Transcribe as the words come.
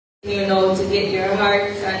You know, to get your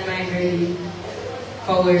hearts and mind ready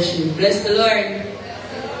for worship. Bless the Lord.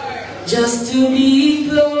 Just to be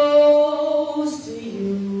close to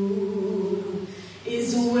you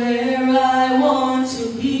is where I want to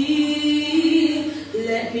be.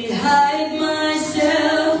 Let me hide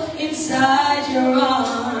myself inside your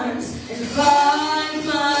arms and find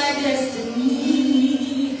my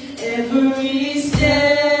destiny. Every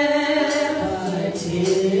step I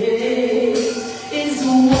take is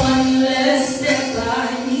one less step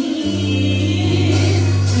I need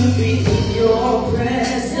to be in your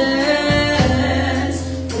presence,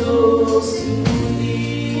 close to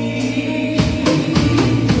me.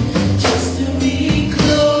 Just to be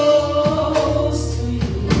close to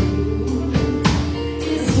you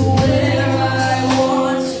is where I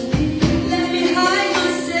want to be. Let me hide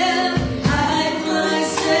myself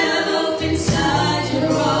inside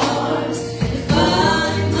your arms and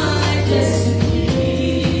find my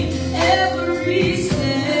destiny. Every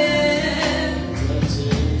step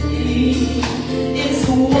is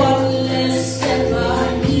one less step I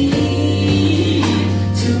need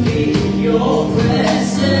to be in your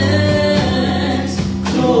presence,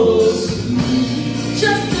 close to me.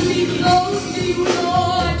 Just to be close to you,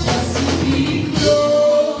 Lord. Just to be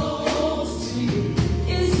close to you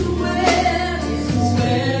is where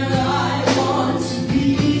I want to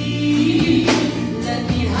be. Let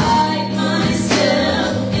me hide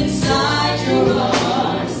myself inside your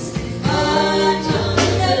arms. Find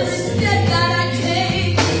every step that I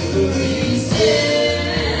take, every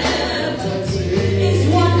step is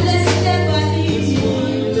one less step I need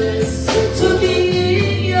to be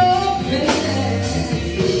in your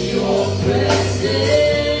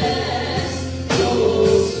presence,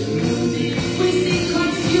 close to me. We sing,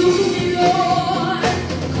 consume me, Lord,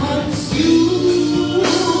 consume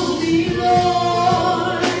me,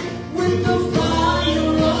 Lord, with the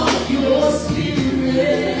fire of your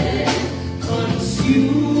spirit.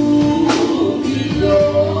 Consume me,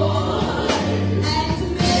 Lord, and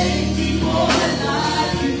make me more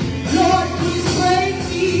like you. Lord, please break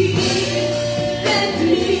me, bend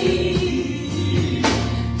me,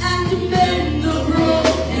 and mend the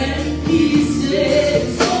broken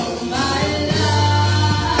pieces of my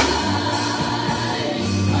life.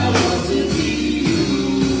 I want to be you,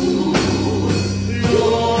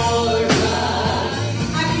 Lord God.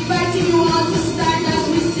 I'm inviting you all to stand as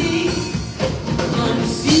we sing.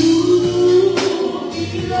 Consume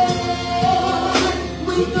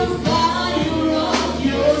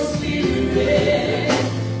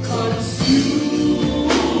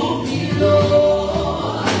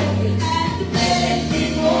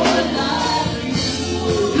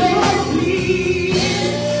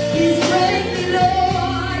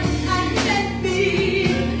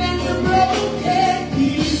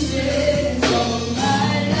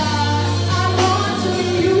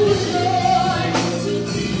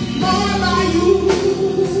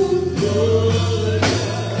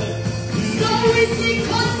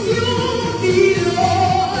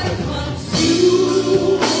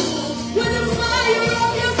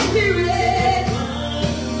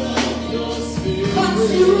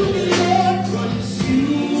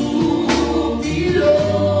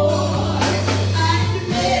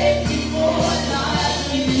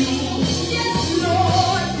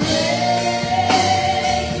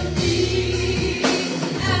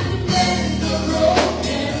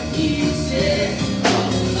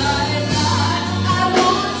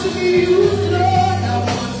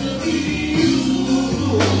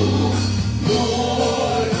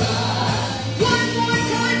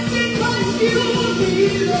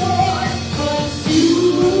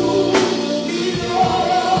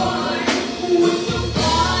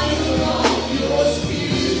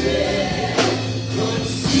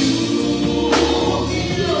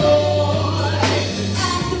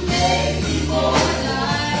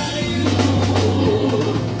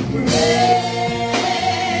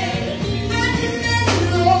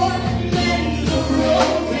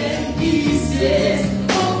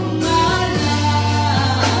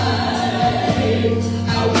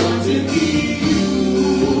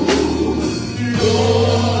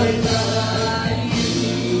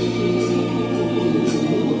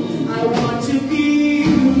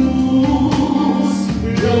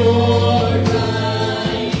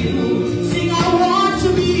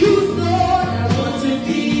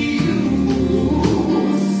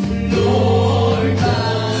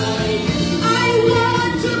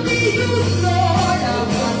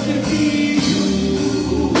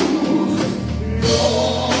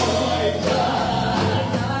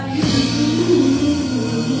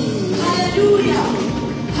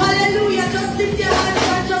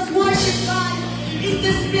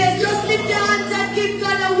place. Just lift your hands and give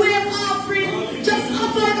God a wave offering. Just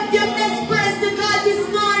offer up your best praise to God this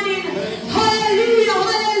morning. Hallelujah,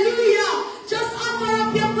 hallelujah. Just offer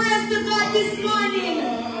up your praise to God this morning.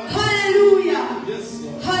 Hallelujah,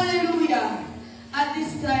 hallelujah. At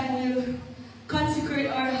this time, we'll consecrate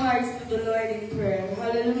our hearts to the Lord in prayer.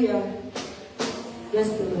 Hallelujah. Bless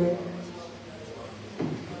the Lord.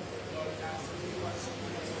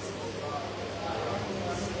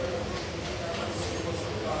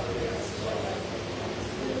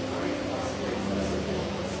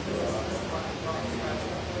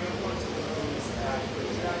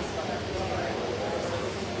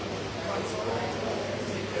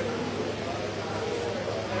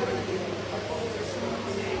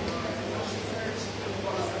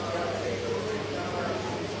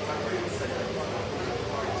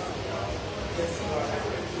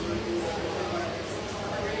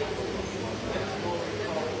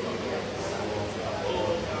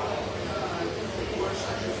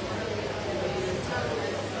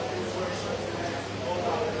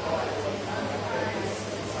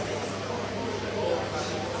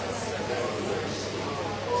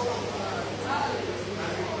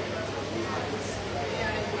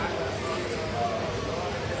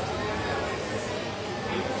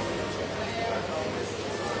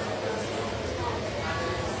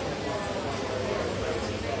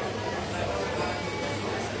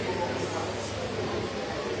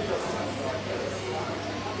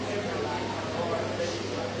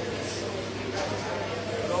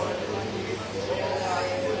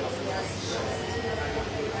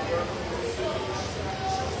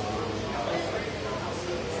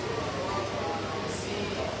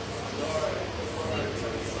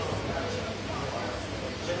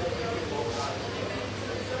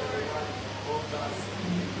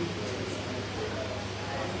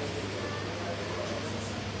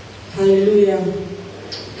 Hallelujah.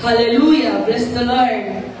 Hallelujah. Bless the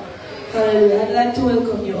Lord. Hallelujah. I'd like to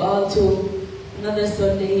welcome you all to another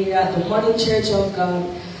Sunday here at the Model Church of God.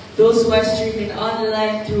 Those who are streaming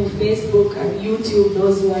online through Facebook and YouTube,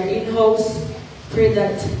 those who are in-house, pray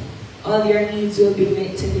that all your needs will be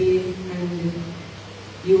met today and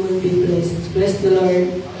you will be blessed. Bless the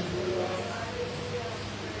Lord.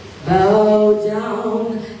 Bow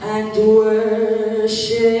down and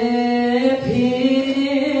worship Him.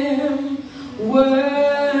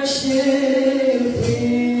 Worship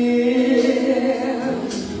Him.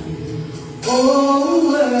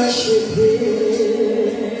 Oh, worship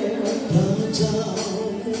Him.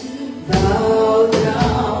 Bow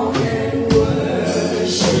down and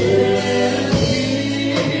worship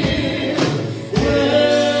Him.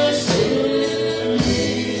 Worship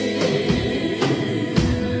Him.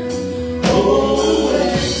 Oh,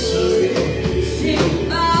 worship Him. Sing,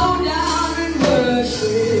 bow down and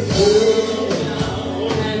worship Him.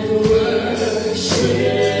 And worship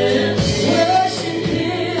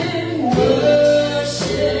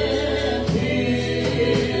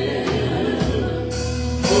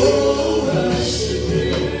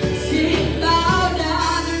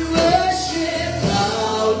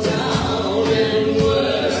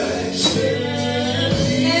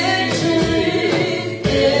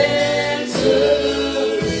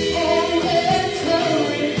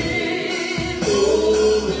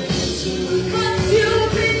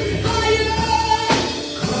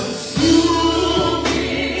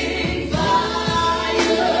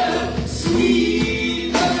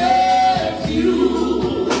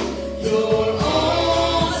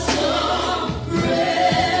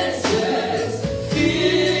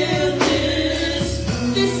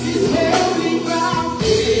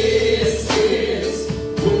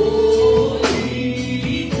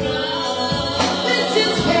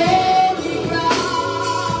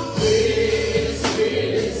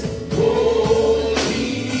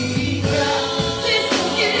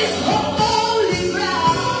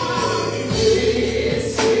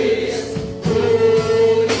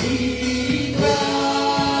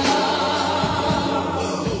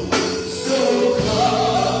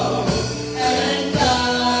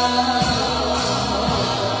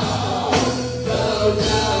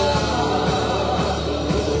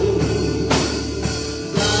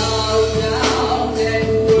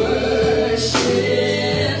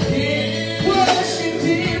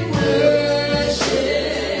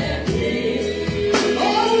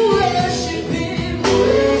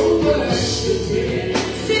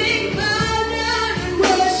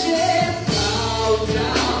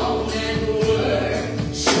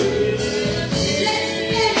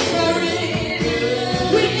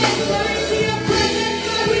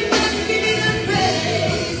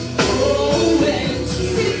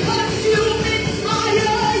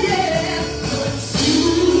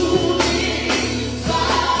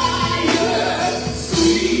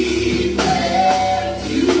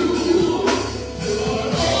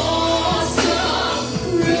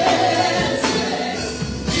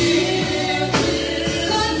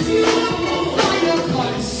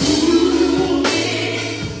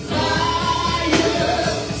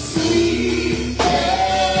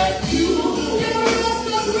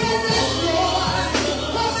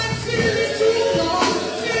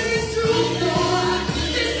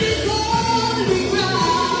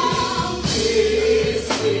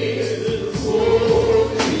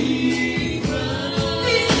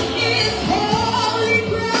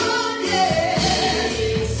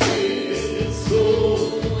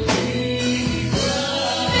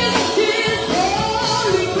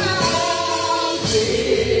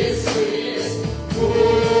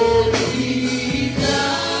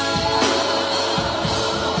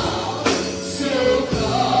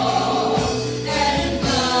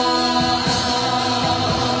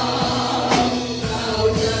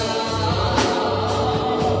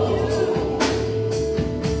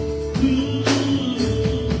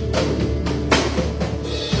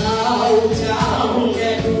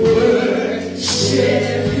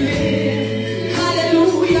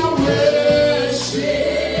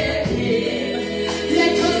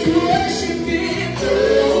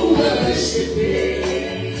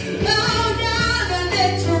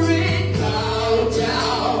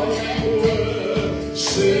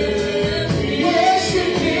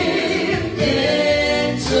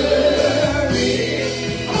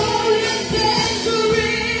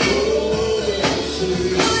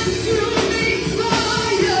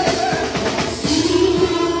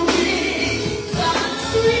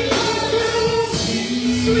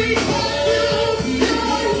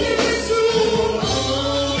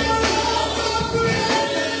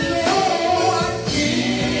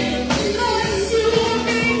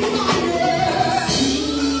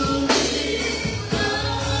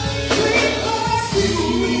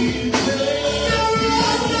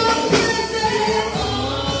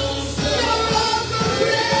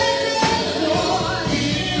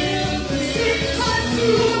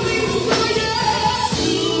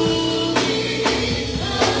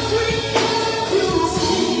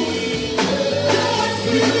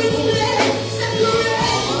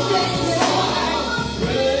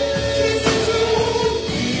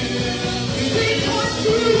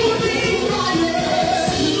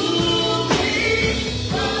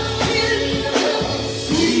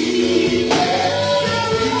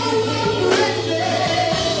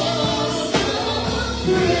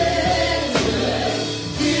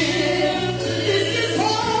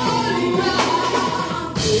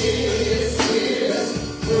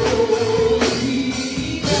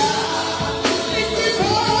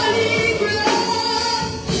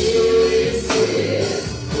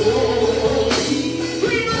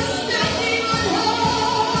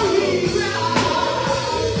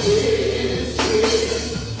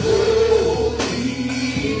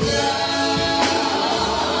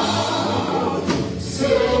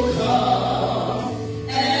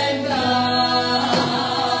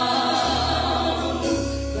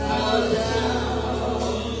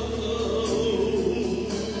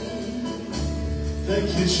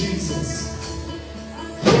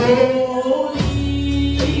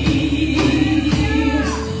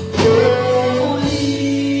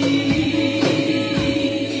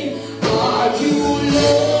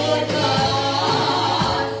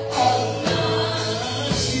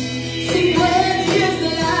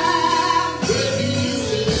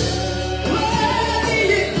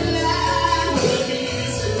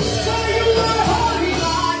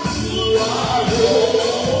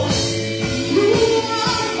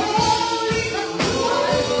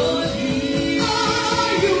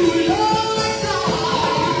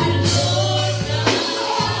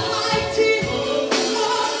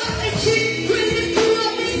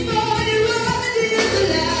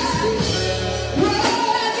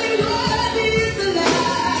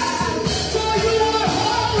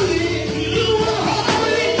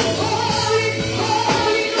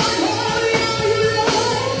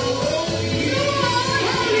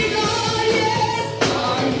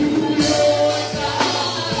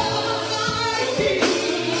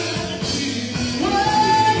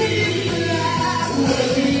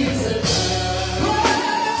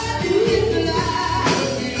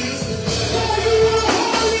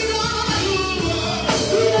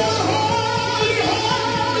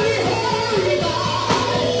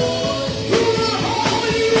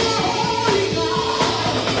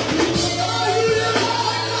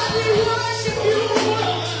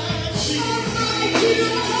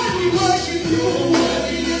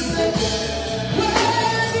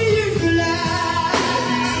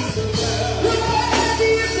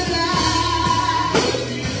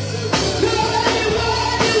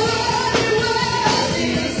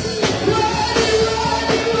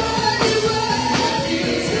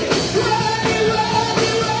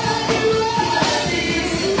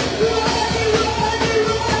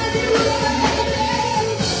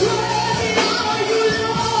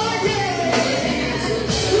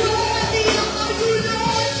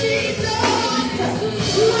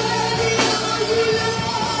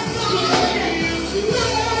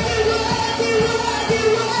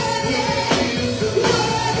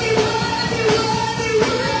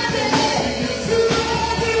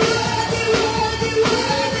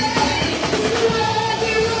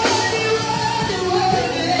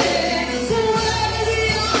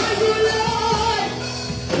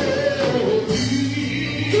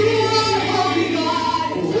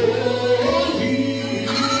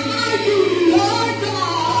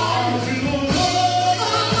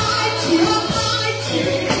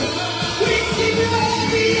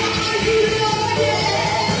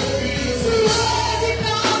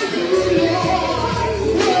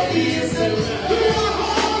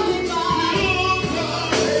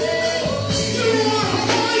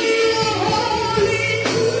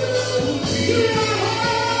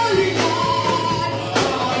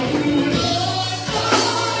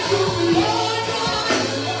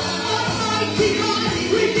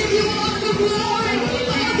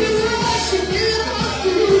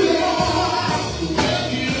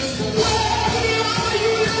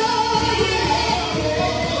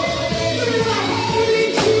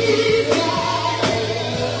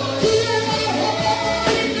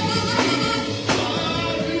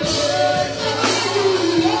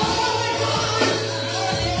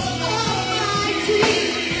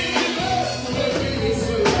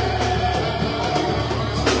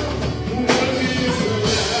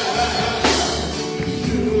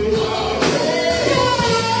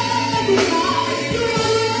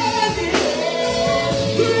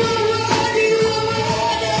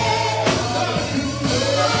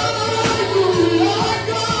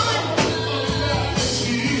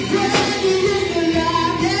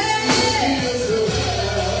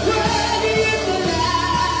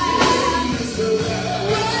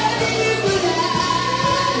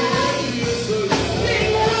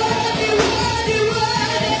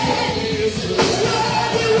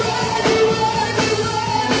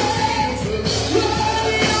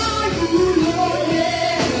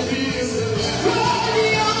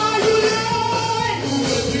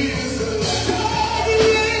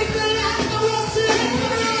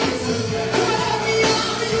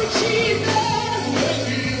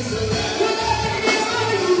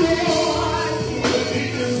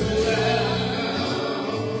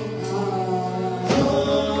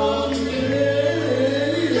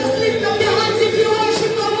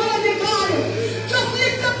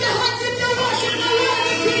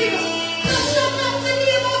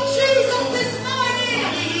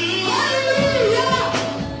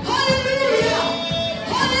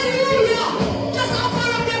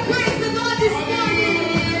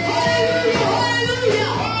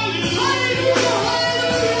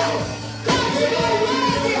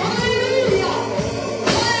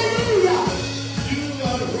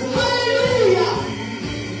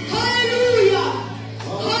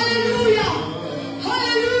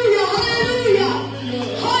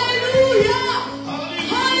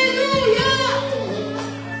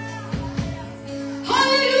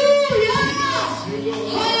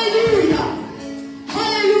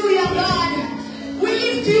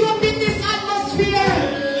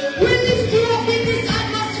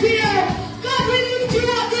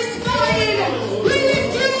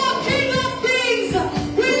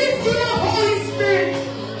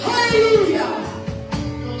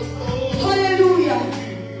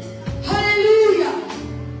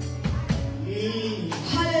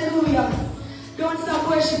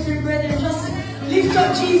lift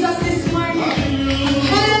up Jesus this morning.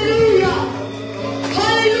 Hallelujah.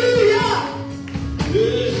 Hallelujah.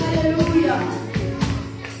 Hallelujah.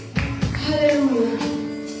 Hallelujah.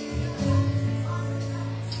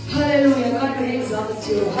 Hallelujah. God will exalt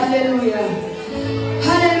you. Hallelujah.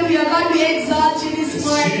 Hallelujah. God will exalt you this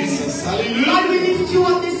morning. God will lift you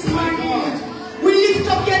up this morning. We lift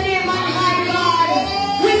up your name on high, God.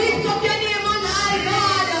 We lift up your name on high,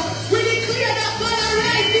 God. We declare that God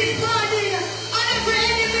arise this morning. And every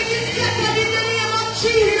enemy is scattered in the name of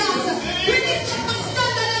Jesus. We lift up a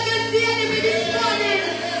standard against the enemy this morning.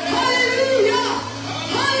 Hallelujah.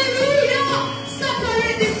 Hallelujah.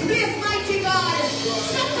 Separate this place, mighty God.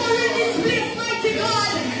 Separate this place, mighty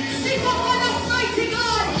God. Sing upon us, mighty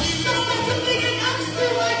God. Just like you did in Acts 2,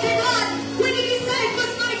 mighty God. When the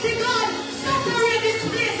disciples, mighty God, separate this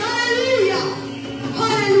place. Hallelujah.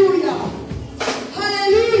 Hallelujah.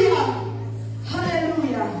 Hallelujah.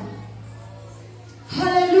 Hallelujah.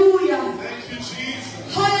 Hallelujah. Thank you,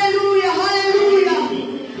 Jesus. Hallelujah. Hallelujah.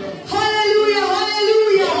 Hallelujah.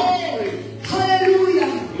 Hallelujah. Hallelujah.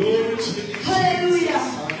 Glory to you. Hallelujah.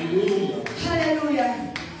 Hallelujah. Hallelujah.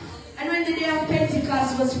 And when the day of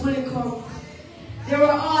Pentecost was fully come, they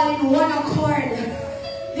were all in one accord.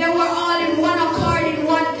 They were all in one accord in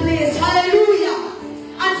one place. Hallelujah.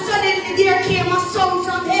 And suddenly there came a sound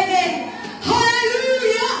from heaven.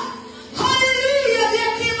 Hallelujah. Hallelujah.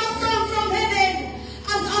 There came a sound from heaven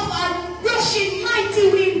as of a rushing mighty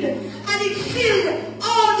wind. And it filled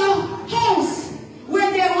all the house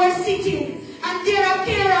where they were sitting. And there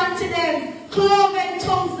appeared unto them cloven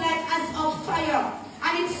tongues like as of fire.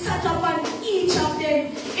 And it sat upon each of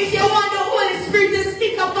them. If you want the Holy Spirit to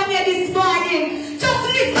stick upon you this morning, just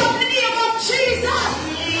lift up the name of Jesus.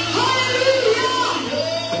 Hallelujah.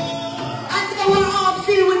 And they were all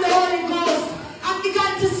filled with the Holy Ghost and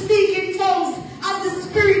began to speak in tongues as the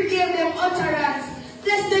Spirit gave them utterance.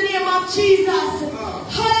 Bless the name of Jesus.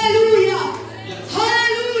 Hallelujah.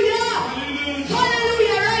 Hallelujah.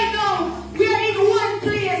 Hallelujah. Right now, we are in one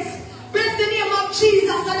place. Bless the name of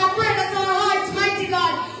Jesus. And I pray that our hearts, mighty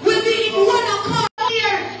God, will be in one accord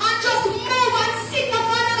here and just move and sit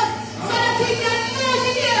upon us so that we can move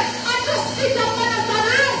here and just sit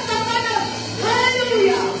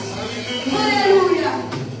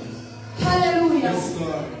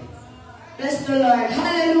the Lord.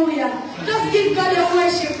 Hallelujah. Just give God your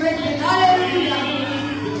worship, brethren. Hallelujah.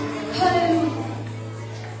 Hallelujah.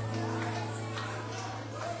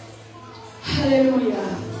 Hallelujah.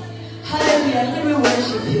 Hallelujah. Let me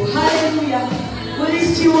worship you. Hallelujah. We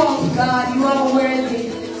lift you up, God. You are worthy.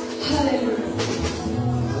 Hallelujah.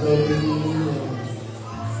 Hallelujah.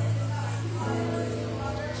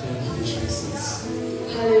 Thank you, Jesus.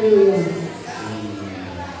 Hallelujah.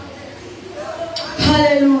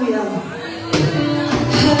 Hallelujah.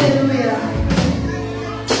 Hallelujah.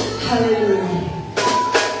 Hallelujah.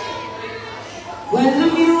 When the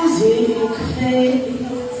music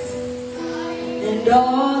fades and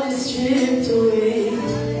all is stripped away,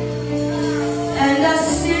 and I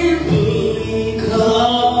simply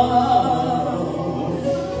come,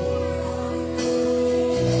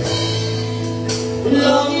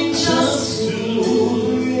 longing just to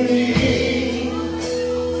bring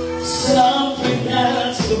something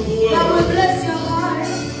that's the word that will bless your heart,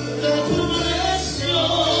 that will bless your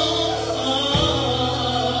heart.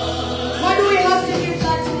 What do we have to give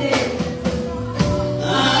God today? I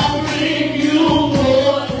bring you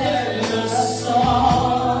more than a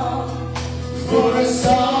song, for a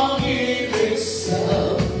song in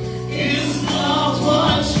itself is not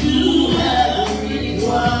what you have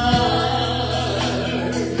required.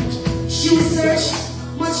 You search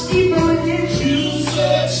much deeper within. You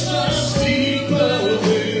search much deeper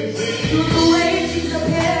within. Through the way things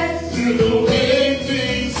appear. Through the way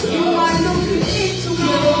things appear. You are looking into my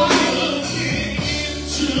heart. Looking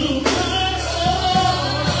into my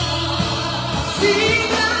heart.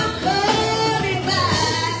 Sing, I'm coming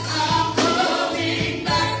back. I'm coming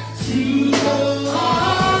back to the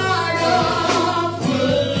heart of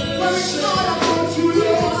worship. But it's not about you,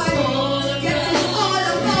 Lord. Yes, it's all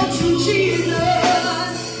about you,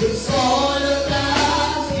 Jesus. It's all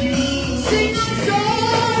about you. Sing, I'm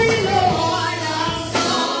sorry, Lord. I'm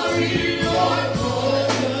sorry, Lord, for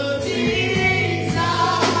the things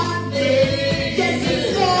I've made. Yes,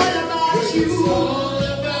 it's all about you. It's all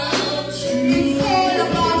about you. It's all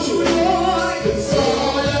about you, Lord. It's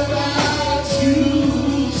all about you,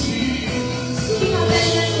 Jesus. King of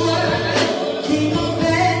endless word. King of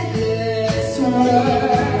endless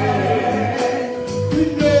word.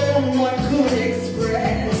 No one could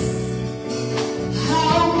express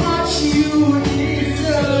how much you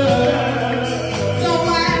deserve. Though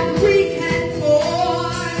I'm weak and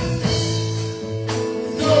poor,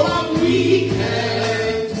 though I'm weak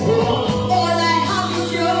and poor, all I have is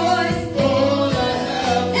yours. All I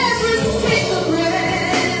have, every single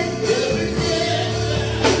breath.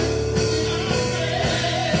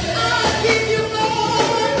 I'll give you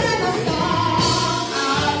more than a song.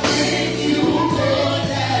 I'll give you more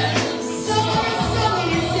than a song. Song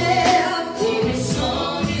in itself. For a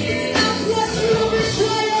song is not what you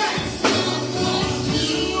require. It's not what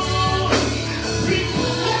you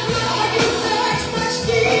require. Lord, you search much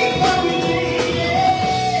deeper within.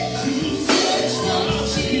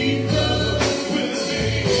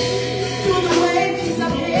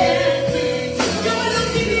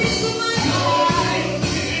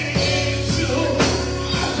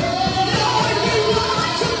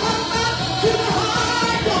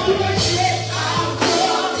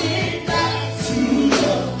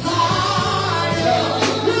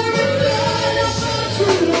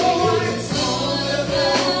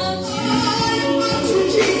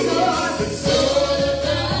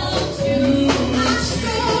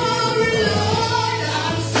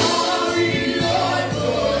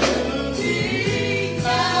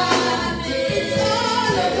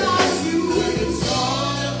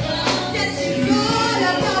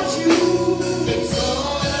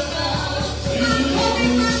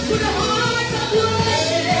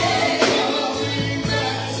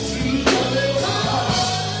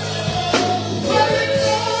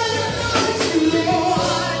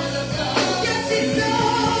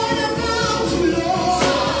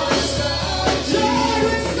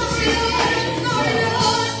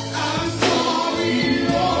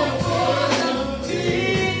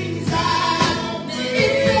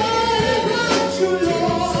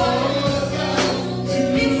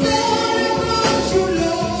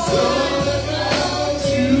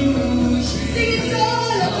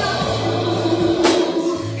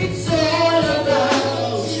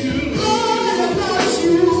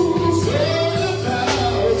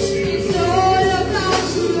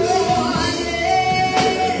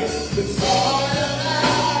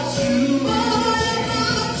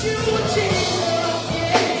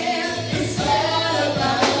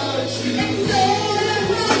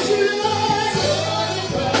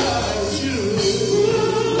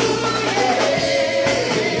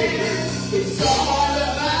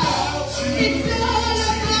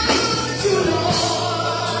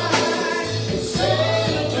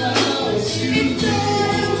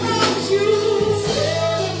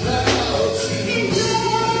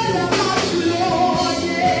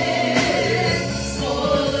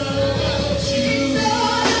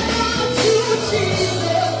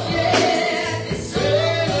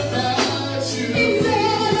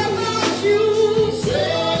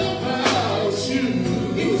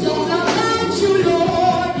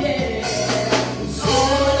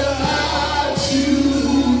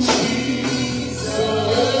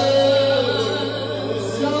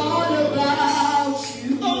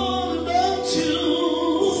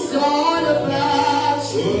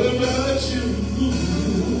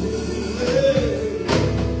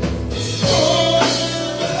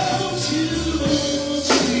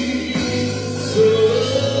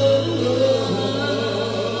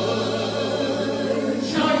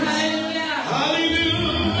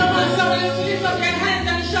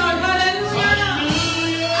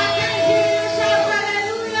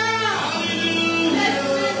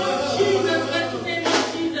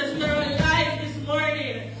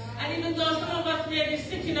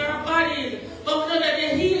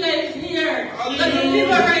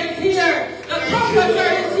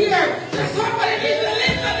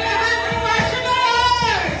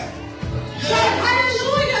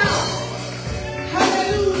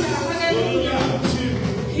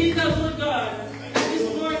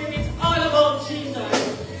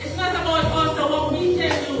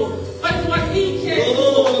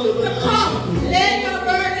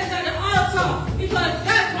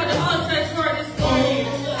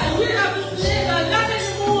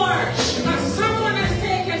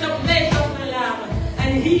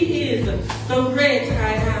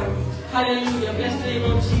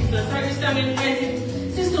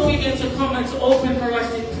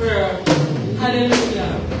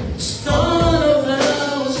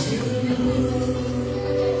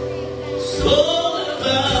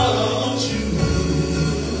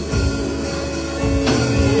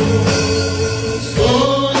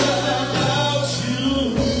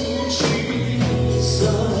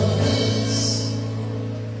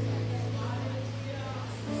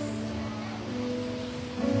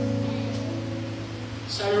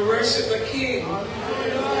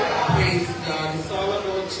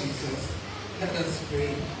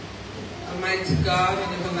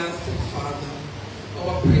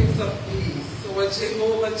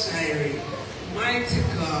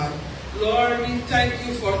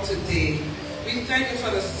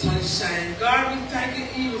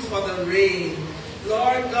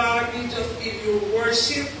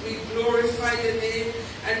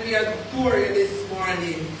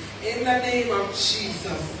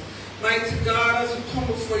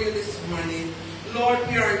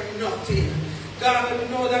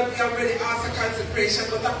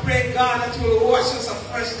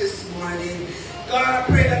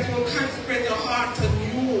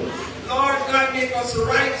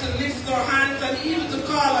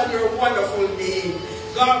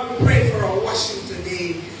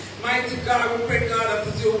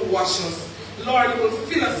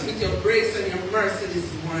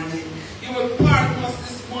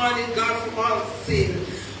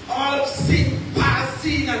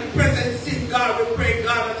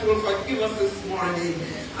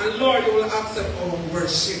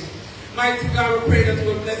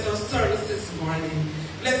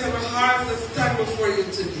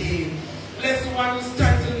 Bless the one who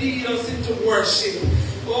stands to lead us into worship.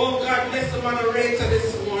 Oh God, bless the moderator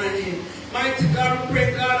this morning. Mighty God, we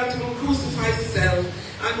pray, God, that you will crucify self.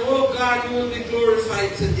 And oh God, you will be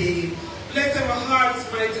glorified today. Bless our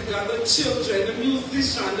hearts, mighty God, the children, the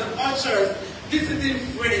musicians, the ushers, visiting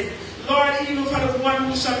friends. Lord, even for the one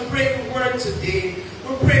who shall break the word today.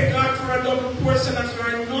 We pray, God, for a double portion of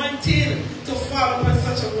your anointing to fall upon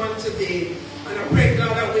such a one today. And I pray,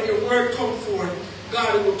 God, that when your word come forth,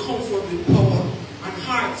 God, it will come forth with power. And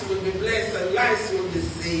hearts will be blessed and lives will be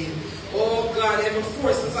saved. Oh God, every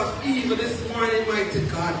forces of evil this morning, mighty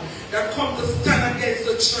God, that come to stand against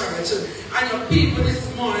the church and your people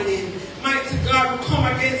this morning, mighty God, we come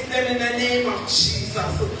against them in the name of Jesus.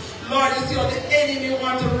 Lord, you see how the enemy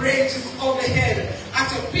wants to rage his ugly head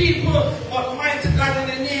at your people, but mighty God,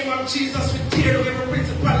 in the name of Jesus, we tear down every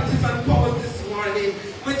principalities and powers this morning.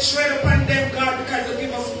 We tread upon them, God, because you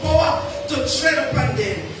give us power to tread upon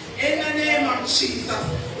them. In the name of Jesus,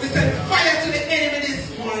 we send fire to the enemy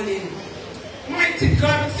this morning. Mighty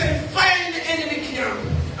God, we send fire in the enemy camp.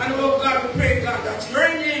 And oh God, we pray, God, that your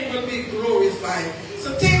name will be glorified.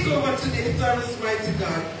 So take over today's service, mighty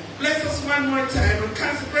God. Bless us one more time and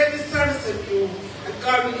consecrate this service of you. And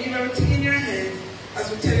God will leave everything in your hands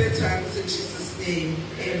as we tell your thanks in Jesus' name.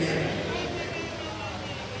 Amen.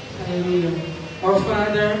 Hallelujah. Our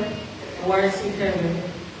Father, who art in heaven,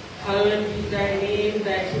 hallowed be thy name,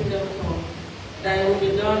 thy kingdom come. Thy will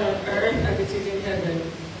be done on earth as it is in heaven.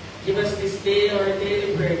 Give us this day our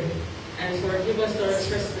daily bread, and forgive us our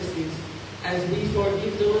trespasses, as we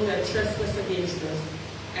forgive those that trespass against us.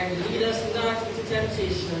 And lead us not into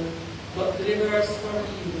temptation, but deliver us from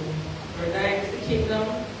evil. For thine is the kingdom,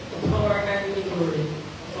 the power, and the glory,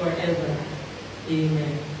 forever.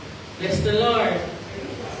 Amen. Bless the Lord.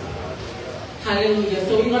 Hallelujah.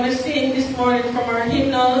 So we're going to sing this morning from our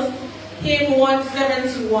hymnals, hymn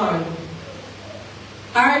 171.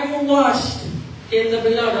 Are you washed in the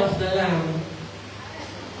blood of the Lamb?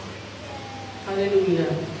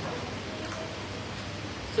 Hallelujah.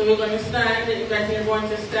 So we're going to stand, inviting everyone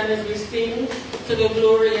to stand as we sing to the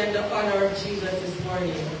glory and the honor of Jesus this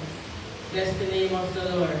morning. Bless the name of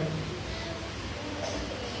the Lord.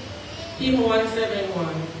 Hymn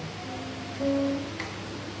 171.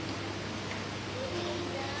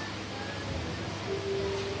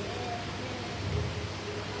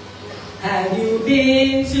 Have you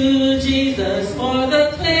been to Jesus for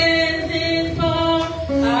the cleansing power?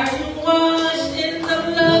 Are you washed in the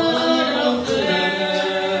blood of the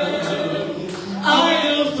Lamb? Are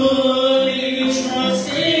you fully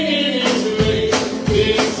trusting in His grace?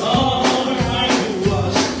 It's all. Are you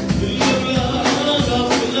washed in the blood of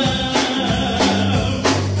the Lamb?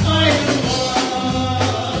 Are you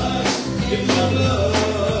washed in the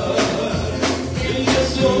blood, in the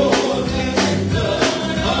soul?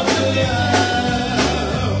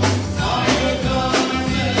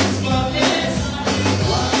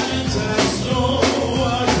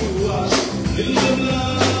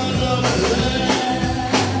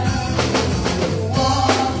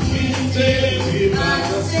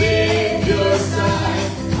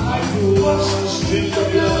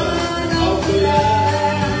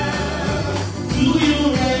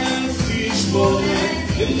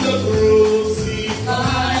 In the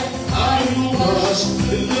crucified, are you washed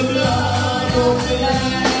in the blood of the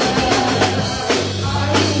Lamb?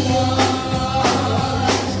 Are you washed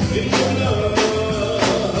in the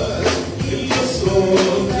blood, in the soul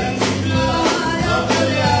cleansing blood of the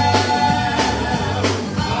Lamb?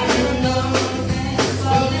 Are you not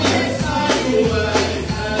spotless? Are you white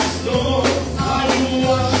as snow? Are you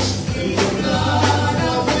washed in the blood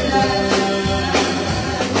of the Lamb?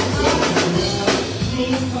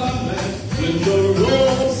 Will your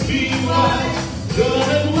robes be white, good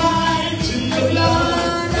and white in the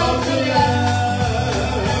blood of the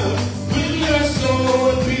Lamb? Will your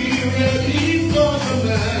soul be ready for the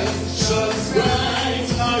mansions bright?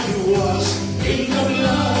 Are you washed in the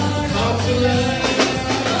blood of the Lamb?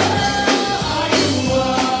 Are you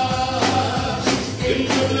washed in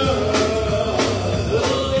the blood,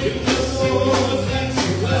 in the soul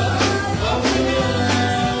cleansing blood of the Lamb?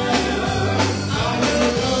 Are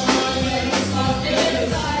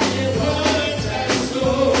you white as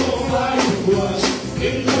snow?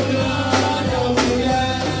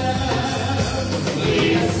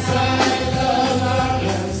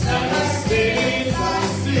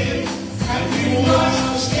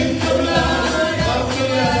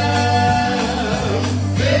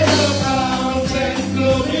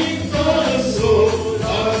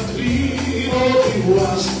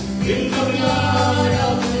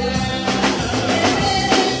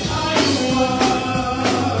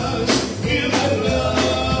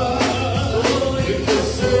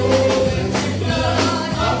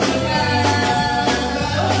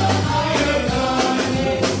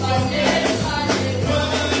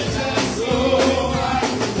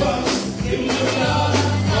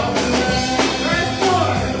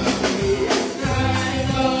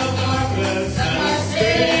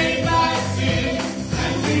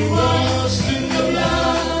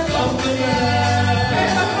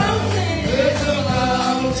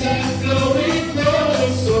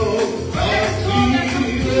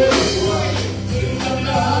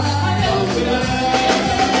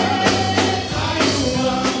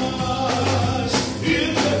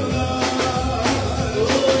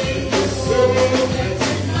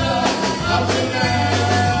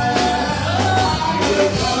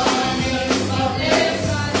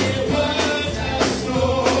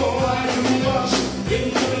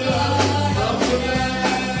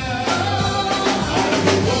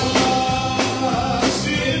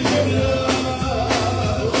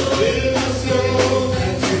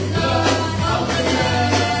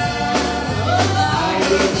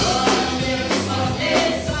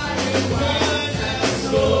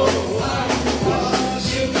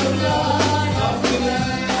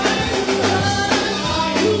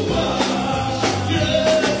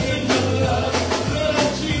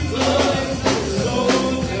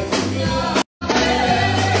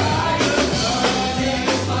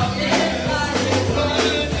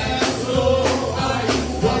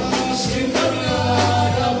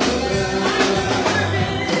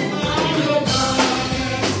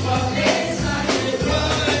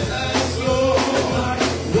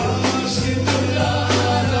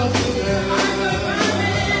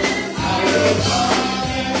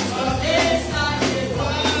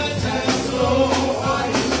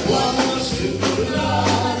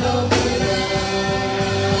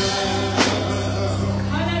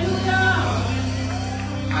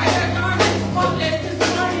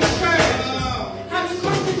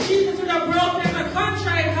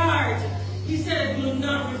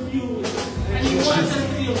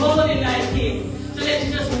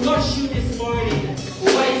 let it just wash you this morning,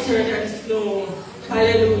 whiter than snow.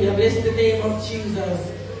 Hallelujah. Bless the name of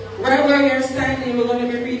Jesus. Right where you're standing, we're going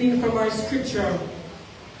to be reading from our scripture.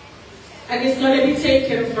 And it's going to be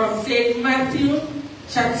taken from St. Matthew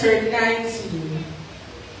chapter 19.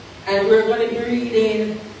 And we're going to be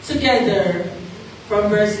reading together from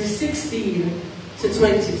verses 16 to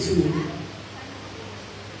 22.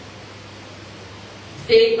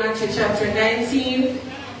 St. Matthew chapter 19,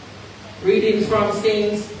 reading from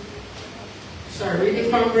verse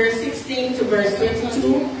 16 to verse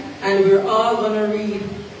 22, and we're all going to read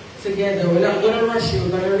together. We're not going to rush you, we're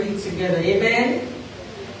going to read together. Amen?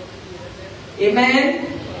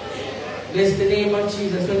 Amen? Bless the name of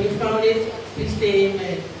Jesus. When you found it, please say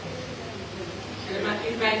amen. And I'm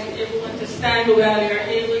inviting everyone to stand while you are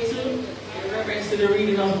able to, in reverence to the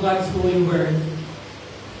reading of God's holy word.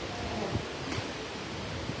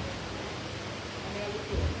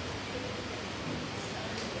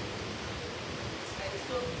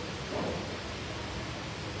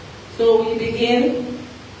 So we begin,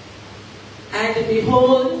 and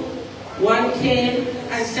behold, one came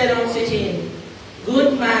and said unto him,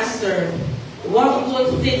 Good master, what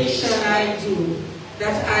good thing shall I do,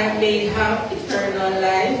 that I may have eternal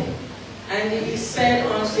life? And he said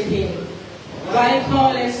unto him, Why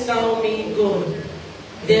callest thou me good?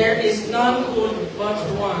 There is none good but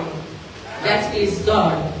one, that is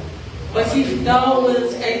God. But if thou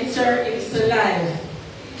wilt enter into life,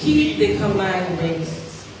 keep the commandments.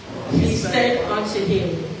 He said unto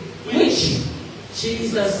him, Which?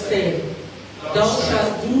 Jesus said, Thou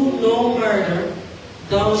shalt do no murder,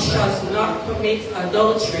 thou shalt not commit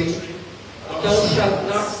adultery, thou shalt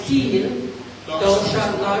not steal, thou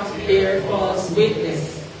shalt not bear false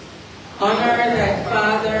witness. Honor thy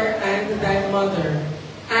father and thy mother,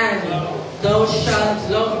 and thou shalt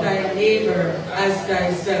love thy neighbor as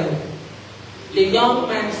thyself. The young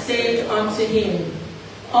man said unto him,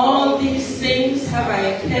 All these things have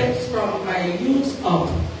I kept from my youth up.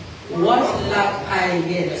 What lack I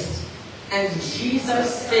yet? And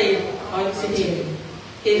Jesus said unto him,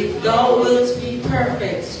 If thou wilt be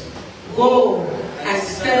perfect, go and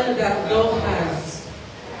sell that thou hast,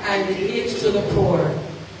 and give to the poor,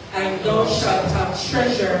 and thou shalt have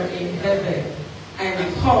treasure in heaven, and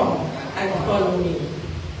come and follow me.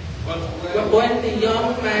 But when the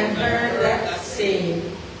young man heard that saying,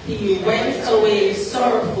 he went away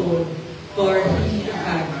sorrowful, for he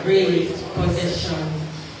had great possessions.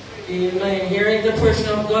 Amen. Here is the portion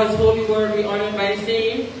of God's holy word. We honor by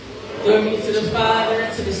saying, Glory be to the Father,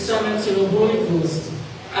 to the Son, and to the Holy Ghost,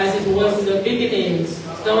 as it was in the beginning,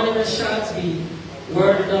 now and ever shall be,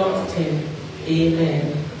 word without end.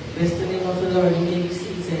 Amen. Bless the name of the Lord. You may be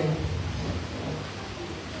seated.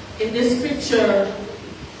 In this scripture,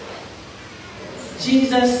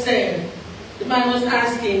 Jesus said, the man was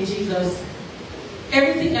asking Jesus,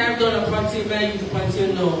 everything I've done up until my youth, up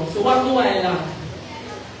until now, so what do I lack?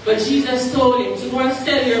 But Jesus told him to go and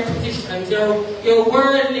sell your possessions, your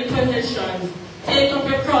worldly possessions, take up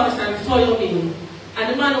your cross and follow me.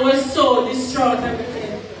 And the man was so distraught and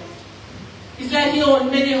said, it's like he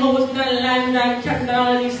owned many houses and land and cattle and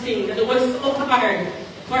all these things, and it was so hard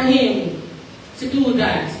for him to do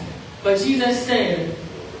that. But Jesus said,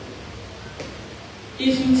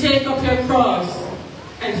 if you take up your cross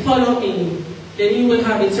and follow me, then you will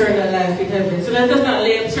have eternal life in heaven. So let us not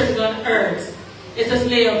lay up treasures on earth. Let us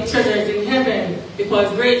lay up treasures in heaven,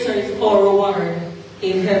 because greater is our reward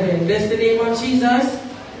in heaven. Bless the name of Jesus.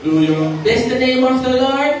 Hallelujah. Bless the name of the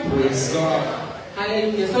Lord. Praise God.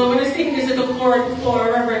 Hallelujah. So we're going to sing this at the chorus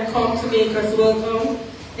before Reverend come to make us welcome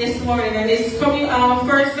this morning. And it's coming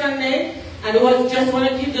first Sunday. And we just want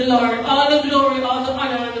to give the Lord all the glory, all the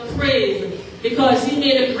honor, and the praise, because he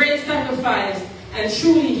made a great sacrifice, and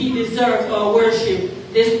truly he deserves our worship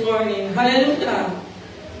this morning. Hallelujah.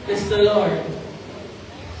 Bless the Lord.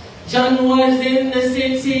 John was in the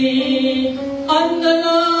city on the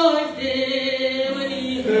Lord's day when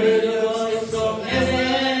he heard a voice from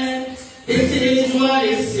heaven. This is what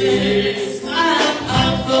it says, I am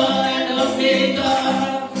Alpha and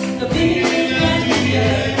Omega, the beginning and the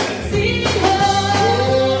end.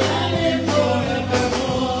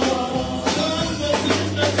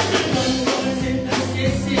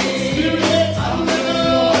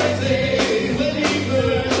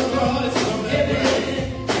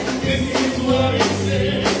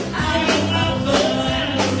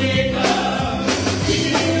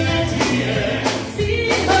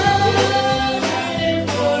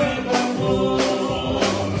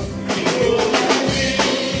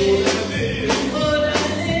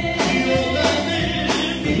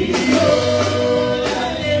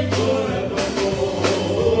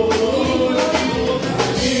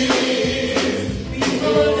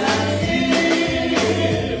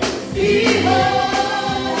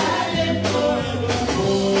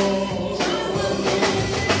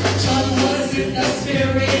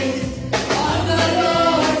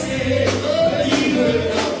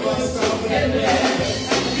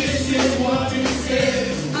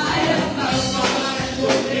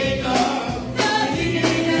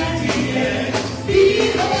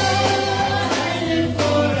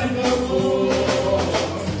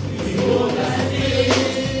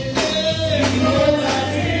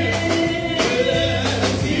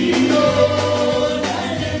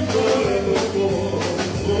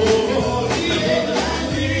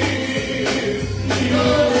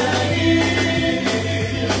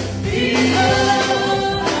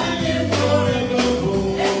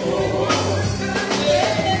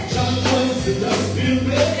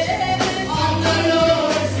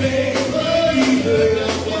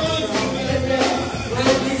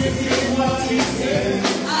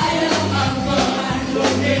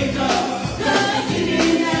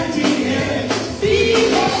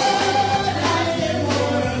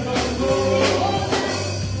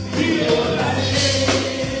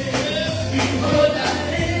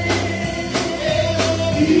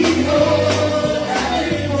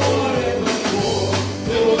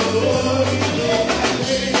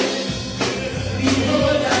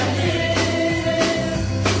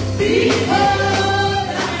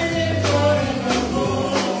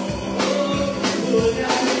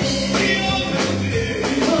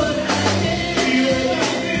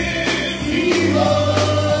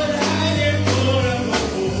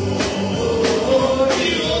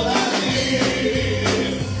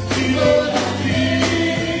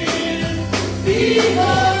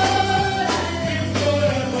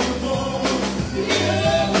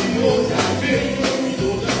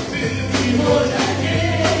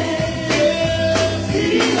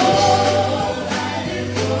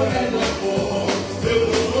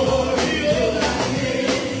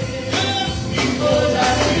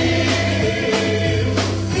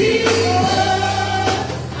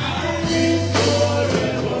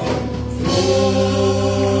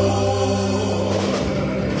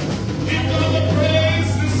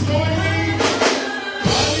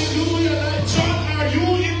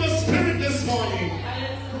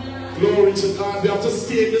 Glory to God. We have to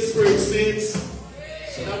stay in the Spirit, saints,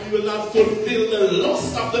 so that we will not fulfill the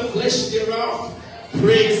lust of the flesh thereof.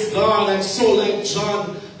 Praise God. And so, like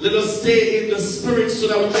John, let us stay in the Spirit so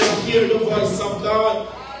that we can hear the voice of God.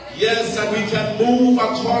 Yes, and we can move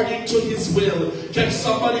according to His will. Can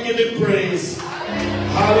somebody give Him praise?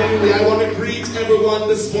 Hallelujah. I want to greet everyone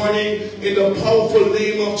this morning in the powerful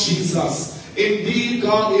name of Jesus. Indeed,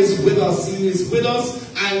 God is with us. He is with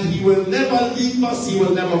us, and He will never leave us. He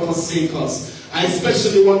will never forsake us. I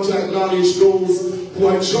especially want to acknowledge those who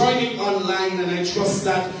are joining online, and I trust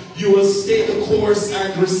that you will stay the course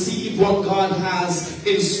and receive what God has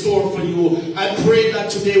in store for you. I pray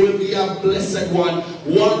that today will be a blessed one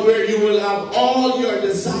where you will have all your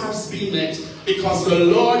desires be met, because the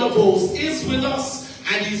Lord of hosts is with us,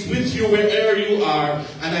 and He's with you wherever you are.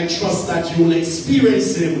 And I trust that you will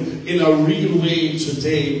experience Him in a real way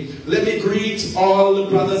today. Let me greet all the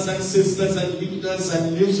brothers and sisters and leaders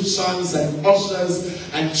and musicians and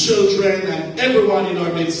ushers and children and everyone in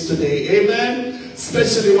our midst today. Amen.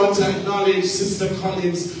 Especially want to acknowledge Sister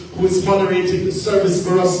Collins, who is moderating the service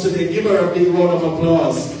for us today. Give her a big round of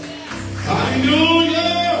applause.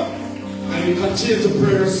 Hallelujah. And we continue to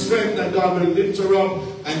pray her strength, that God will lift her up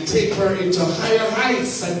and take her into higher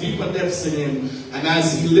heights and deeper depths in Him. And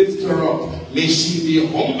as He lifts her up, may she be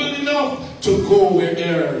humble enough to go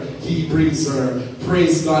wherever He brings her.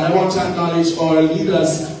 Praise God. I want to acknowledge our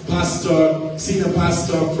leaders, Senior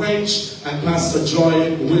Pastor French and Pastor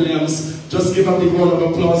Joy Willliams. Just give a big round of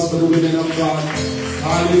applause for the women of God.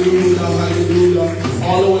 Hallelujah, hallelujah.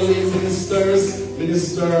 All our lay ministers,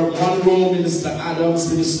 Minister Monroe, Minister Adams,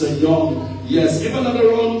 Minister Young. Yes, give another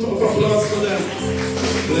round of applause for them.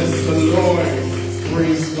 Bless the Lord.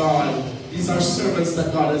 Praise God. These are servants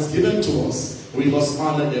that God has given to us. We must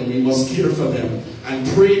honor them. We must care for them and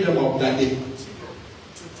pray them up that they continue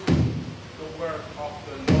to do the work of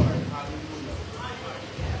the Lord. Hallelujah.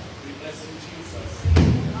 We bless you, Jesus.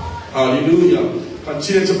 Hallelujah.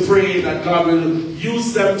 Continue to pray that God will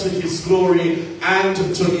use them to His glory and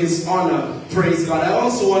to His honor. Praise God. I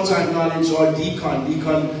also want to acknowledge our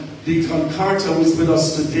Deacon Carter, who is with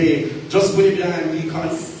us today. Just wave your hand, Deacon.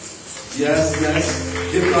 Yes,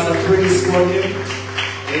 yes. Give God a praise for him.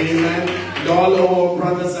 Amen. And all our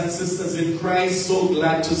brothers and sisters in Christ, so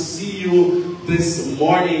glad to see you this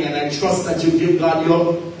morning. And I trust that you give God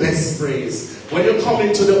your best praise. When you come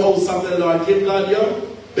into the house of the Lord, give God your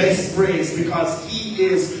best praise, because He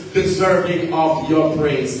is deserving of your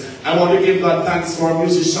praise. I want to give God thanks for our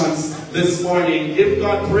musicians this morning. Give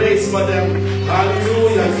God praise for them.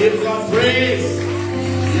 Hallelujah. Give God praise.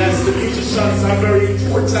 Yes, the musicians are very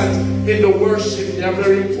important in the worship. They are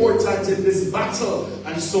very important in this battle.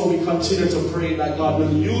 And so we continue to pray that God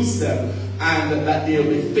will use them and that they will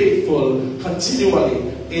be faithful continually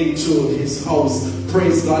into His house.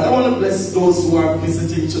 Praise God. I want to bless those who are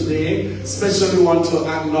visiting today. Especially want to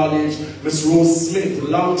acknowledge Miss Rose Smith.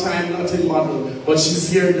 Long time not in model, but she's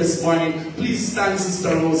here this morning. Please stand,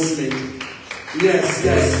 Sister Rose Smith. Yes,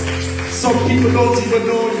 yes. Some people don't even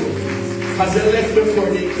know you, because they left before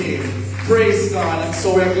they came. Praise God. And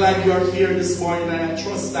so we're glad you are here this morning, and I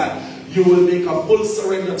trust that you will make a full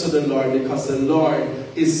surrender to the Lord, because the Lord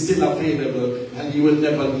is still available and He will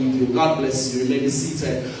never leave you. God bless you. You may be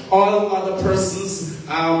seated. All other persons,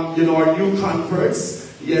 our new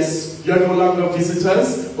converts, yes, you're no longer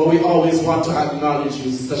visitors, but we always want to acknowledge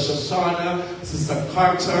you. Sister Shoshana, Sister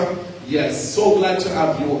Carter, yes, so glad to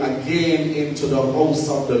have you again into the house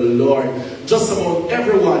of the Lord. Just about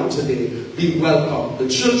everyone today, be welcome.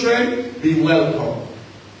 The children, be welcome.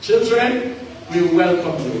 Children, we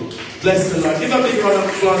welcome you. Bless the Lord. Give a big round of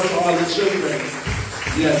applause to all the children.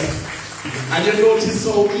 Yes. And you notice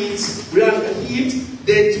how we are the heat,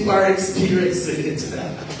 they too are experiencing it.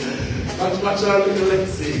 Watch our little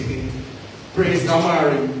Lexi. Praise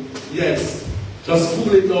God. Yes. Just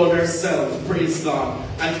cooling down herself. Praise God.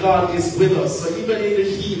 And God is with us. So even in the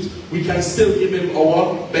heat, we can still give him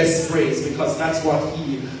our best praise because that's what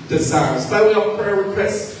he desires. By way of prayer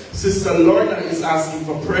request, Sister Lorna is asking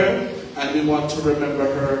for prayer, and we want to remember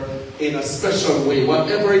her in a special way.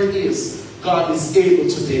 Whatever it is, God is able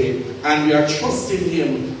today, and we are trusting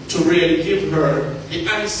him to really give her the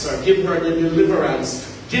answer, give her the deliverance,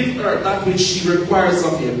 give her that which she requires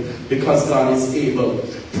of him, because God is able.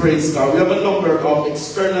 Praise God. We have a number of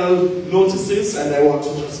external notices, and I want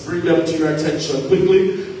to just bring them to your attention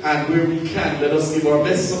quickly. And where we can, let us give our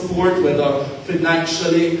best support, whether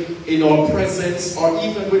financially, in our presence, or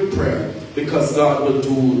even with prayer, because God will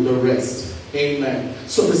do the rest. Amen.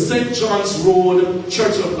 So the St. John's Road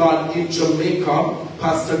Church of God in Jamaica,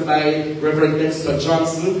 pastored by Reverend Dexter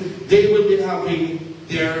Johnson, they will be having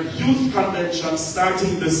their youth convention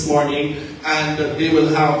starting this morning, and they will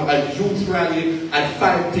have a youth rally at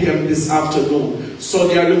 5 p.m. this afternoon. So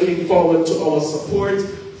they are looking forward to our support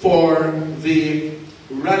for the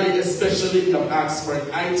rally, especially. I've asked for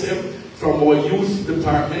an item from our youth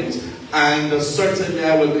department, and certainly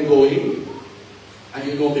I will be going. And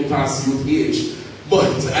you know me past youth age,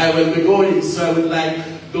 but I will be going, so I would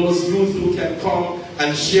like those youth who can come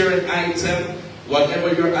and share an item,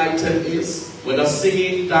 whatever your item is, whether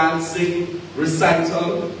singing, dancing,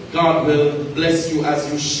 recital. God will bless you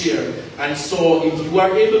as you share. And so if you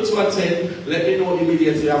are able to attend, let me know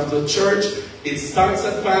immediately after church. It starts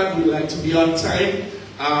at 5, we like to be on time.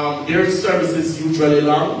 Their service is usually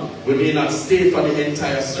long. We may not stay for the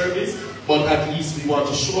entire service, but at least we want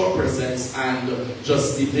to show our presence and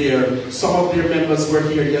just be there. Some of their members were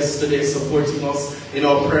here yesterday supporting us in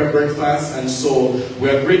our prayer breakfast, and so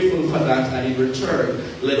we are grateful for that, and in return,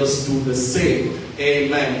 let us do the same.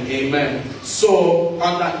 Amen. Amen. So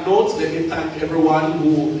on that note, let me thank everyone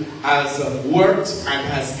who has worked and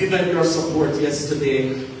has given your support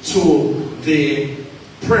yesterday to the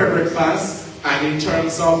prayer breakfast. And in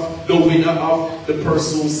terms of the winner of the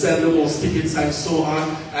person who sell the most tickets and so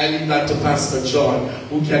on, I leave that to Pastor John,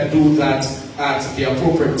 who can do that at the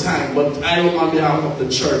appropriate time. But I, on behalf of the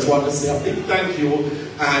church, want to say a big thank you.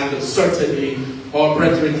 And certainly our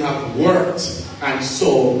brethren have worked, and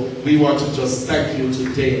so we want to just thank you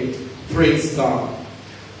today. Praise God.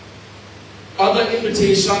 Other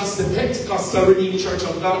invitations, the Pentecostal Redeemed Church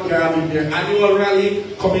of God, they are having their annual rally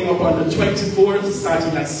coming up on the 24th,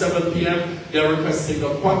 starting at 7 p.m. They are requesting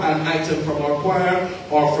an item from our choir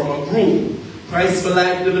or from a group. Christ for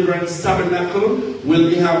Life Deliverance Tabernacle will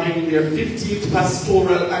be having their 15th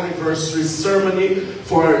pastoral anniversary ceremony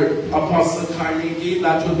for Apostle Carnegie.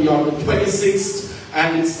 That will be on the 26th,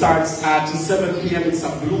 and it starts at 7 p.m. It's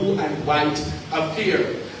a blue and white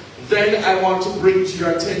affair. Then I want to bring to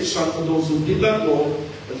your attention, for those who did not know,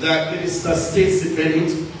 that Minister Stacy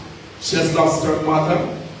Bennett, she has lost her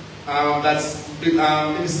mother. That's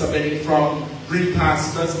Minister Bennett from Green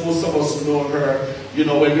Pastures. Most of us know her. You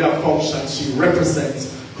know, when we have functions, she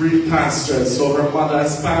represents Green Pastures. So her mother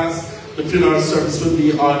has passed. The funeral service will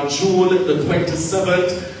be on June the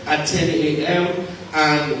 27th at 10 a.m.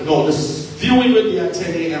 And no, the viewing will be at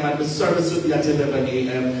 10 a.m. and the service will be at 11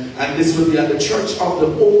 a.m. And this will be at the Church of the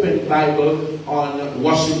Open Bible on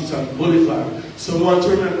Washington Boulevard. So we want to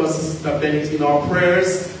remember Sister Bennett in our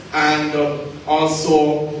prayers, and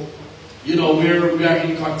also, you know, we are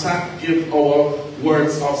in contact. Give our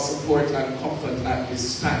words of support and comfort at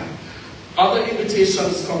this time. Other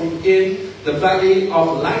invitations coming in: the Valley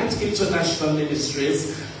of Light International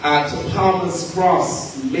Ministries at Palmer's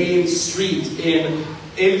Cross, Main Street in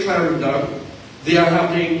Clarendon. They are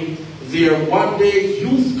having their one-day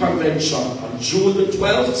youth convention on June the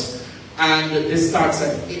 12th, and it starts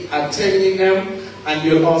at 10 a.m. and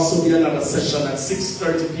there will also be another session at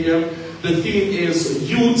 6:30 p.m. The theme is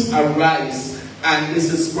Youth Arise, and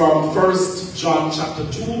this is from 1 John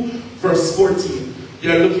chapter 2, verse 14. They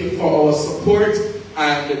are looking for our support,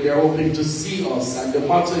 and they are hoping to see us, and the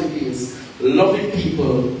motto is loving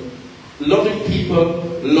people, love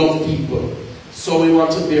people. So we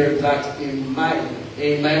want to bear that in mind.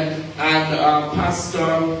 Amen. And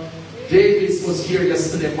Pastor Davis was here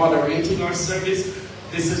yesterday moderating our service.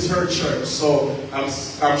 This is her church, so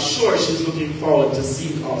I'm sure she's looking forward to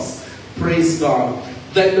seeing us. Praise God.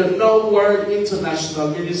 Then the No Word International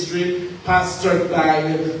Ministry, pastored by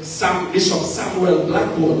Bishop Samuel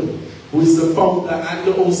Blackwood, who is the founder and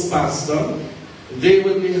the host pastor. They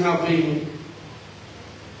will be having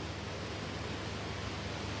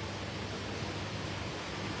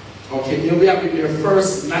Okay, they'll be having their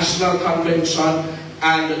first national convention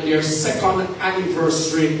and their second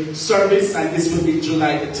anniversary service, and this will be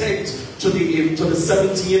July the 10th to the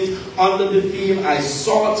 17th, under the theme, I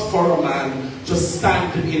sought for a man to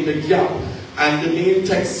stand in the gap. And the main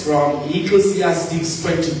text from Ecclesiastes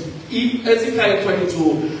 22,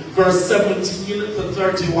 verse 17 to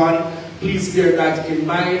 31. Please bear that in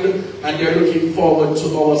mind, and they're looking forward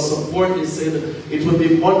to our support. They said it will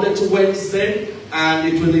be Monday to Wednesday, and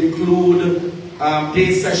it will include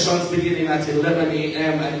day sessions beginning at 11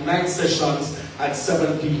 a.m. and night sessions at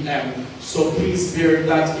 7 p.m. So please bear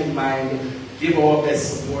that in mind. Give our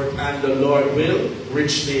best support, and the Lord will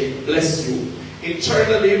richly bless you.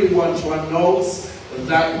 Internally, we want to announce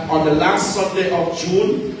that on the last Sunday of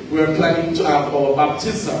June, we're planning to have our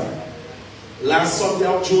baptism. Last Sunday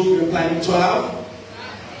of June, we're planning to have.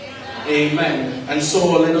 Amen. And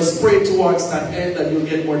so let us pray towards that end, and you'll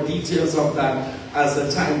get more details of that as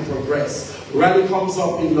the time progresses. Rally comes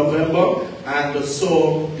up in November, and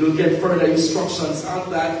so you'll get further instructions on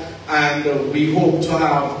that, and we hope to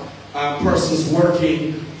have persons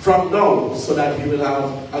working from now so that we will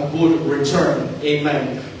have a good return.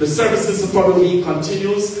 Amen. The services for the week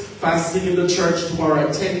continues. Fasting in the church tomorrow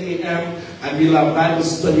at 10 a.m. and we'll have Bible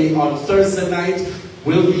study on Thursday night.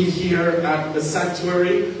 We'll be here at the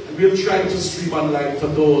sanctuary, and we'll try to stream online for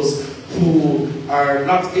those who are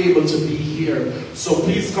not able to be here. So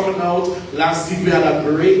please come out. Last week we had a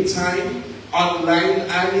great time online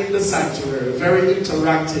and in the sanctuary. Very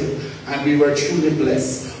interactive, and we were truly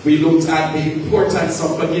blessed. We looked at the importance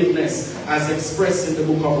of forgiveness as expressed in the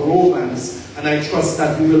book of Romans, and I trust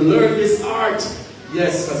that we will learn this art.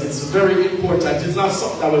 Yes, because it's very important. It's not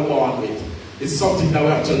something that we're born with. It's something that we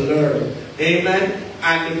have to learn. Amen.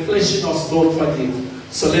 And the flesh in us don't forgive.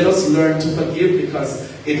 So let us learn to forgive, because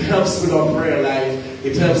it helps with our prayer life.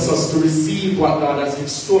 It helps us to receive what God has in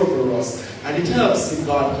store for us. And it helps in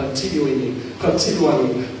God continually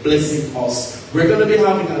blessing us. We're going to be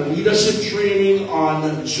having a leadership training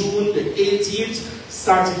on June the 18th,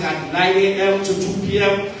 starting at 9 a.m. to 2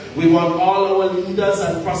 p.m. We want all our leaders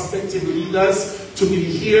and prospective leaders to be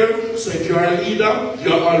here. So if you're a leader,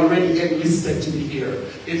 you're already enlisted to be here.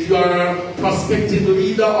 If you're a prospective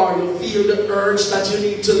leader or you feel the urge that you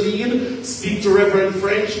need to lead, speak to Reverend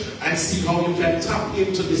French and see how you can tap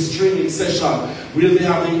into this training session. We'll be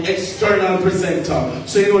having external presenter.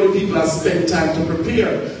 So you know the people have spent time to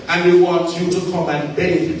prepare, and we want you to come and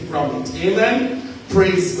benefit from it. Amen?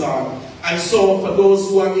 Praise God. And so for those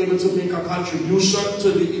who are able to make a contribution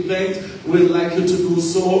to the event, we'd like you to do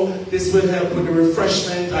so. This will help with the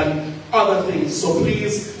refreshment and other things. So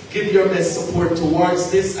please give your best support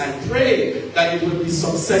towards this, and pray that it will be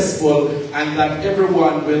successful and that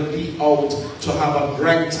everyone will be out to have a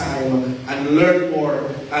great time and learn more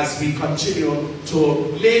as we continue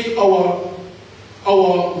to make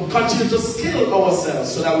continue to skill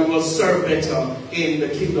ourselves so that we will serve better in the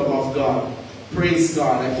kingdom of God. Praise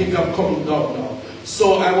God. I think I'm coming down now.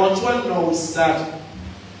 So I want to announce that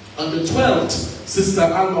on the 12th, Sister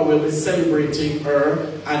Alma will be celebrating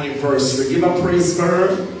her anniversary. Give a praise for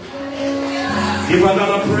her. Give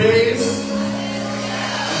another praise.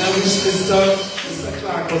 And I wish Mr.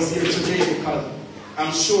 Clark was here today, because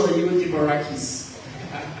I'm sure he will give her a kiss.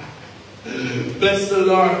 Bless the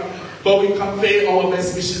Lord. But we convey our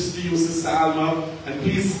best wishes to you, Sister Alma, and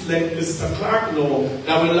please let Mr. Clark know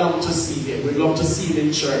that we love to see him. We love to see him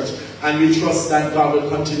in church, and we trust that God will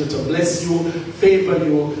continue to bless you, favor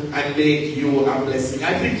you, and make you a blessing.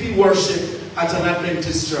 I think he worshiped at an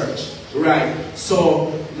Adventist church, right? So,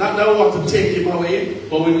 not that we want to take him away,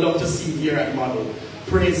 but we love to see him here at Model.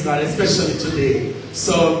 Praise God, especially today.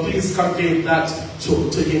 So please convey that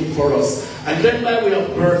to him for us. And then by way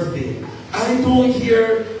of birthday, I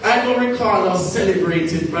don't recall us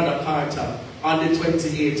celebrating Brother Carter on the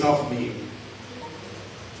 28th of May.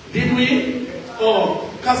 Did we? Oh,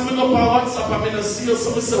 because we go on WhatsApp and I don't see us,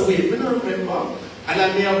 so we say, wait, we don't remember. And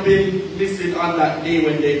I may have been missing on that day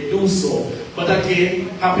when they do so. But again,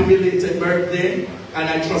 happy belated birthday. And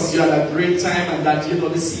I trust you had a great time, and that, you know,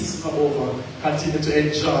 the season is over. Continue to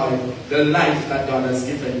enjoy the life that God has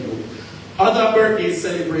given you. Other birthday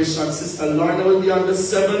celebrations, Sister Lorna will be on the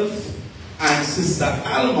 7th. And Sister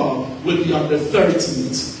Alma will be on the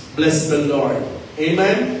 13th. Bless the Lord.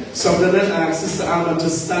 Amen. So I'm going to ask Sister Alma to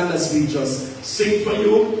stand as we just sing for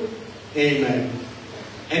you. Amen.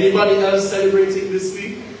 Anybody else celebrating this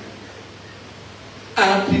week?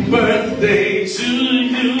 Happy birthday to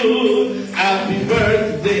you. Happy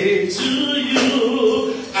birthday to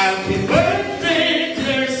you. Happy birthday,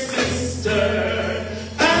 dear sister.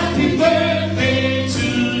 Happy birthday to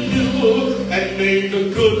you. And may the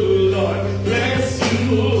good Lord bless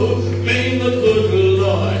you.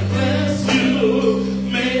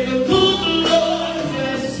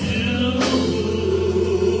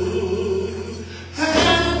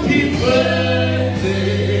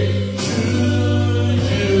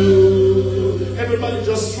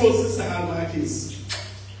 throw Sister Alma a kiss.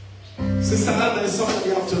 Sister Alma is someone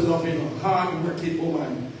you have to love, you know, hard-working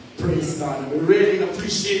woman. Praise God. And we really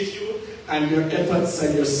appreciate you and your efforts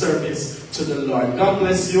and your service to the Lord. God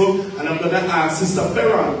bless you. And I'm going to ask Sister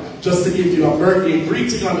Ferran just to give you a birthday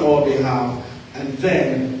greeting on our behalf. And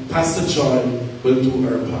then Pastor Joy will do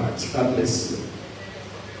her part. God bless you.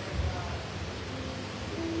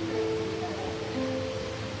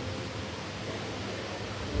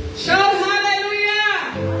 Shout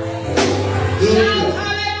hallelujah! Shout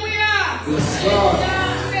hallelujah! Yes, God.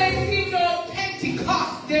 Today is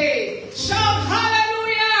Pentecost Day. Shout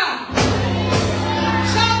hallelujah!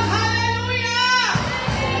 Shout hallelujah!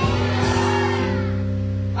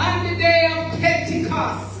 On the day of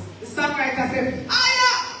Pentecost, the songwriter said,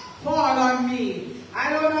 fire fall on me.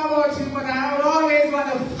 I don't know about you, but I would always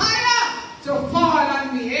want the fire to fall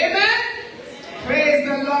on me. Amen? Praise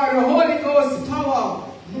the Lord. The Holy Ghost power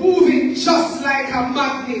moving just like a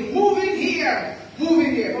magnet. Moving here,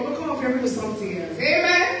 moving there. But we'll come up here and do something else.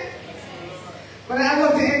 Amen? But I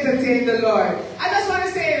love to entertain the Lord. I just want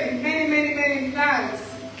to say many, many, many thanks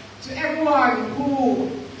to everyone who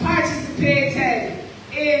participated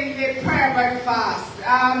in the prayer breakfast.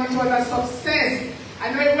 It was a success.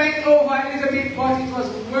 I know it went over a little bit, but it was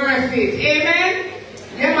worth it. Amen?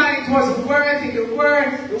 Yeah, man, it was worth it.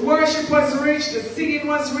 The worship was rich, the singing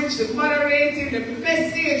was rich, the moderating, the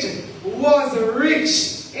message was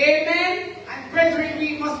rich. Amen? And brethren,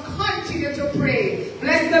 we must continue to pray.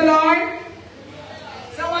 Bless the Lord.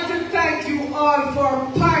 So I want to thank you all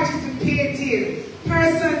for participating.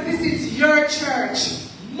 Persons, this is your church.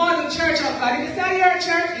 Model Church of God. If it's not your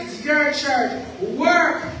church, it's your church.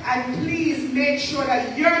 Work and please make sure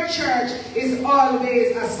that your church is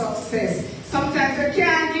always a success. Sometimes you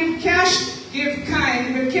can't give cash, give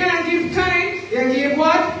kind. If you can't give kind, you give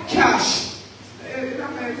what? Cash.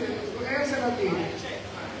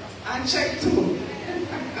 And check too.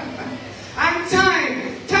 And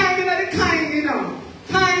time. Time is not the kind, you know.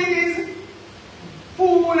 Kind is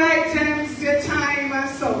food items, your time and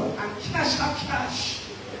so. And cash are cash.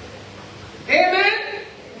 Amen?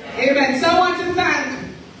 Amen. So I want to thank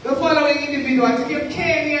the following individuals. If you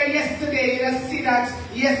came here yesterday, you'll see that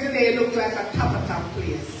yesterday looked like a top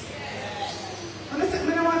place. I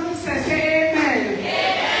don't want to say amen.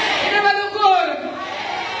 You never look good.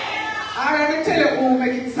 Alright, let me tell you who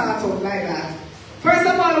make it start out like that. First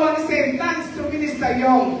of all, I want to say thanks to Minister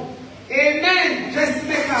Young. Amen.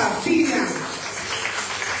 Dressmaker, senior.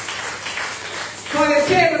 For the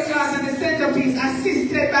tablecloth and the centerpiece,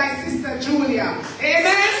 assisted by Sister Julia.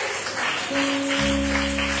 Amen?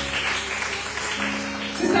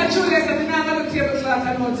 Sister Julia said, we never do tablecloth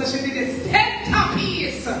alone, so she did a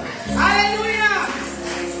centerpiece. Hallelujah!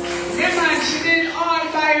 Yeah, man, she did it all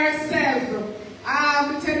by herself.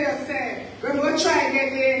 I'm tell you, say, we're going to try to get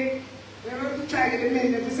the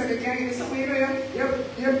men to say, they can't get something, you know,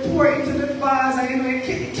 you pour into the bars and you know,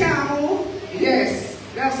 you can't move. Yes,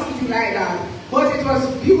 there's something like that. But it was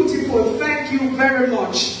beautiful. Thank you very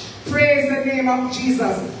much. Praise the name of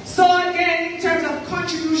Jesus. So again, in terms of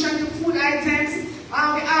contribution to food items,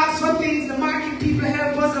 we ask for things. The market people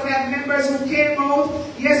help us. And we have members who came out.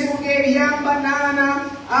 Yes, who gave yam, banana.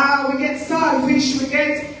 We get saltfish.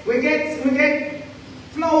 We get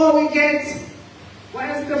flour. We get what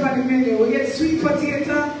else is on the menu? We get sweet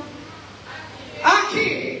potato.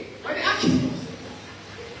 Aki. What the aki?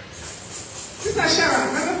 Sister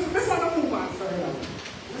Sharon, let's not move on further.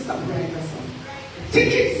 Let's stop writing that song.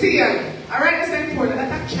 Ticket sale. Alright, that's important.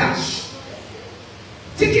 That's a cash.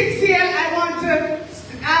 Ticket sale,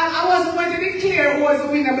 I wasn't going to declare who was the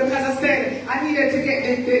winner because I said I needed to get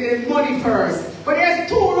the money first. But there's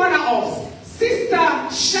two runner-ups. Sister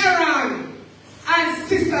Sharon and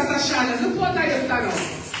Sister Sashana. Look what I just done up.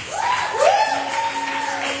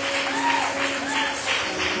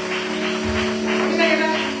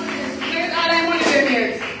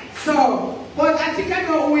 So, but I think I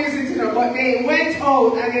know who is it, you know, but they went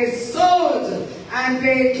out and they sold and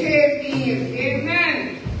they came in.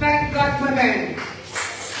 Amen. Thank God for them.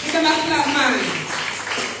 Give them a clap, man.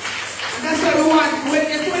 And that's what we want. When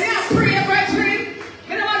you pray, brethren,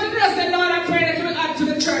 you don't want to just say, Lord, I pray that you will add to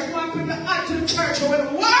the church. You want people to add to the church who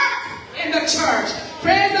will work in the church.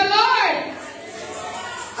 Praise the Lord.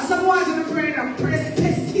 As I want you to pray now, pray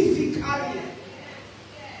specifically.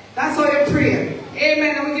 That's how you pray.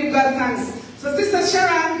 Amen. And we give God thanks. So Sister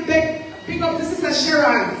Sharon, big up to Sister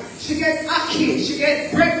Sharon. She gets ackee. She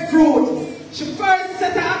gets breadfruit. She first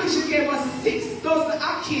set her ackee. She gave us 6 dozen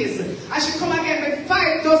ackees. And she come again with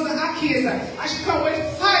 5 dozen ackees. And she come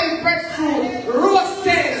with 5 breadfruit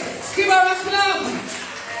roasted. Give her a clap.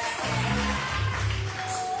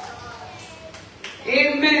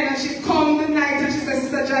 Amen. and she come the night and she said,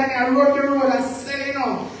 Sister Johnny, I rode the road and sell, you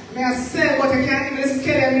know. May I sell, but I can't even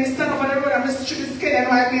sell it. Me stand up on the road and I strip the scale and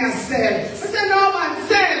why may I sell. I said, no man,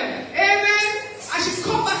 sell. Amen. And she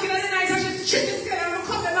come back in the night and she strip the scale and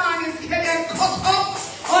come the man and scale and cut up.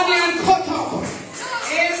 Honey and cut up.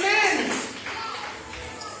 Amen.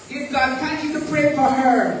 Give God, thank you to pray for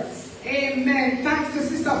her. Amen. Thanks to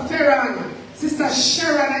Sister Ferran, Sister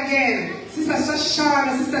Sharon again, Sister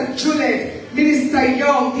Shashana, Sister Juliet, Minister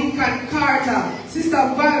Young, Deacon Carter, Sister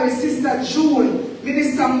Valerie, Sister June,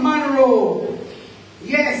 Minister Monroe.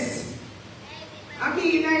 Yes. I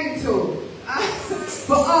mean, I too.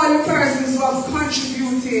 For all the persons who have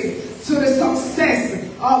contributed to the success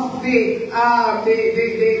of the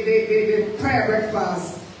prayer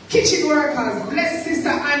breakfast. Kitchen workers, bless Sister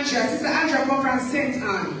Andrea. Sister Andrea come from St.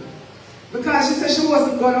 Anne. Because she said she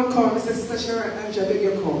wasn't going to come. I said, Sister Sharon, Andrea, beg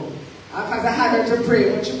you come. Because I had her to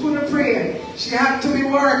pray, but she couldn't pray. She had to be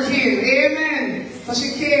working. Amen. So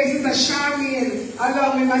she came, Sister Charmaine,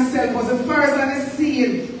 along with myself, was the first on the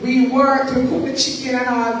scene. We worked, we cooked the chicken and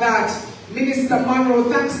all that. Minister Monroe,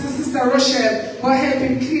 thanks to Sister Rochelle for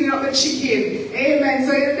helping clean up the chicken. Amen.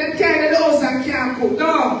 So that kind of those that can't cook.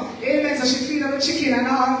 No. Amen. So she cleaned up the chicken and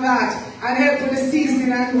all that. And helped with the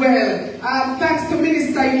seasoning as well. Thanks to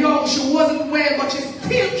Minister Young. She wasn't well, but she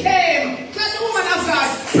still came. Because the woman of God,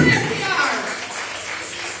 pray for her.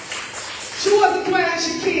 She wasn't well and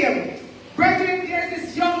she came. Brethren, there's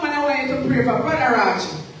this young man I want you to pray for. Brother Raj.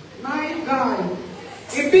 My God.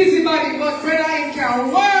 A busybody, but brother, he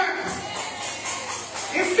can work.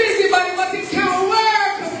 He's busybody, but he can't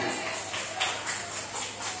work.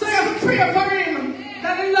 So you have to pray for him,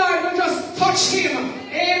 that the Lord will just touch him.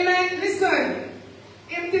 Amen. Listen,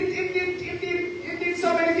 he did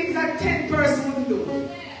so many things that 10 persons wouldn't do.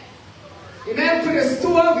 He helped with the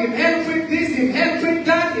stove, he helped with this, he helped with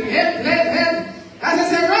that, he helped. As I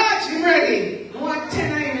said, Raj, you ready? No one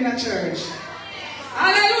 10 of him in the church.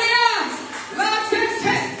 Hallelujah! Lord said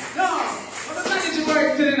 10. No, I'm not managing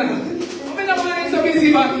work today now. So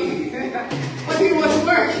busy body. But he was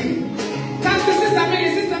working. Thanks to Sister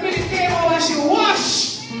Millie. Sister Millie came over and she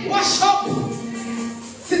washed up.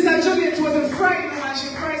 Sister Juliet wasn't frightened and she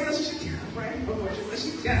cried, so she can't fry no more.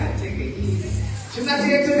 She can't take it easy. She's not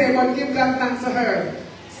here today, but give God thanks to her.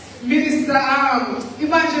 Minister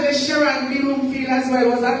Evangelist Sharon Milumfield as well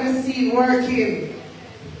was on the scene working.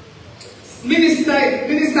 Minister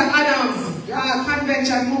Adams,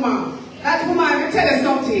 convention woman. That woman, let me tell you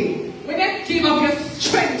something. When you give up your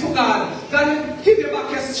strength to God, God will give you back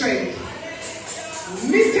your strength.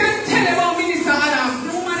 Me can tell you about Minister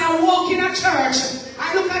Adams. The woman I walk in a church.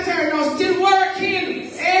 I look at her now, still working.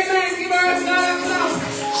 Amen. Give her a God a clap.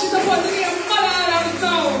 She's supposed to be a mother Adams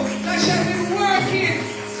now. That she has been working.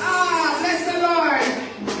 Ah, bless the Lord.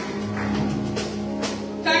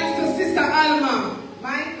 Thanks to Sister Alma.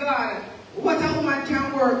 My God, what a woman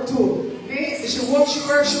can work too. She works.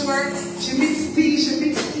 She mixes tea,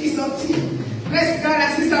 some tea. Bless God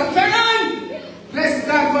and Sister Ferran. Bless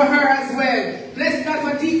God for her as well. Bless God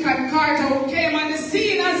for Deacon Carter who came on the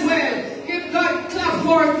scene as well. Give God clap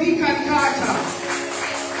for Deacon Carter.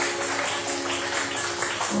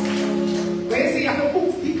 Where you see you have to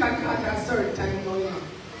book Deacon Carter at a certain time going on.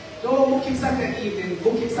 Don't book him Saturday evening,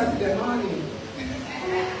 book him Saturday morning.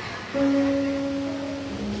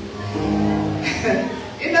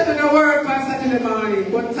 It doesn't work on Saturday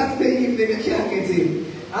morning, but Saturday evening you can't get him.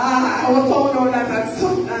 I found out that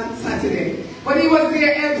on Saturday. But he was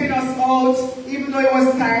there helping us out, even though he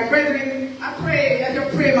was tired. Brethren, I pray that you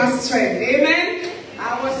pray my strength. Amen?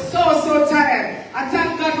 I was so tired. I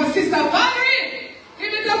thank God for Sister Valerie.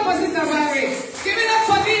 Give it up for Sister Valerie. Give it up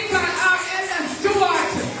for Deacon Elder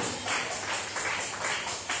Stewart.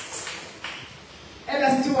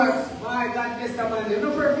 Elder Stewart, my God bless the man. No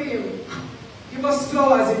perfume. Give us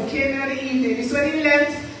flowers. He came in the evening. So when he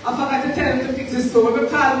left, I forgot to tell him to fix the stove. We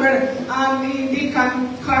called Brother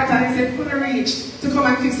Deacon Carter and he said couldn't reach to come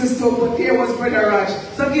and fix the stove, but there was Brother Raj.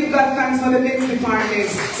 So give God thanks for the next department.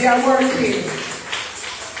 They are working.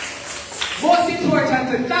 Most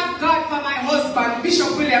important, thank God for my husband, Bishop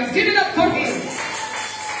Willliams. Give it up for him.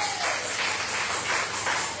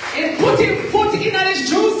 He put his foot in on his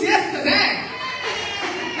juice yesterday.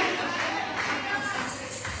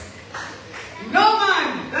 No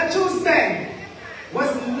man, that juice then was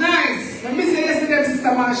nice. Let me say yesterday, Sister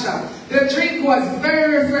Marsha, the drink was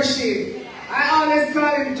very refreshing. I always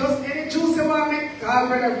call him just any juice you want to make, call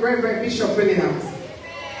Brother Bishop Williams.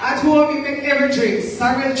 At home, he make every drink.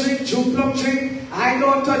 Cereal drink, juice plum drink. I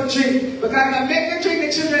don't touch drink. Because I make the drink,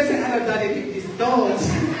 the children say, I don't daddy make this. Don't.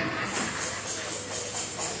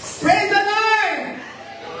 Praise the Lord.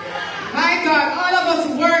 My God, all of us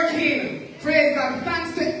work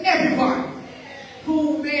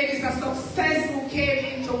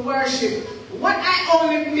what I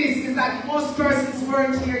only miss is that most persons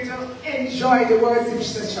weren't here to enjoy the worship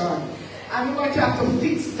session. I'm going to have to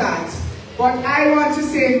fix that. But I want to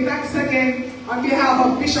say thanks again on behalf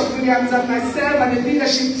of Bishop Willliams and myself and the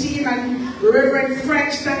leadership team and Reverend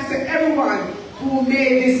French. Thanks to everyone who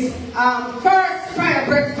made this first fire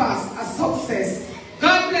breakfast a success.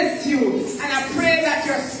 God bless you, and I pray that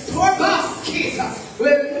your store basket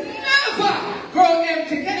will never grow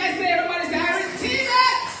empty. Can I say, everybody say, I receive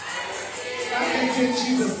it? God bless you in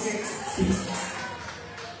Jesus' name.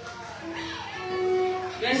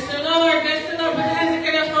 Bless the Lord, bless the Lord. Put your hands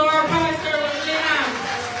together for our pastor, Williams.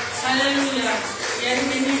 Hallelujah. Yes,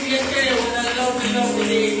 we did yesterday was a lovely, lovely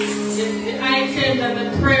day. The items and the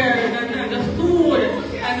prayers and the food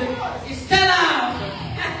and the Stella.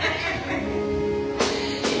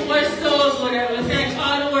 It was so good. I will thank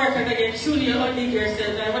all the workers again. Truly, you outdid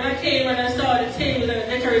yourselves. And when I came and I saw the table and the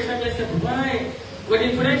decoration, I said, why? But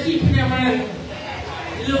they put a keep in your man.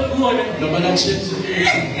 It look good. No, but I changed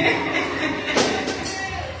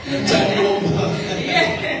the time over.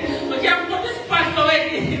 Yeah, we can put the spot for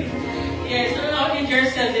wedding. Yeah, so how did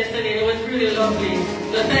yourself yesterday? It was really lovely.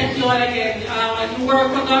 So thank you all again. When you work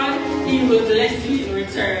for God, He will bless you in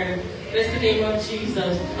return. Bless the name of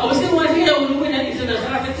Jesus. I was still wondering who the winner is. So I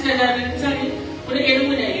have to tell you that I didn't tell you. When they get the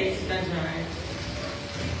winner against, that's right.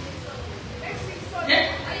 Yeah.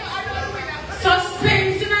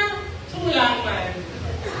 Suspense, you know? Too long, man.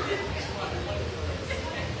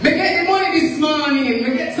 We get the money this morning.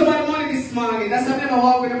 We get some of the money this morning. That's why I never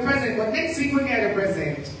walk with a present. But next week we get a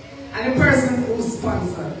present. And the person who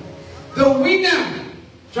sponsored. The winner.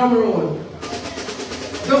 Drum roll.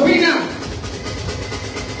 The winner.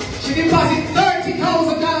 She deposited $30,000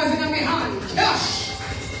 in my hand. Cash.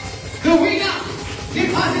 The winner.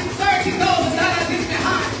 Deposited $30,000 in my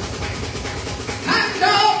hand. Stand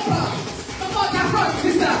up. Come out the front,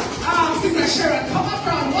 sister. Sister Sharon. Come up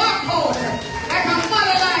front. Walk out. Like a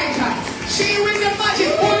mother light. She with the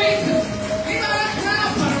magic bullet. Give her a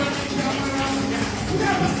clap.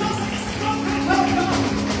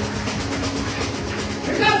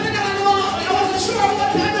 Because we never know, I wasn't sure what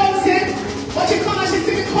time I was in. But she come and she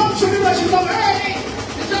see me come through because she come early.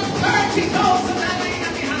 She dropped $30,000 in my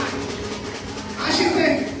hand. And she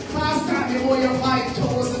said, Pastor, you owe your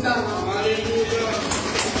 $5,000. Hallelujah.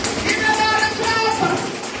 Give her a clap.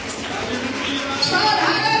 Shout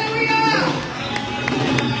hallelujah.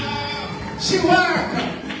 She worked,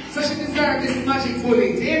 so she deserved this magic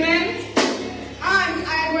bullet. Amen? And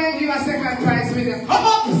I'm going to give a second prize with her. Come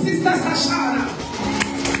up, Sister Sashana.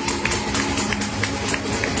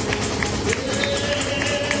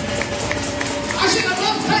 I should have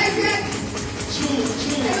baptized yet. True.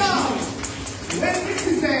 You know, when this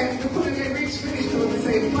is you couldn't get rich finished to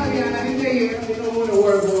say, Mariana, I didn't hear, you don't want to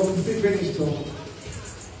work over the finished to.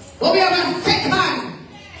 But we have a second.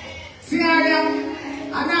 See how I am?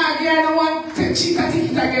 And now I don't want to cheat a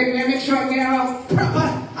ticket again. Make sure I get a proper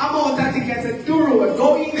amount of tickets at the road.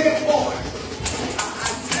 Go in there forward.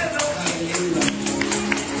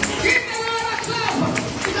 Give the Lord a clap.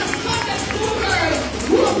 It's a Sunday school girl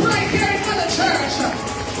who is right here in the church.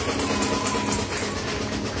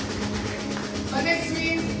 So next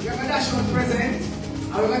week, you're going to dash one present.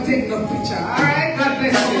 And we're going to take the picture. Alright? God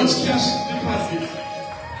bless you. How much cash deposit?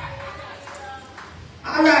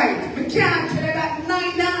 Alright, we can't tell you that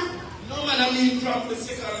neither. No, man, I mean from the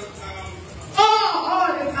second.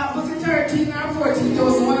 Was it 13 or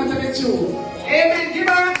 14,000? One of the two. Amen. Give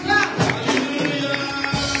her a clap. Hallelujah.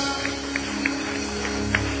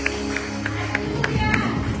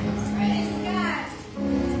 Praise God.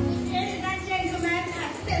 Ladies and gentlemen,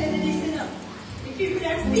 I'm telling you this enough. The people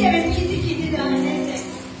that pay me ticket down, they say,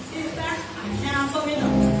 Sister, I can't come in.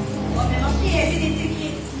 But they don't pay for the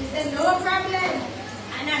ticket. They say, no problem.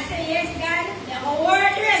 And I say, yes, God, they will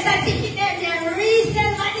work the rest of the ticket then. They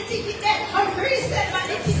resell my ticket then. Resell my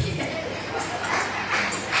ticket then.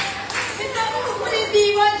 He said, who could it be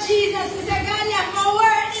but Jesus? He said, God, you have my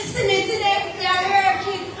word this to me today. They are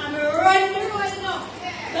working. I'm running the road now.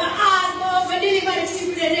 The hard over deliver the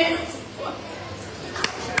people there.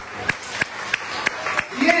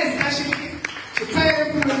 Yes, and she carried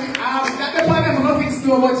the food. That the part of nothing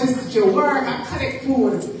store, but just to work and collect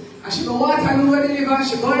food. And she go Waterloo deliver,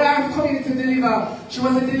 she go around community to deliver. She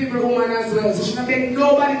was a delivery woman as well, so she don't make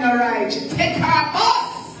nobody no ride. She take her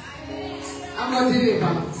bus. I'm going to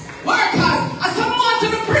deliver. Workers, as someone want to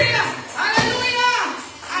the prayer. Hallelujah.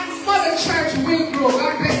 And Mother Church will grow.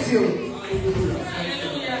 God bless you.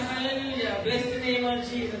 Hallelujah, hallelujah. Bless the name of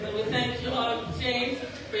Jesus. And we thank you all, saints,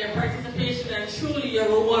 for your participation, and truly your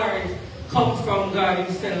reward comes from God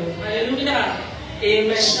Himself. Hallelujah.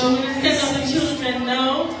 Amen. So we're going to set up the children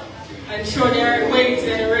now. I'm sure they are waiting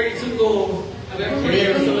and ready to go. I've been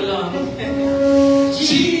praying for so long.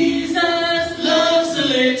 Jesus loves the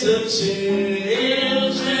little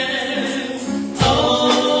children,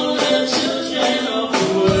 all the children of the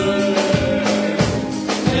world.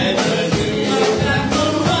 And the day of black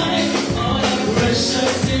and white, all the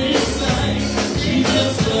precious in his sight.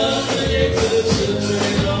 Jesus loves the little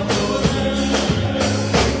children of the world.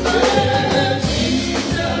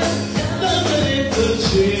 Jesus loves the little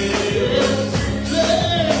children.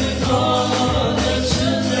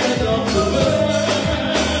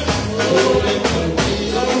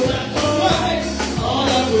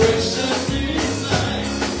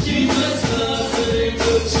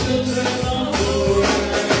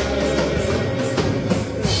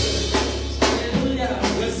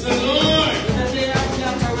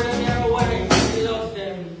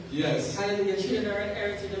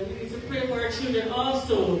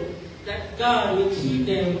 That God will keep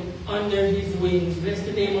them under his wings. Bless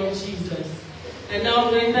the name of Jesus. And now I'm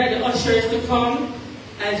going to invite the ushers to come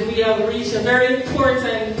as we have reached a very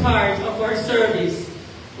important part of our service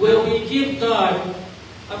where we give God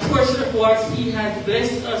a portion of what he has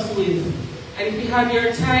blessed us with. And if you have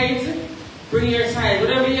your tithes, bring your tithe.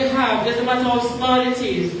 Whatever you have, doesn't matter how small it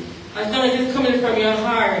is, as long as it's coming from your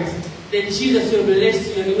heart, then Jesus will bless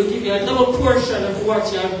you and he will give you a double portion of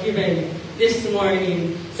what you have given this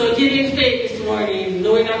morning. So give in faith this morning,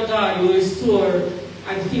 knowing that God will restore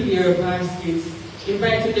and fill your baskets.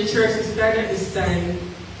 Invite the church to stand at this time.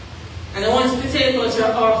 And I want you to take out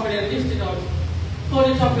your offering and lift it up.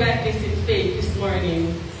 Hold it up like this in faith this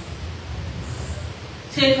morning.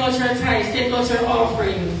 Take out your tithes, take out your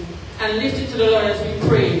offering, and lift it to the Lord as we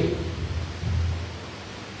pray.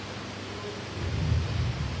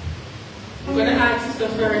 I'm going to ask Sister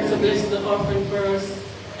Ferren to bless the offering for us.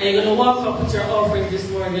 And you're going to walk up with your offering this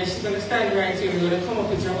morning. And she's going to stand right here. You're going to come up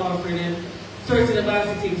with your offering and throw it in the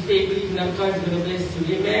basket in faith, believing that God is going to bless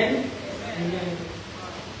you. Amen? Amen.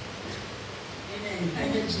 Amen.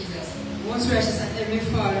 Thank you, Jesus. Most gracious and heavenly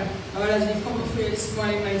Father, Lord, as we come before you this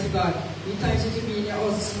morning, mighty God, we thank you to be in your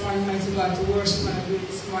house this morning, mighty God, to worship and adore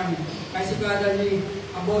this morning. Mighty God, as we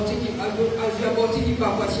are about to give back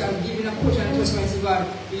what you have given a portion to us, mighty God,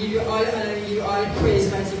 we give you all the honor, we give you all the praise,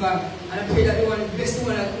 mighty God. And I pray that you want to bless the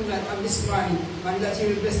one that do that this morning, and that you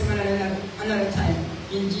will bless them another time.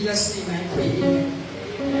 In Jesus' name I pray. Amen.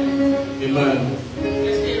 Amen.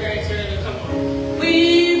 Let's stay right here and come on.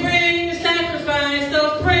 We bring the sacrifice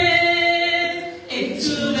of praise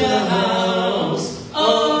into the house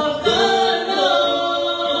of the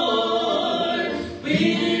Lord.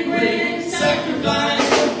 We bring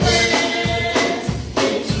sacrifice of praise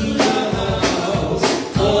into the house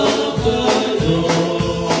of the Lord.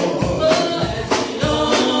 As we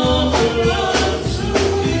offer unto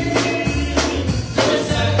him the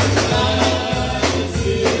sacrifices of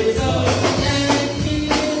thanksgiving.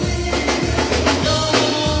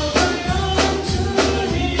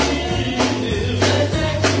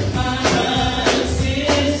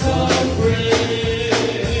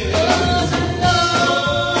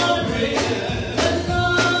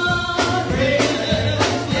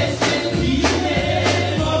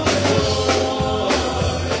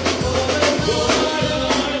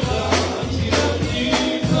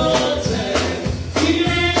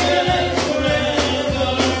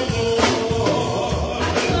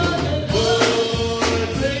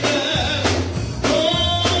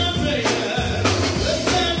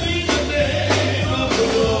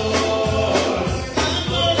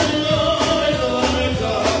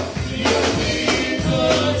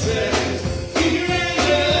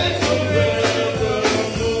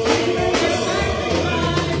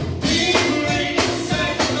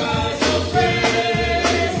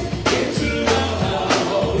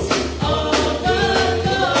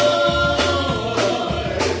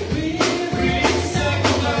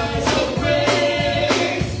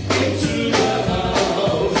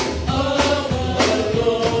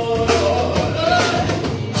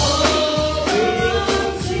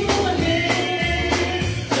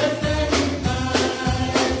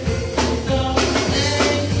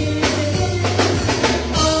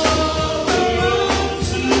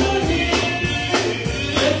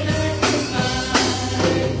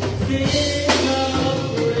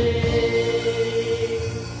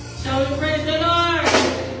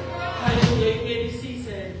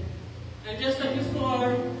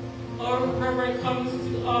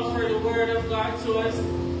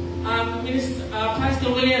 Pastor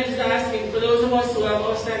Willliams is asking for those of us who have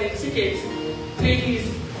outstanding tickets, please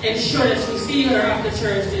ensure that you see her after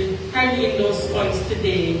church and hand in those funds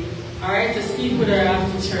today. Alright, to speak with her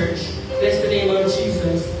after church. Bless the name of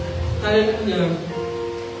Jesus. Hallelujah.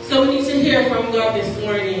 So we need to hear from God this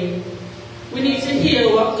morning. We need to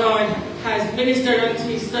hear what God has ministered unto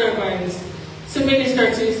his servants, to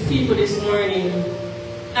minister to his people this morning.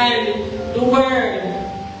 And the word,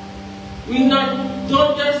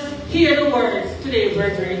 don't just hear the words today,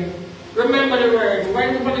 brethren. Remember the words,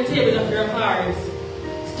 write them on the tables of your hearts.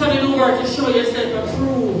 Study the word to show yourself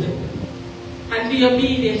approved. And be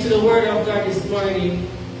obedient to the word of God this morning.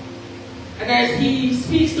 And as he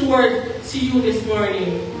speaks the word to you this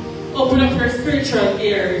morning, open up your spiritual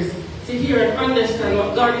ears to hear and understand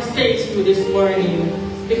what God is saying to you this morning,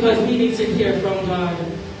 because we need to hear from God.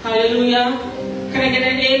 Hallelujah. Can I get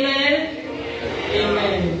an amen?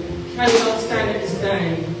 Amen. Can we all stand at this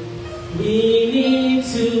time? We need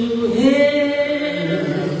to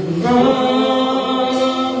hear from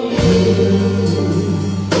you.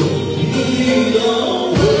 We need a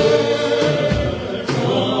word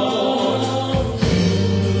from you.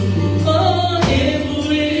 Oh, if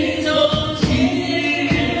we don't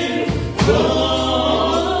hear from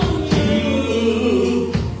you,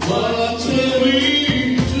 what will we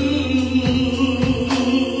do?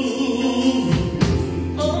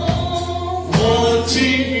 Oh,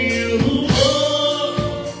 wanting you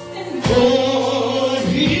more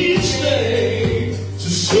each day to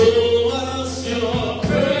show us your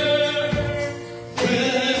perfect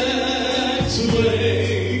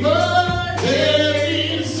way. But there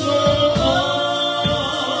is no other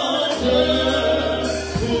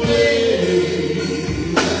way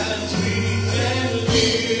that we can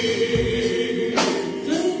live.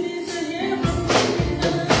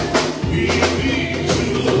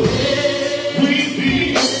 We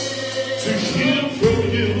need to hear from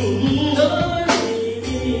you. Lord,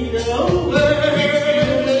 we need a word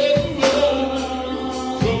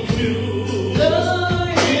from you. Lord,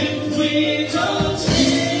 if we don't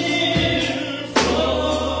hear from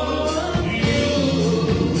you,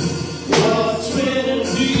 what will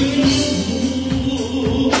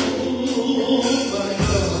we do? My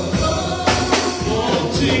God,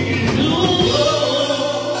 wanting you, Lord,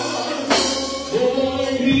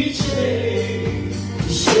 for each day to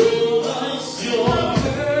show us your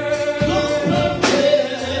perfect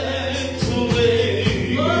way.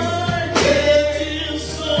 Lord, there is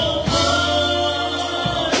no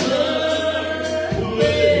other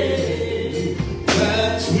way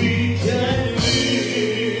that we can live.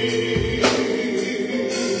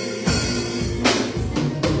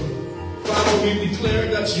 Father, we declare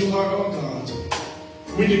that you are our God.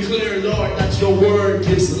 We declare, Lord, that your word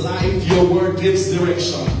gives life, your word gives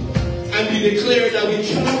direction. And we declare that we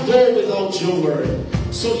cannot go without your word.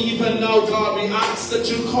 So even now, God, we ask that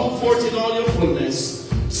you come forth in all your fullness.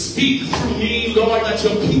 Speak through me, Lord, that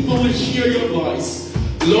your people will hear your voice.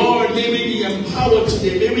 Lord, may we be empowered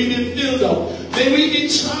today. May we be filled up. May we be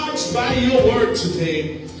charged by your word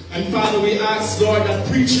today. And Father, we ask, Lord, that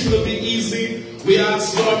preaching will be easy. We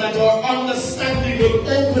ask, Lord, that our understanding will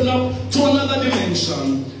open up to another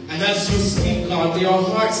dimension. And as you speak, God, may our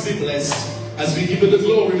hearts be blessed. As we give you the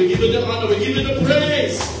glory, we give you the honor, we give you the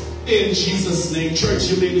praise. In Jesus' name. Church,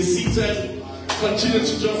 you may be seated. Continue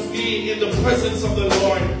to just be in the presence of the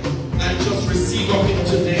Lord and just receive of him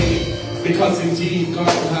today, because indeed God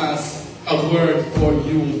has a word for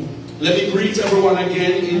you. Let me greet everyone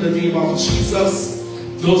again in the name of Jesus.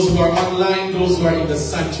 Those who are online, those who are in the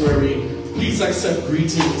sanctuary, please accept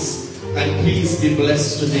greetings and please be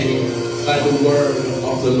blessed today by the word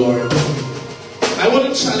of the Lord. I want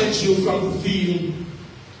to challenge you from the theme,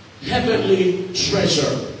 heavenly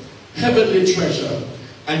treasure. Heavenly treasure.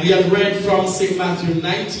 And we have read from St. Matthew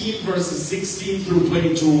 19 verses 16 through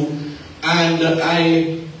 22. And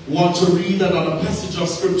I want to read another passage of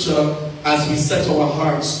scripture as we set our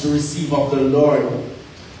hearts to receive of the Lord.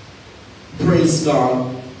 Praise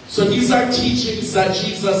God. So these are teachings that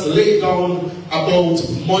Jesus laid down about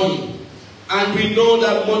money. And we know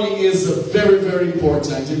that money is very, very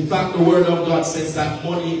important. In fact, the word of God says that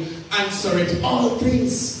money answereth all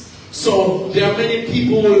things. So there are many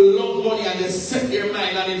people who love money and they set their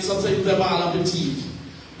mind and it sometimes them all have the teeth.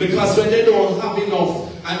 Because when they don't have enough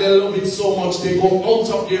and they love it so much, they go out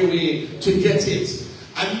of their way to get it.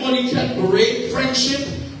 And money can break friendship,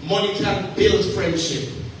 money can build friendship.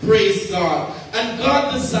 Praise God. And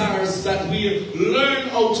God desires that we learn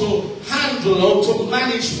how to handle, how to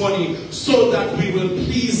manage money so that we will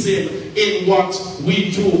please him in what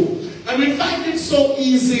we do. And we find it so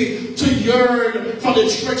easy to yearn for the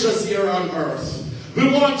treasures here on earth. We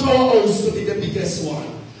want our house to be the biggest one.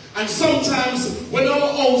 And sometimes when our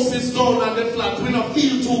house is down on the flat, we don't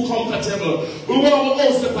feel too comfortable. We want our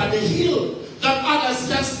house up on the hill, that others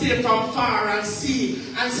can stay from far and see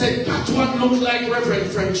and say, that one look like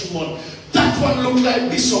Reverend Frenchman. That one look like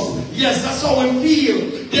Bishop. Yes, that's how we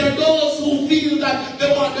feel. There are those who feel that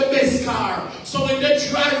they want the best car. So when they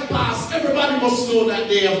drive past, everybody must know that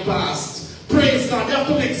they have passed. Praise God. They have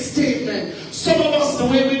to make statement. Some of us, the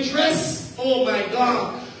way we dress, oh my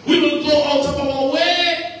God, we will go out of our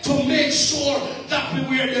way to make sure that we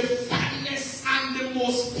wear the finest and the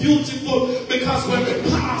most beautiful, because when we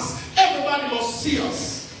pass, everybody must see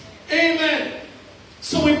us. Amen.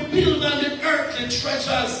 So we build on the earthly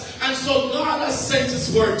treasures. And so God has sent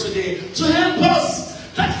his word today to help us.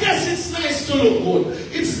 That yes, it's nice to look good.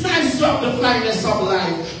 It's nice to have the finest of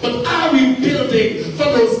life. But are we building for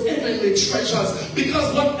those heavenly treasures?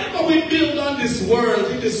 Because whatever we build on this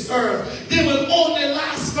world, in this earth, they will only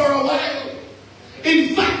last for a while.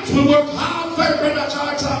 In fact, we work hard for Brother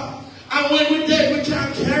Charter. And when we're dead, we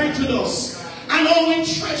can't carry it with us. And how we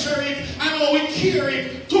treasure it, and how we carry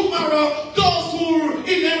it. Tomorrow, those who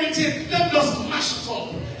inherit it, them just mash it up.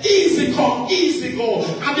 Easy come, easy go.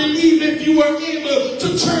 I believe if you were able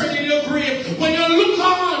to turn in your grave, when you look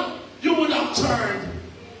on, you would have turned.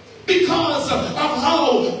 Because of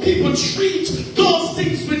how people treat those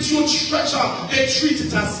things which you treasure, they treat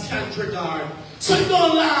it as scant regard. So it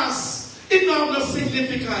don't last. It don't have no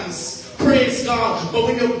significance. Praise God. But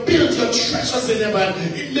when you build your treasures in heaven,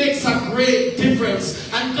 it makes a great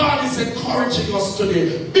difference. And God is encouraging us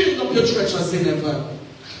today. Build up your treasures in heaven.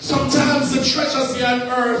 Sometimes the treasures here on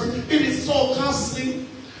earth, it is so costly.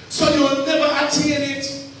 So you will never attain it.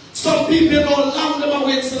 Some people don't long them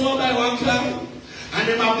away to know by one car. And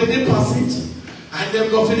they have the deposit. And they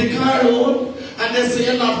go for the car loan. And they say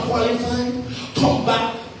you're not qualified. Come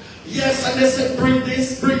back. Yes, and they say bring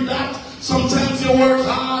this, bring that. Sometimes you work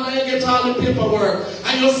hard and you get all the paperwork.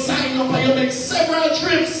 And you sign up and you make several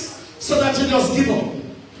trips so that you just give up.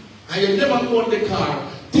 And you never own the car.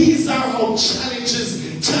 These are how challenging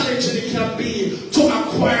it can be to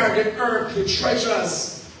acquire the earthly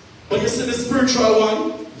treasures. But you see the spiritual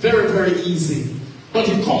one, very, very easy. But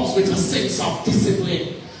it comes with a sense of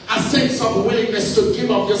discipline. A sense of willingness to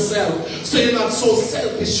give up yourself. So you're not so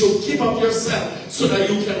selfish. You give up yourself so that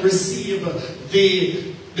you can receive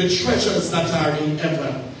the treasures that are in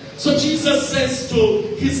heaven. So Jesus says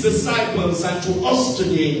to his disciples and to us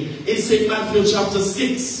today in St. Matthew chapter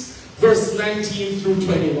 6, verse 19 through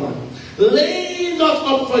 21. Lay not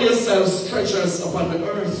up for yourselves treasures upon the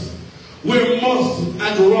earth, where moth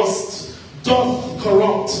and rust doth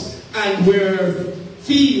corrupt, and where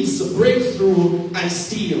thieves break through and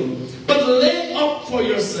steal. But lay up for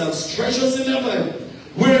yourselves treasures in heaven,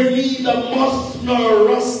 where neither moth nor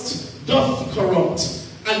rust doth corrupt,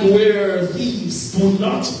 and where thieves do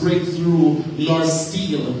not break through nor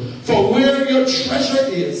steal. For where your treasure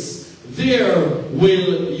is, there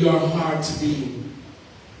will your heart be.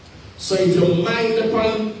 So if you mind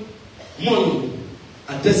upon money,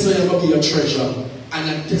 and that's where will be your treasure,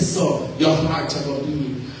 and that's where your heart will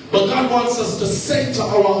be. But God wants us to center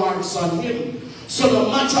our hearts on him. So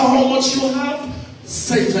no matter how much you have,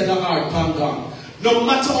 center your heart on God. No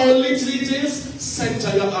matter how little it is,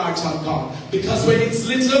 center your heart on God. Because when it's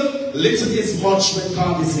little, little is much when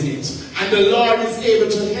God is in it. And the Lord is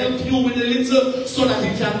able to help you with the little so that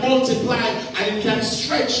it can multiply and it can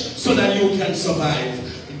stretch so that you can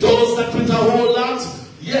survive. Those that put a whole lot,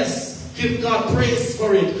 yes, give God praise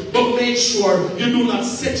for it. But make sure you do not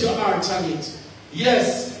set your heart on it.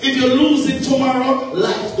 Yes, if you lose it tomorrow,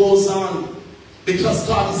 life goes on. Because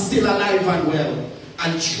God is still alive and well.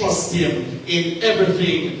 And trust him in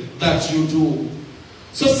everything that you do.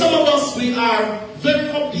 So some of us, we are very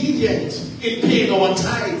obedient in paying our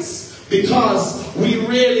tithes. Because we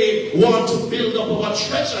really want to build up our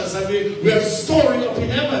treasures. And we are storing up in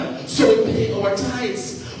heaven. So we pay our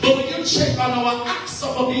tithes. But when you check on our acts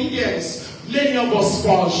of obedience, many of us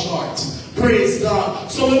fall short. Praise God.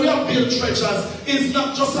 So when we have built treasures, it's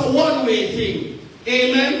not just a one-way thing.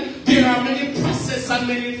 Amen. There are many processes and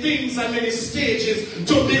many things and many stages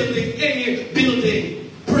to building any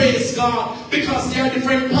building. Praise God. Because there are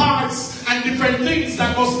different parts and different things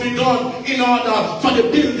that must be done in order for the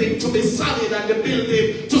building to be solid and the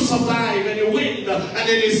building to survive any wind and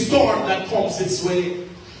any storm that comes its way.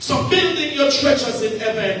 So building your treasures in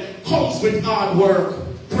heaven comes with hard work.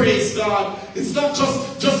 Praise God. It's not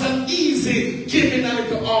just an easy giving and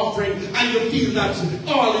an offering and you feel that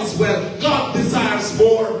all is well. God desires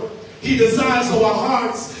more. He desires our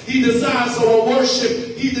hearts. He desires our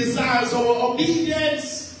worship. He desires our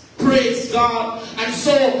obedience. Praise God. And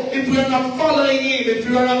so if we are not following him, if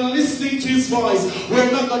we are not listening to his voice,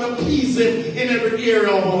 we're not going to please him in every area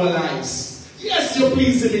of our lives. Yes, you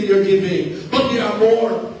please him in your giving, but there are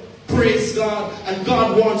more. Praise God. And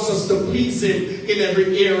God wants us to please him in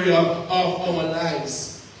every area of our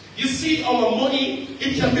lives. You see, our money,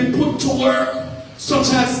 it can be put to work,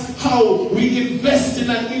 such as how we invest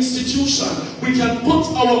in an institution. We can put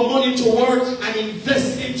our money to work and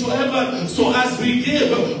invest into heaven. So as we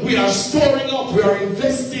give, we are storing up, we are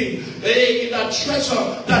investing in a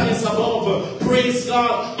treasure that is above. Praise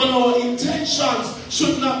God. But our intentions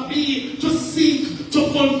should not be to seek to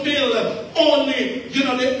fulfill only,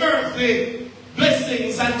 the earthly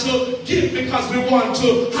blessings and to give because we want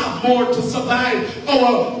to have more to survive.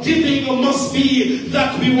 Our giving must be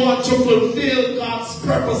that we want to fulfill God's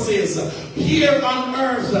purposes here on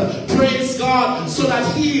earth. Praise God. So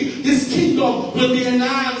that His kingdom will be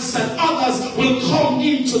enhanced and others will come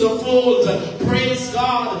into the fold. Praise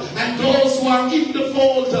God. And those who are in the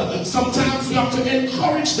fold, sometimes we have to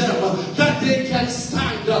encourage them that they can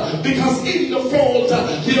stand, because in the fold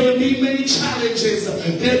there will be many challenges,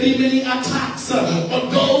 there will be many attacks. But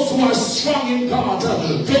those who are strong in God,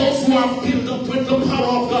 those who are filled up with the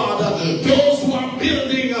power of God, those who are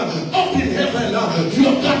building up in heaven, you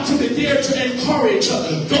have got to be there to encourage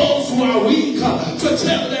those who are weak, to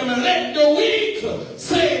tell them, let the weak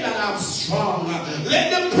say that I'm strong.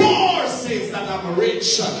 Let the poor say that I'm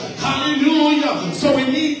rich. Hallelujah. So we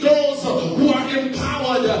need those who are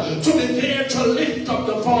empowered to be there to lift up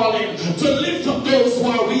the fallen, to lift up those who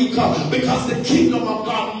are weak, because the kingdom of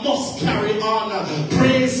God must carry on.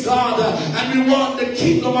 Praise God. And we want the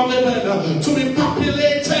kingdom of heaven to be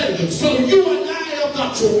populated. So you and I have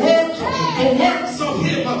got to work the works of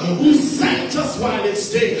Him who sent us while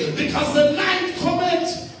it's day, because the night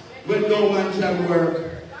cometh when no man can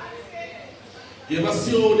work. You ever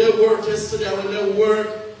see how they work yesterday? When they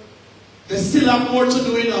work, they still have more to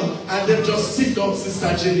do, and they just sit down,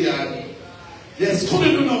 Sister Gillian. Yes,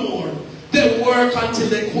 couldn't do no more. They work until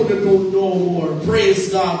they couldn't do no more.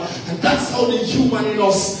 Praise God. And that's how the human in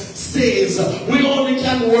us stays. We only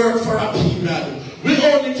can work for a period. We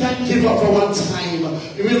only can give up for one time,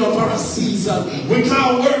 for a season. We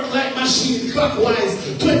can't work like machine clockwise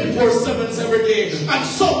 24/7 every day. At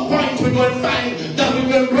some point we're going to find that we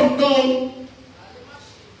will run down.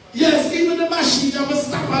 Yes, even the machine have to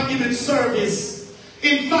stop and give it service.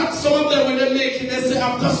 In fact, some of them, when they make it, they say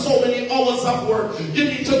after so many hours of work, you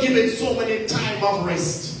need to give it so many time of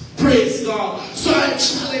rest. Praise God. So I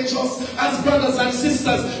challenge us as brothers and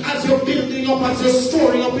sisters, as you're building up, as you're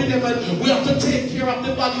storing up in heaven, we have to take care of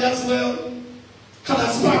the body as well. Because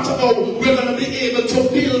that's part of how we're going to be able to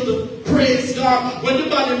build. Praise God. When the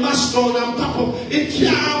body mashed down and pop up, it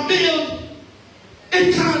can't build.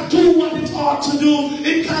 It can't do what it ought to do.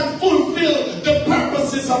 It can't fulfill the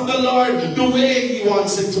purposes of the Lord the way He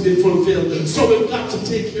wants it to be fulfilled. So we've got to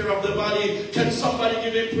take care of the body. Can somebody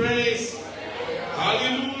give Him praise?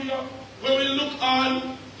 Hallelujah. When we look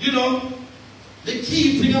on, the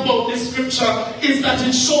key thing about this scripture is that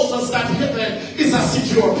it shows us that heaven is a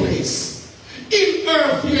secure place. In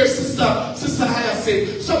earth here, Sister Tahje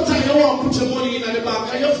said, sometimes you want to put your money in the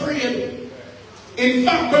bank and you're afraid. In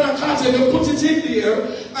fact, Brother Carter, you put it in there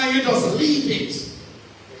and you just leave it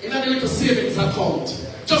in a little savings account.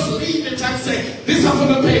 Just leave it and say, this is for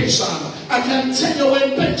the pension. I can tell you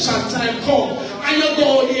when pension time comes. And you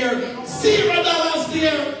go here, $0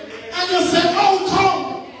 there. And you say, oh,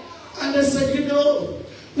 come. And they said,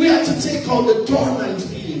 we have to take out the dormant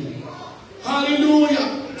fee.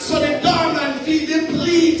 Hallelujah. So the dormant fee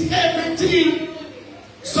deplete everything.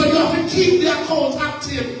 So you have to keep the account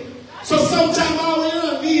active. So sometimes when you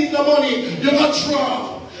don't need the money, you go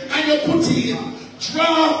draw and you put in.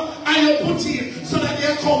 Draw and you put in so that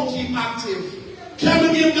the account keep active. Can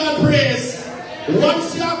we give God praise?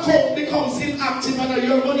 Once your account becomes inactive and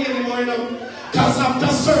your money anymore, because after a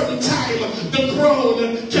certain time, the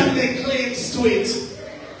crown can make claims to it.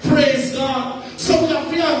 Praise God. So we have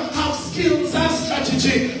to have skills and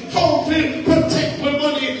strategy how to protect the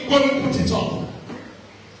money when we put it up.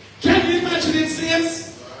 Can you imagine it,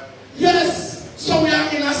 saints? Yes, so we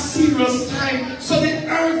are in a serious time. So the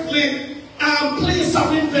earthly place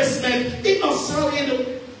of investment is not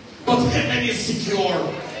solid, but heaven is secure.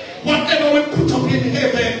 Whatever we put up in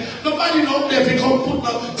heaven, nobody knows if we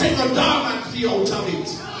can take a dormant fee out of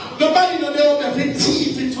it. Nobody knows if we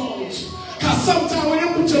thief it out. Because sometimes when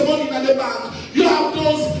you put your money in the bank, you have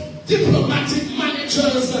those diplomatic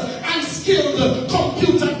managers and skilled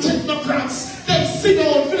computer technocrats. They sit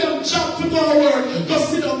down for them job to go to work, go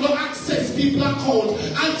sit down, go access people's account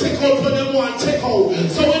and take out what they want to take out.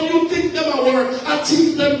 So when you think them at work, a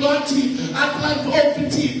thief them go a thief, and plan for out to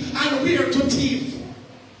thief, and where to thief.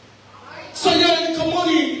 So your little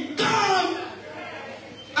money gone.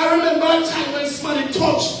 I remember a time when somebody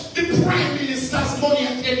touched the Prime Minister's money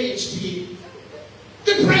at NHT.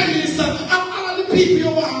 The Prime Minister, and all the people you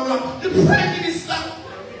are, the Prime Minister.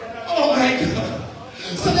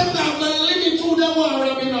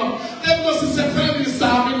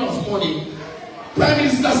 money. Prime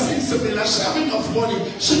Minister sings to me that she have enough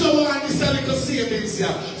money. She don't want this little savings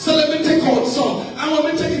here. So let me take out some. And when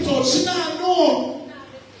we take it out, she don't know.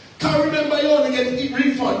 Can't remember you only get the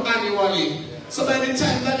refund annually. So by the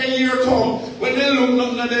time that the year come, when they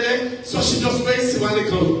look nothing at it, so she just wastes a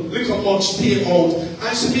little much pay out.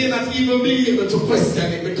 And she may not even be able to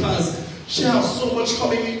question it because she has so much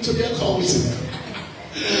coming into the account.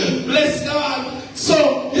 Bless God.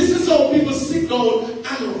 So this is how people sit down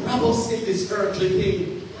and rob us in this earthly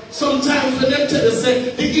thing. Sometimes when they tell you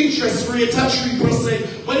say the interest rate at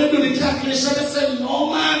 3%, when you do the calculation, they say,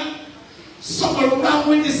 no man, something wrong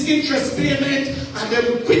with this interest payment, and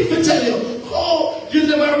they quick to tell you, oh, you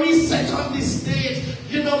never reset on this date,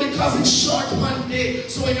 you know, because it's short one day,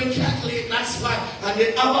 so when you calculate, that's why, and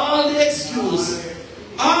they have all the excuse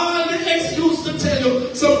to tell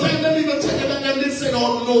you. Sometimes they even tell you that they send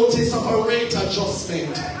out notice of a rate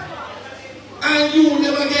adjustment, and you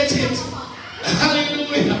never get it.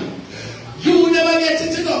 Hallelujah. You never get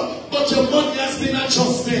it enough, but your money has been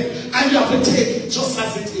adjusted, and you have to take it just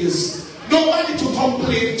as it is. Nobody to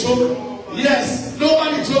complain to. Yes,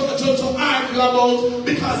 nobody to argue about,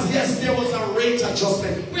 because yes, there was a rate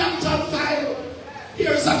adjustment. We have it on file.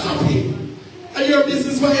 Here's a copy. And your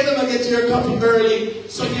business, why you never get your copy early.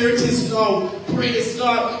 So here it is now. Praise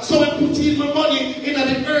God. So we put in my money in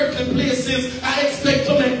the earthly places. I expect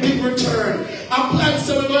to make big return. I'm planning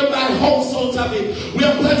so we're going to buy a house out of it. We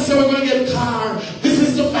are planning so we're going to get a car. This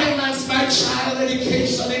is to finance my child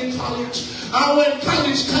education in college. And when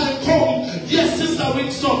college can come, yes, Sister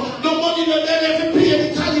Winston, the money that they never pay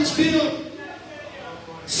the college bill.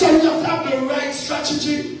 So you have to have the right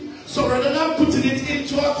strategy. So rather than putting it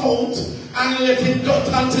into account and let it go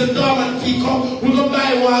until dormant fee come, we're going to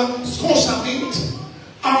buy one Scotia Mint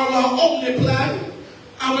or an Omni plan,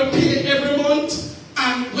 and we pay every month.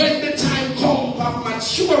 And when the time comes of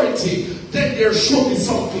maturity, then there should be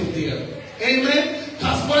something there. Amen?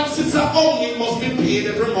 Because once it's an Omni, it must be paid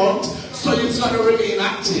every month, so it's going to remain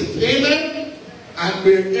active. Amen? And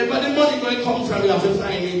wherever the money going to come from, you have to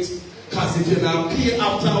find it. Because if you now pay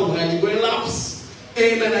after a while, you're going to lapse.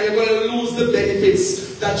 Amen. And you're going to lose the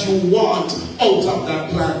benefits that you want out of that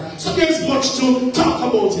plan. So there's much to talk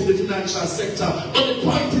about in the financial sector. But the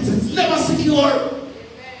point is, it's never secure.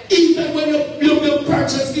 Even when you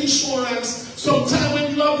purchase insurance, sometimes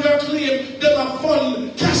when you have your claim, there's a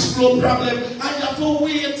fun cash flow problem, and you have to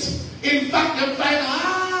wait. In fact, you find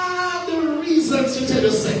all the reasons to tell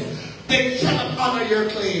yourself they cannot honor your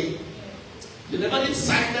claim. You never did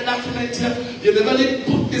sign the document here. You never did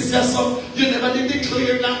put this here, so you never did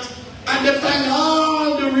declare that. And they find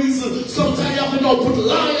all the reasons. Sometimes you have to now put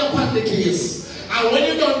lawyer upon the case. And when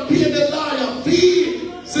you don't pay the lawyer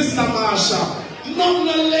fee, Sister Marsha, none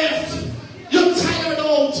left. You're tired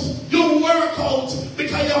out. You work out.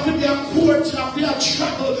 Because you have to be a court, you have to be a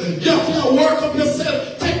travel, you have to work up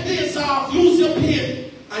yourself. Take days off, lose your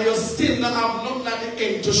pay. And you still not have nothing at the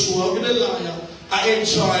end to show up with the lawyer. I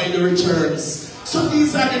enjoy the returns. So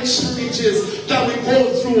these are the challenges that we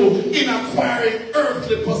go through in acquiring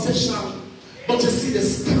earthly possession. But you see the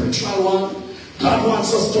spiritual one, God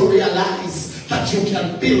wants us to realize that you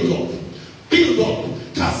can build up. Build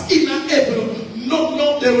up. Because in heaven,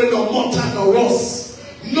 no there will no mortar nor rust.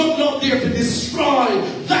 No there to destroy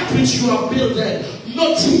that which you have builded.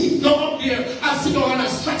 No thief, no up there. I sit down and I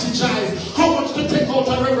strategize how much to take out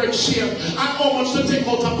a reverend share and how much to take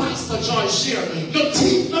out a pastor joy share. No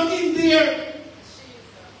thief, not in there.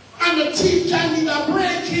 And the thief can neither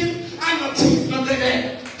break in and the thief not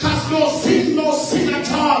there. Because no sin at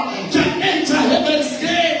all can enter heaven's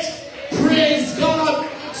gate. Praise God.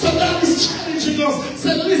 So that is challenging us.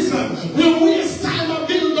 So listen, we waste time and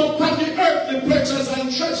build up on the earthly pleasures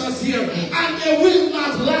and treasures here, and they will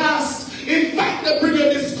not last. In fact, they bring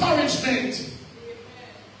a discouragement.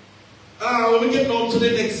 When we get down to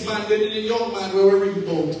the next man, the young man we were reading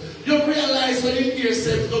about, you realize when you hear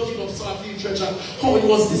yourself don't give up some of the treasure, how he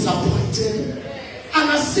was disappointed. And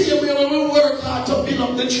I see when we work hard to build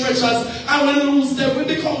up the treasures and we lose them,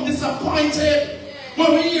 we become disappointed.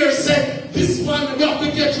 When we hear say, this one, we have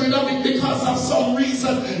to get rid of it because of some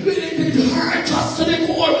reason, it hurt us to the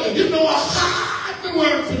core. You know how hard we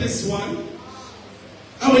work for this one.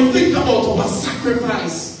 And we think about our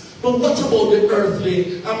sacrifice. But what about the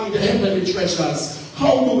earthly, the heavenly treasures?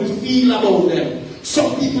 How do we feel about them?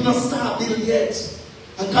 Some people don't start building yet.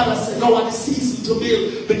 And God has said, now is the season to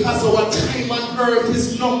build because our time on earth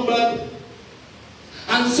is numbered.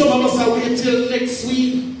 And some of us are waiting till next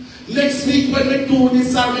week. Next week when we do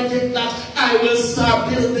this and we get that, I will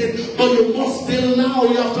start building. But you must build now.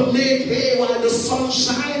 You have to make hay while the sun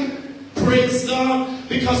shines. Praise God.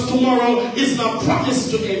 Because tomorrow is not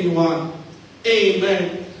promised to anyone.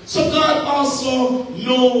 Amen. So God also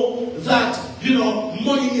knows that, you know,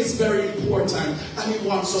 money is very important and He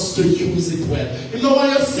wants us to use it well. You know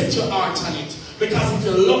why you set your heart on it? Because if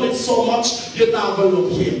you love it so much, you're not going to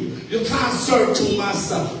love Him. You can't serve two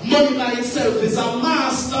masters. Money by itself is a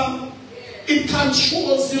master. It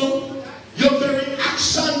controls you. Your very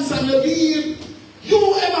actions and your being.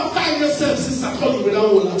 You ever find yourself, Sister Connie, with a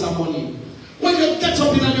whole lot of money? When you get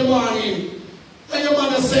up in the morning, and your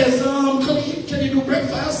mother says, can you do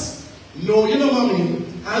breakfast? No, you know, mommy,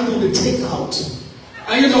 I'll do the takeout.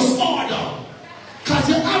 And you just order. Because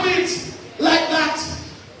you have it like that.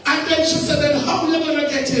 And then she said, then how are you going to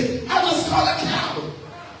get it? I just call a cab.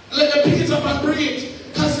 Let them pick it up and bring it.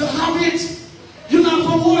 Because you have it. You don't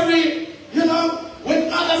have to worry. You know,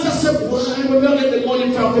 when others have said, why we're not getting the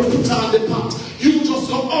money from the put on the pot, you just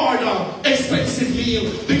go order expensive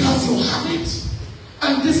meal because you have it.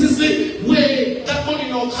 And this is the way that money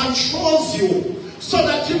now controls you. So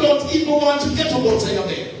that you don't even want to get up out of your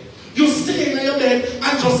bed. You stay in your bed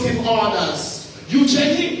and just give orders. You,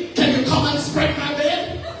 Jenny, can you come and spread my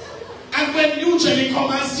bed? And when you, Jenny,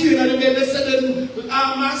 come and see you in the bed, they say,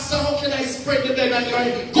 Master, how can I spread the bed? And you're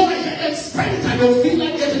like, go ahead and spread it. I don't feel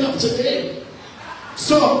like getting up today.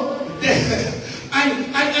 So, and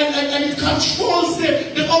it controls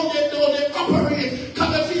the how they operate.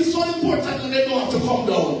 Because they feel so important and they don't have to come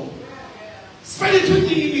down. Spread it with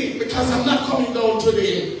me because I'm not coming down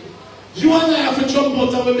today. You and I have to jump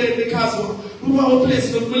out of the bed because we want a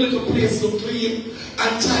place, we little place to clean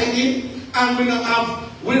and tidy, and we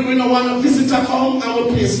don't want a visitor come, our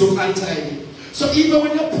place look untidy. So even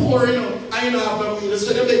when you're poor, you know, and you don't have no meal,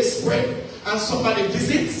 so the bed spread and somebody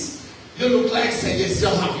visits, you look like say, yes, you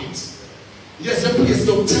have it. Yes, your place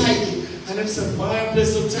look tidy. And I said, why a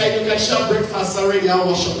place look tidy? You can share breakfast already, I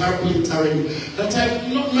wash up our plate already. That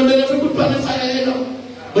time, no, never put on the fire, you know.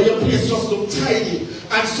 But your place just look tidy.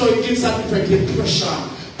 And so it gives a different impression.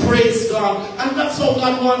 Praise God. And that's how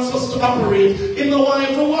God wants us to operate. You know why?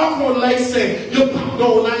 If you walk around like say, you back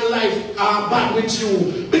down and life back with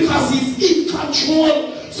you. Because He's in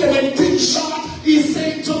control. So when things short, He's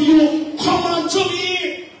saying to you, come unto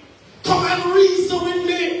me. Come and reason with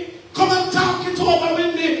me. Come and talk it over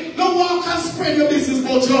with me. Don't walk and spread your business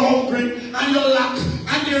but you're hungry and you're lack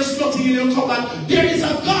and there's nothing in your cupboard. There is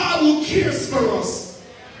a God who cares for us.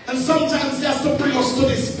 And sometimes He has to bring us to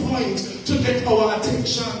this point to get our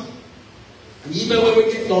attention. And even when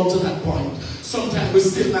we get down to that point, sometimes we're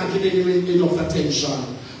still not giving Him enough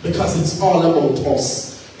attention because it's all about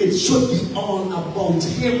us. It should be all about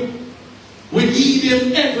Him. We need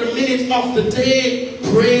Him every minute of the day.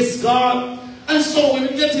 Praise God. And so when we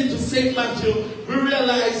get into St. Matthew, we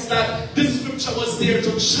realize that this scripture was there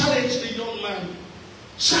to challenge the young man.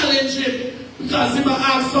 Challenge him. Because he might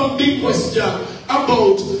ask some big question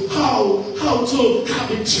about how to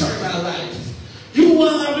have eternal life. You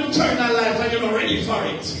want to have eternal life and you're not ready for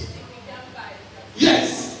it.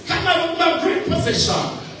 Yes. Come have a great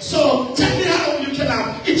position. So tell me how you can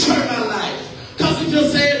have eternal life. Because if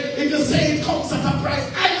you say it comes at a price,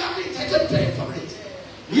 I have it, I can pay for it.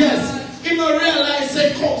 Yes. You don't realize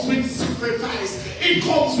it comes with sacrifice. It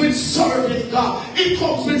comes with serving God. It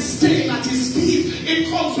comes with staying at His feet. It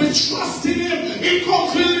comes with trusting Him. It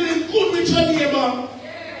comes with living good with your neighbor.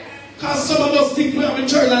 Because some of us think we have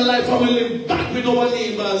eternal life and we live bad with our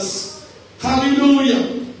neighbors.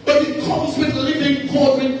 Hallelujah. But it comes with living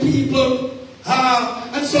good with people.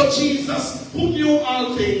 And so Jesus, who knew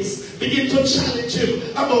all things, began to challenge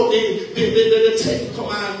Him about the 10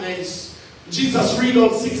 commandments. Jesus read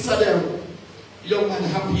out 6 of them. Young man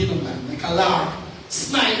happy, you know, man, like a lark,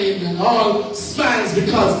 smiling and all smiles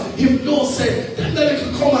because he knows that them the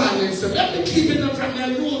little commandments, them keeping them from their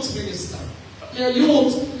youth minister. Their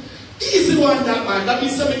youth. Easy one that man. That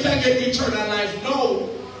means we can't get eternal life. No.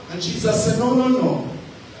 And Jesus said, no.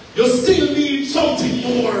 You still need something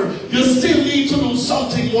more. You still need to do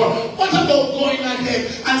something more. What about going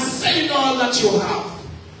ahead and selling all that you have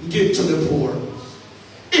and give to the poor?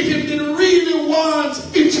 If you didn't really want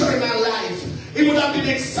eternal life, it would have been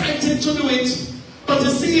exciting to do it. But you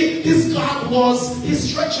see, his God was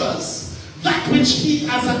his treasures. That which he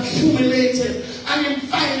has accumulated. And you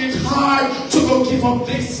find it hard to go give up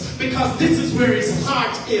this. Because this is where his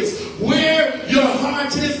heart is. Where your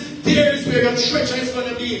heart is, there is where your treasure is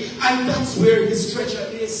going to be. And that's where his treasure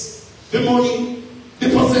is. The money,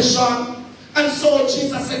 the possession. And so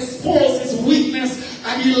Jesus exposed his weakness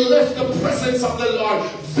and he left the presence of the Lord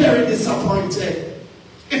very disappointed.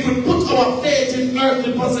 If we put our faith in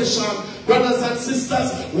earthly possession, brothers and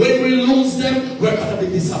sisters, when we lose them, we're going to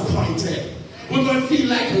be disappointed. we're going to feel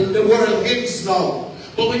like the world ends now.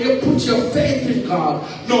 But when you put your faith in God,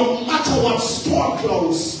 no matter what storm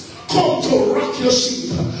clouds come to rock your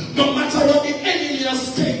ship, no matter what the enemy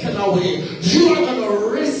has taken away, you are going to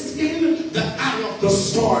rest in the eye of the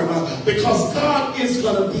storm, because God is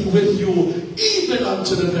going to be with you even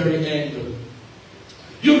unto the very end.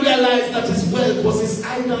 You realize that his wealth was his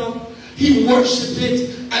idol. He worshipped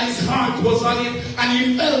it, and his heart was on it, and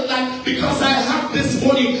he felt like, because I have this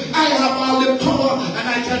money, I have all the power, and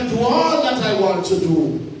I can do all that I want to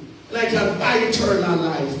do. And I can buy eternal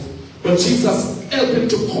life. But Jesus helped him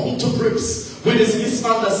to come to grips with his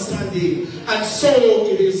misunderstanding. And so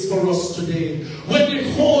it is for us today. When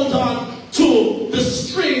we hold on to the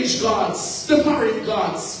strange gods, the foreign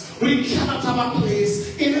gods, we cannot have a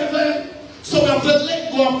place in heaven. So we have to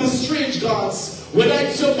let go of the strange gods. Whether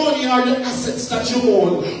it's your money or your assets that you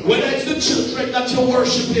own, whether it's the children that you're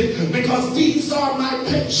worshiping, because these are my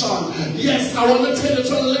pension. Yes, I want to tell you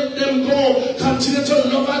to let them go. Continue to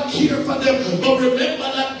love and care for them. But remember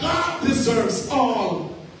that God deserves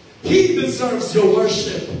all. He deserves your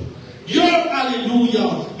worship. Your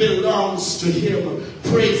hallelujah belongs to him.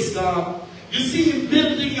 Praise God. You see, in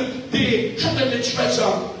building the heavenly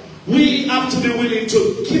treasure, we have to be willing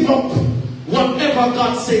to give up whatever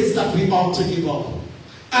God says that we ought to give up.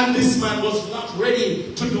 And this man was not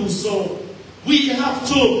ready to do so. We have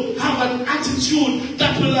to have an attitude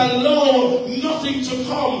that will allow nothing to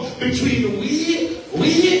come between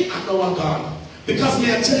we and our God. Because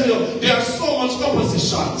may I tell you, there are so much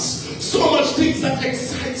oppositions, so much things that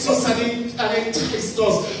excites us and entice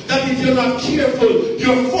us, that if you're not careful,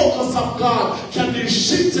 your focus of God can be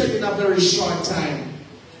shifted in a very short time.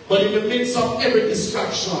 But in the midst of every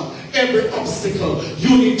distraction, every obstacle,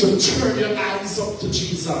 you need to turn your eyes up to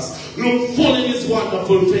Jesus. Look full in his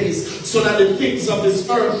wonderful face, so that the things of this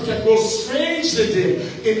earth can grow strangely dim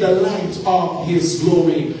in the light of his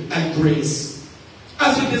glory and grace.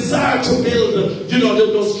 As you desire to build,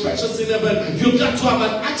 those treasures in heaven, you've got to have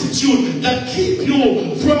an attitude that keep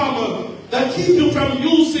you from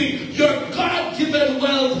using your God-given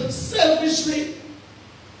wealth selfishly.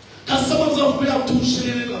 Because some of us, we have 2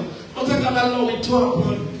 shillings, but I can allow it to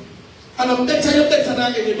happen. And you're better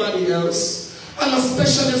than anybody else. And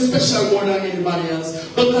special more than anybody else.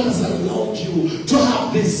 But God has allowed you to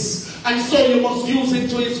have this. And so you must use it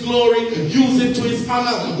to his glory, use it to his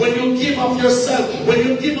honor. When you give of yourself, when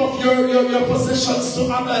you give of your possessions to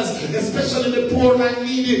others, especially the poor and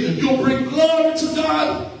needy, you bring glory to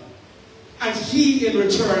God. And he in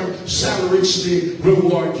return shall richly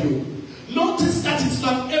reward you. Notice that it's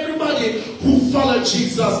not everybody who follow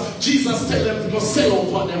Jesus. Jesus tells them to sell out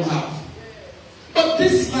what they have. But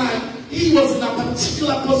this man, he was in a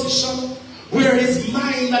particular position where his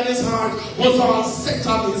mind and his heart was all set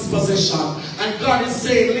on his possession. And God is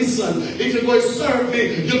saying, listen, if you're going to serve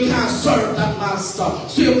me, you can't serve that master.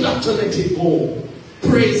 So you've got to let it go.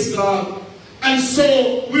 Praise God. And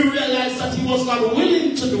so we realized that he was not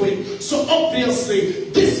willing to do it. So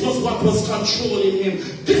obviously, this was what was controlling him.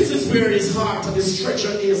 This is where his heart and his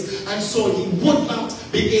treasure is. And so he would not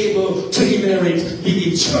be able to inherit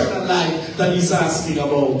the eternal life that he's asking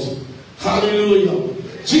about. Hallelujah.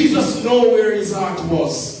 Jesus knew where his heart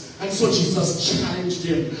was. And so Jesus challenged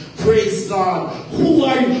him. Praise God. Who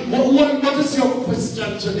are you? What is your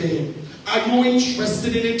question today? Are you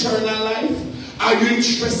interested in eternal life? Are you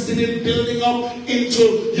interested in building up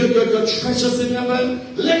into your treasures in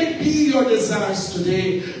heaven? Let it be your desires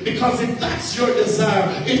today. Because if that's your desire,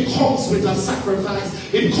 it comes with a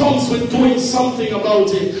sacrifice. It comes with doing something about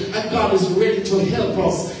it. And God is ready to help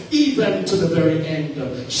us even to the very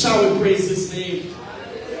end. Shall we praise his name?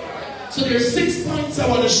 So there are 6 points I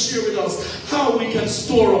want to share with us how we can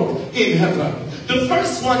store up in heaven. The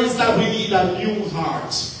first one is that we need a new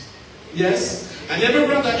heart. Yes? And every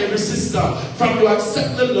brother, every sister, from you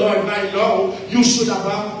accept the Lord by now, you should have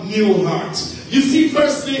a new heart. You see,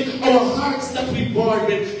 firstly, our hearts that we born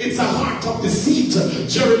with, it's a heart of deceit.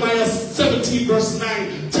 Jeremiah 17 verse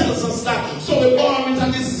 9 tells us that. So we're born with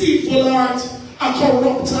a deceitful heart, a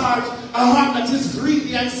corrupt heart, a heart that is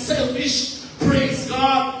greedy and selfish. Praise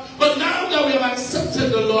God. But now that we have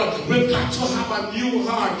accepted the Lord, we've got to have a new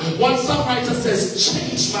heart. One songwriter says,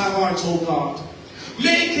 change my heart, O God.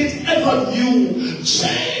 Make it ever new.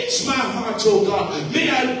 Change my heart, oh God. May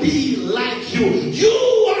I be like you. You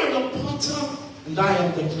are the potter, and I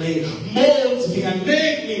am the clay. Mold me and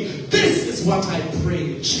make me. This is what I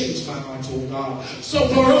pray. Change my heart, oh God. So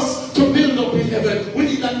for us to build up in heaven, we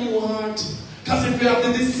need a new heart. Because if we have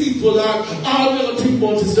the deceitful heart, all we don't think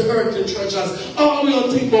about is the earthly treasures. All we don't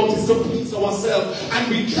think about is to please ourselves. And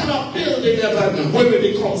we cannot build in heaven when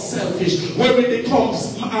we become selfish, when we become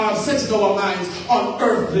setting our minds on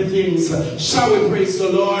earthly things. Shall we praise the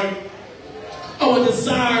Lord? Our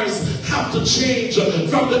desires have to change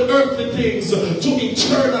from the earthly things to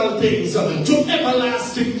eternal things, to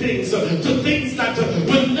everlasting things, to things that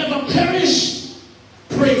will never perish.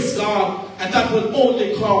 Praise God. And that will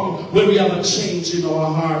only come when we have a change in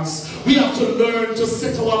our hearts. We have to learn to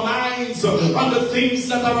set our minds on the things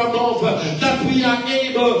that are above, that we are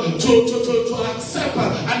able to accept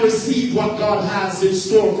and receive what God has in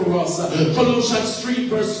store for us. Colossians 3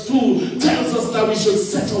 verse 2 tells us that we should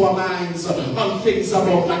set our minds on things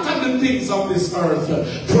above, not on the things of this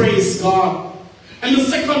earth. Praise God. And the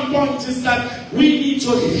second point is that we need to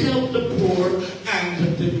help the poor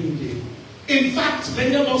and the needy. In fact,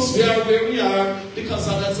 many of us, we are where we are because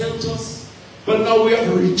God has helped us. But now we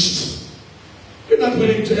have reached. We're not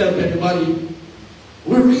willing to help anybody.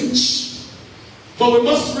 We're rich. But we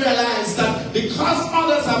must realize that because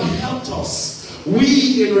others have helped us,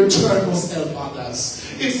 we in return must help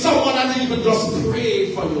others. If someone had even just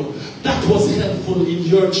prayed for you, that was helpful in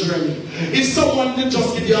your journey. If someone did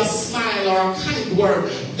just give you a smile or a kind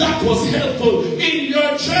word, that was helpful in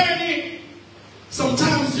your journey.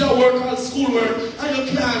 Sometimes you work on schoolwork and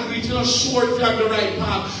you can't read, you're not sure if you're on the right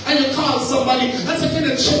path. And you call somebody and say, can you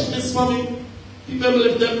check this for me? People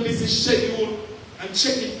leave them busy schedule and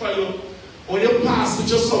check it for you. Or you pass with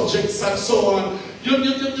your subjects and so on. You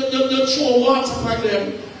throw water on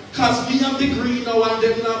them because we have degree now and they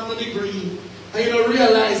don't have no degree. And you don't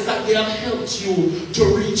realize that they have helped you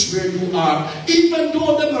to reach where you are. Even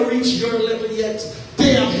though they haven't reached your level yet,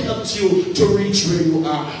 they have helped you to reach where you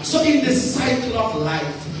are. So in this cycle of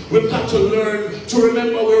life, we've got to learn to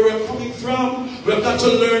remember where we're coming from. We've got to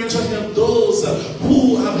learn to help those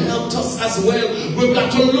who have helped us as well. We've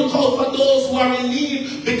got to look out for those who are in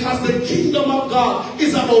need, because the kingdom of God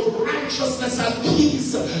is about righteousness and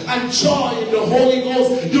peace and joy in the Holy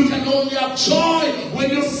Ghost. You can only have joy when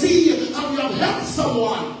you see how you have helped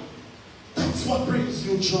someone. That's what brings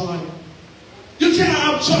you joy. You can't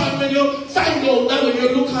have joy when you find out that when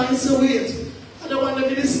you look and say, wait, I don't want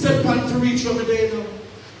them to step on to reach over there now.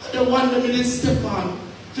 I don't want them to step on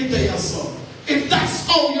to get your son. If that's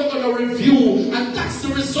how you're going to review and that's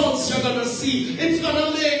the results you're going to see, it's going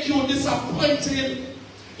to make you disappointed.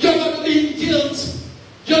 You're going to be in guilt.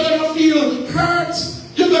 You're going to feel hurt.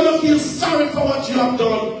 You're going to feel sorry for what you have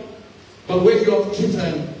done. But when you have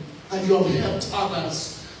given and you have helped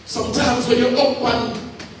others, sometimes when you're up on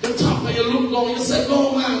the top and you look down, you say,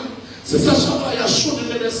 no man, Sister Shabbat, you shouldn't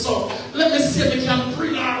let us up. Let me see if we can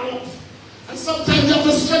bring her up. And sometimes you have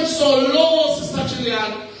to stretch so low, Sister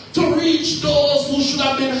Gillian, to reach those who should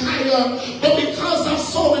have been higher. But because of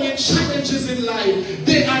so many challenges in life,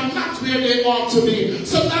 they are not where they ought to be.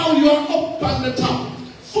 So now you are up on the top,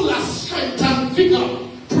 full of strength and vigor.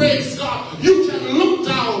 Praise God. You can look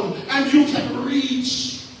down and you can reach.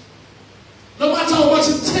 No matter how much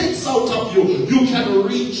it takes out of you, you can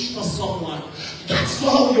reach for someone. That's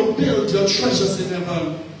how you build your treasures in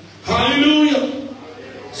heaven. Hallelujah.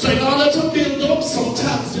 So in order to build up,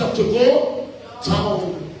 sometimes you have to go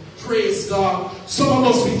down. Praise God. Some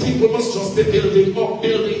of us, we think we must just be building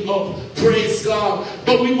up. Praise God.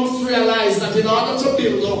 But we must realize that in order to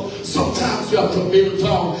build up, sometimes we have to build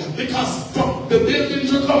down. Because for the building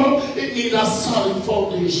to come, it needs a solid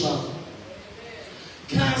foundation.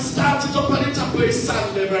 Can't start it up on the top where it's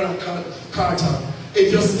sandy, Brother Carter.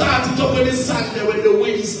 If you start it up when it's sandy, when the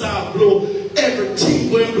wind starts blow,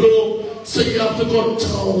 everything will blow. So you have to go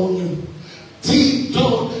down, deep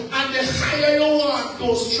down. And the higher you want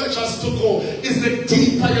those treasures to go, is the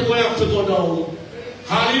deeper you're going to have to go down.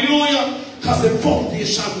 Hallelujah. Because the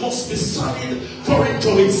foundation must be solid for it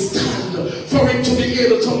to withstand, for it to be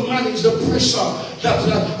able to manage the pressure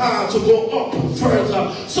that to go up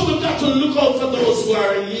further. So we've got to look out for those who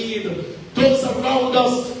are in need, those around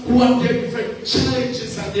us who have their different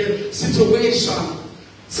challenges and their situation.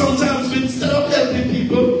 Sometimes instead of helping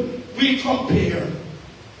people, we compare.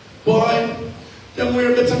 Boy, them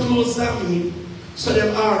wear better clothes than me, so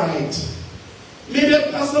they're alright. Maybe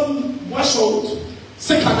because them wash out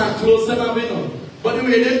second-hand clothes than I know. But the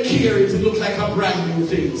way they carry it, it looks like a brand new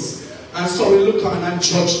things. And so we look on and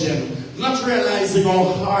judge them, not realizing how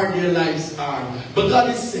hard their lives are. But God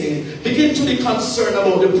is saying, begin to be concerned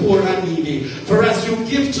about the poor and needy. For as you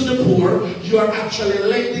give to the poor, you are actually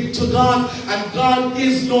lending to God. And God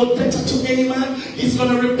is no debtor to any man. He's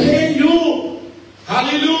going to repay you.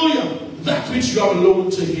 Hallelujah. That which you have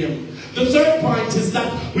loaned to him. The third point is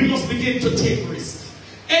that we must begin to take risks.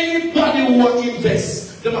 Anybody who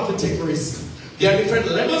invests, they have to take risk. There are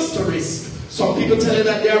different levels to risk. Some people tell you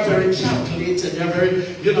that they are very calculated, they are very,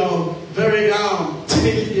 very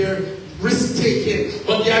timid in their risk-taking.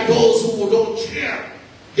 But there are those who don't care.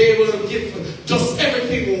 They will give just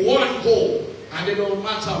everything one go, and it don't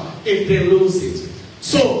matter if they lose it.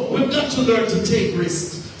 So we've got to learn to take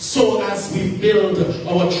risks. So as we build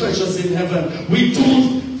our treasures in heaven, we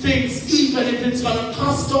do things even if it's going to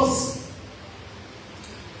cost us.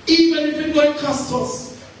 Even if it's going to cost us.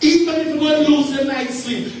 Even if you're going to lose your night's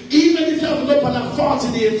sleep, even if you have to go on a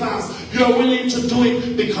 40-day fast, you're willing to do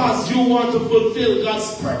it because you want to fulfill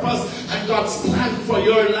God's purpose and God's plan for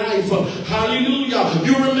your life. Hallelujah.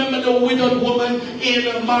 You remember the widowed woman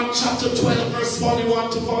in Mark chapter 12, verse 41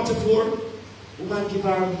 to 44? Woman give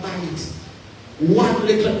her a mite, one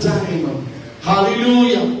little dime.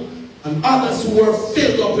 Hallelujah. And others who were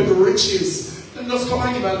filled up with riches, and just come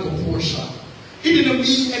and give her a portion. It didn't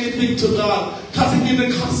mean anything to God because it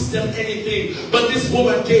didn't cost them anything. But this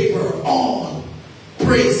woman gave her all.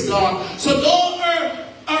 Praise God. So though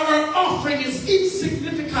her offering is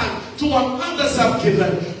insignificant to what others have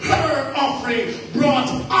given, her offering brought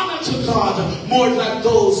honor to God more than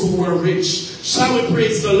those who were rich. Shall we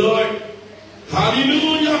praise the Lord?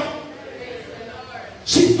 Hallelujah.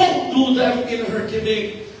 She outdrew them in her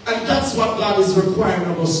giving. And that's what God is requiring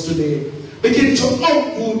of us today. Begin to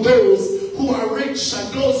outdo those who are rich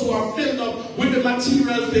and those who are filled up with the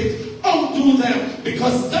material things. Outdo them,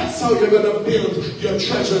 because that's how you're going to build your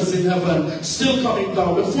treasures in heaven. Still coming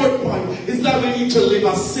down. The fourth point is that we need to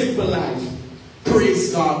live a simple life.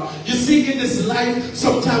 Praise God. You see, in this life,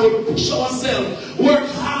 sometimes we push ourselves, work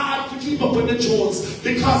hard to keep up with the Jones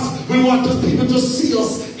because we want people to see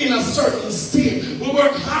us in a certain state. We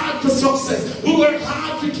work hard for success. We work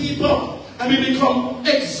hard to keep up, and we become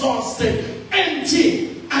exhausted, empty,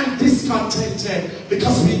 and discontented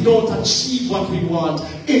because we don't achieve what we want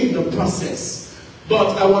in the process.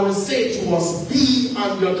 But I want to say to us, be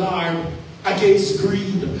on your guard against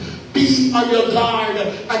greed. Be on your guard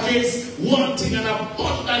against wanting an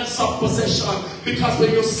abundance of possession, because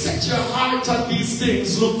when you set your heart on these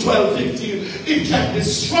things, Luke 12:15, it can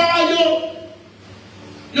destroy you.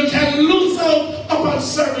 You can lose out upon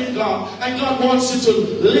serving God. And God wants you to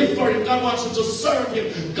live for Him. God wants you to serve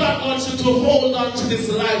Him. God wants you to hold on to this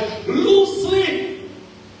life loosely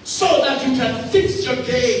so that you can fix your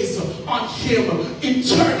gaze on Him.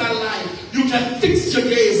 Eternal life. You can fix your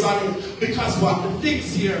gaze on Him. Because what? The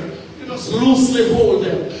things here, you just loosely hold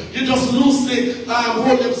them. You just loosely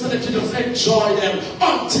hold them so that you just enjoy them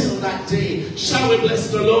until that day. Shall we bless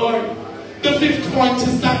the Lord? The fifth point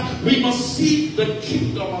is that we must seek the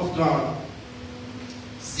kingdom of God.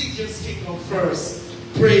 Seek His kingdom first.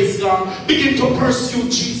 Praise God. Begin to pursue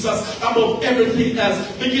Jesus above everything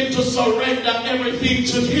else. Begin to surrender everything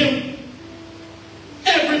to Him.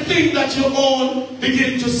 Everything that you own,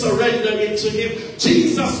 begin to surrender it to Him.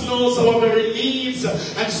 Jesus knows our very needs.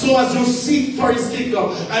 And so as you seek for His kingdom,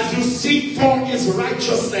 as you seek for His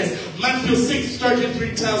righteousness, Matthew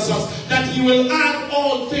 6:33 tells us that He will add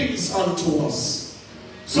all things unto us.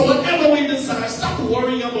 So whatever we desire, stop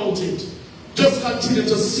worrying about it. Just continue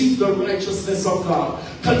to seek the righteousness of God.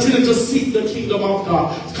 Continue to seek the kingdom of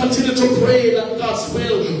God. Continue to pray that God's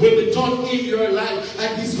will be done in your life,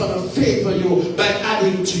 and He's going to favor you by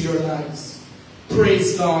adding to your lives.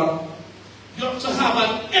 Praise God. You have to have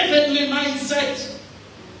an heavenly mindset.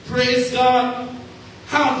 Praise God.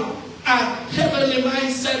 Have a heavenly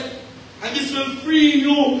mindset, and this will free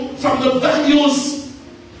you from the values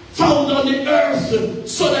found on the earth,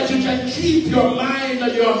 so that you can keep your mind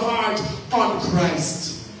and your heart on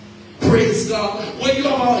Christ. Praise God. When you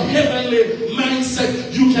have a heavenly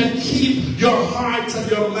mindset, you can keep your heart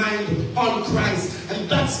and your mind on Christ. And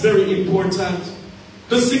that's very important.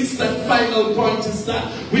 The sixth and final point is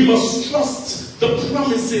that we must trust the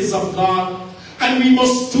promises of God. And we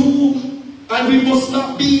must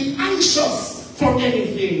not be anxious for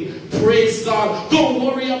anything. Praise God. Don't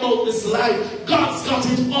worry about this life. God's got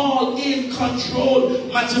it all in control.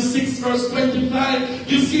 Matthew 6 verse 25.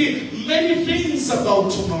 You see, many things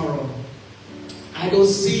about tomorrow I don't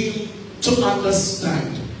seem to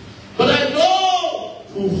understand. But I know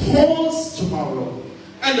who holds tomorrow.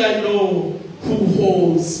 And I know who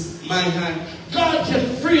holds my hand. God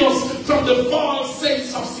can free us from the false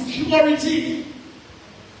sense of security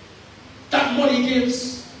that money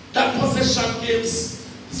gives, that possession gives.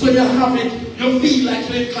 So you have it, you feel like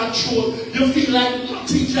you're in control, you feel like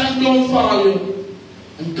nothing can downfall you.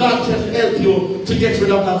 And God can help you to get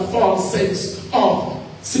rid of that false sense of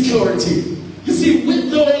security. You see,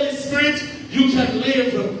 with the Holy Spirit, you can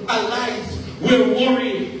live a life where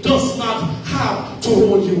worry does not have have to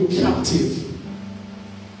hold you captive.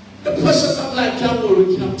 The pleasures of life can hold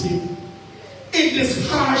you captive. In this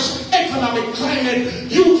harsh economic climate,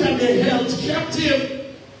 you can be held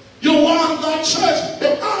captive. You want that church,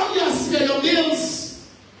 but all you see your bills.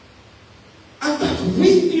 And that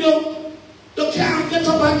week you can't get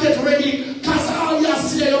up and get ready because all you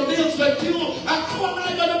see your bills with you, and how am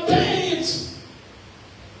I going to pay it?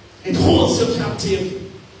 It holds you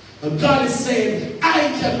captive. And God is saying,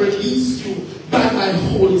 I can release you by my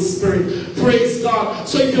Holy Spirit. Praise God.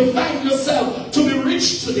 So if you find yourself to be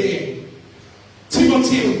rich today,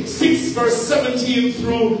 Timothy 6 verse 17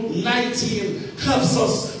 through 19 helps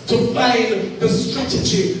us to find the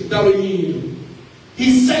strategy that we need.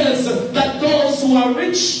 He says that those who are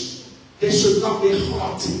rich, they should not be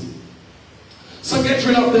haughty. So get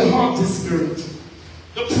rid of the haughty spirit,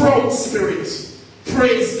 the proud spirit.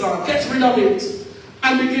 Praise God. Get rid of it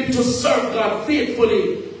and begin to serve God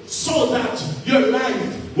faithfully so that your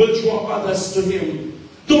life will draw others to Him.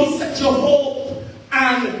 Don't set your hope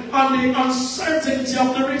and on the uncertainty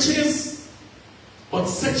of the riches, but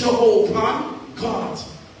set your hope on God.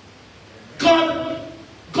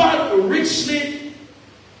 God richly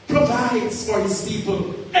provides for His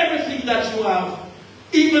people everything that you have.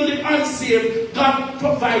 Even the unsaved, God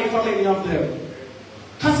provides for many of them.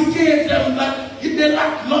 Because He gave them that they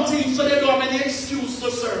lack nothing, so they don't have any excuse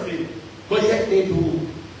to serve Him. But yet they do.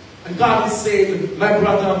 And God is saying, my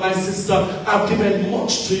brother, my sister, I've given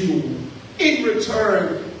much to you. In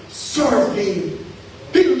return, serve me.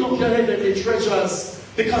 Build up your heavenly treasures,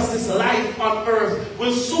 because this life on earth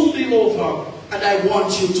will soon be over. And I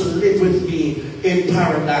want you to live with me in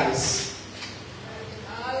paradise.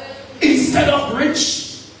 Instead of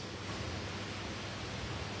rich,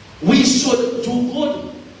 we should do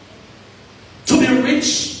good. To be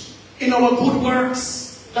rich in our good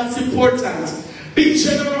works, that's important. Be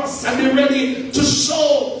generous and be ready to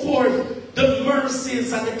show forth the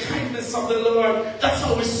mercies and the kindness of the Lord. That's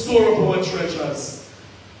how we store up our treasures.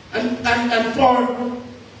 And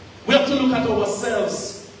we have to look at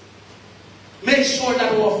ourselves. Make sure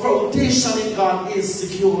that our foundation in God is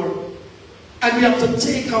secure. And we have to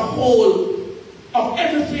take a hold of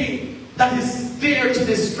everything that is there to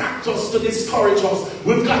distract us, to discourage us.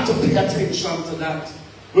 We've got to pay attention to that.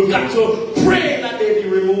 We've got to pray that they be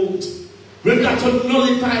removed. We've got to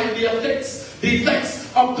nullify the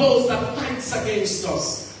effects of those that fight against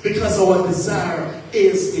us, because our desire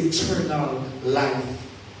is eternal life.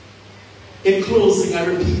 In closing, I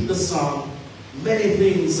repeat the song, many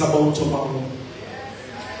things about tomorrow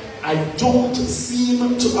I don't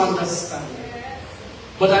seem to understand,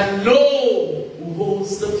 but I know who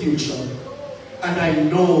holds the future, and I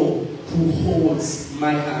know who holds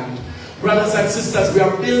my hand. Brothers and sisters, we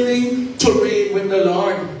are building to reign with the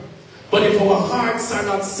Lord. But if our hearts are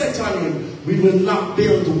not set on Him, we will not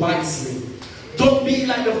build wisely. Don't be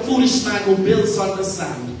like the foolish man who builds on the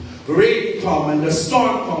sand. Rain comes and the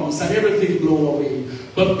storm comes and everything blows away.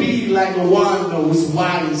 But be like the one who is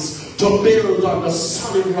wise to build on the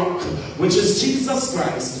solid rock, which is Jesus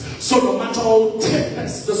Christ. So no matter how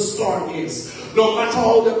tempest the storm is, no matter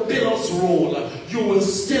how the billows roll, you will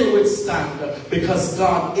still withstand, because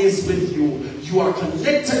God is with you. You are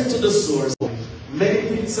connected to the source. Many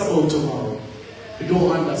things about tomorrow we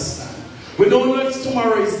don't understand. We don't know if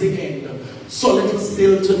tomorrow is the end. So let us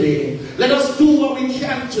build today. Let us do what we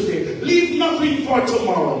can today. Leave nothing for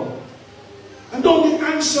tomorrow. And don't be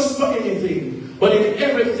anxious for anything, but in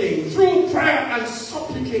everything, through prayer and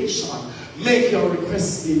supplication, make your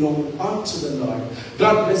requests be known unto the Lord.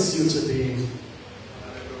 God bless you today.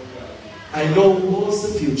 I know who holds the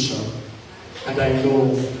future, and I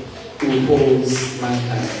know who holds my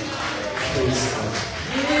hand. Praise God.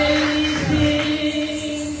 Anything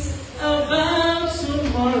about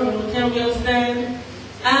tomorrow, can we all stand?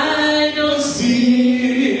 I don't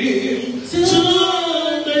seem to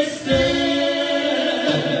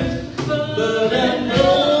understand, but I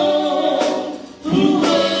know who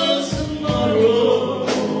holds tomorrow,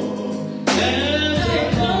 and I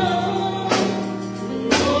know who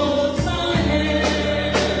holds my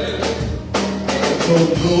hand. I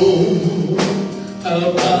don't know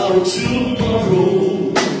about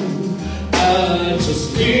tomorrow, I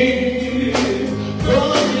just live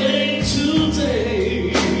for day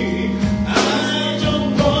today. I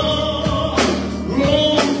don't run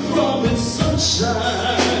from its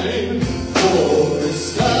sunshine, for the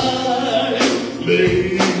skies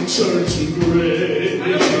may turn to gray.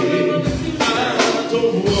 I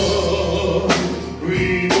don't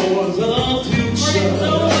worry for the future.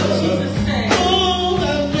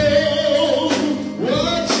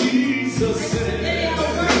 Jesus said,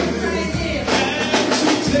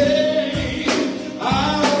 and today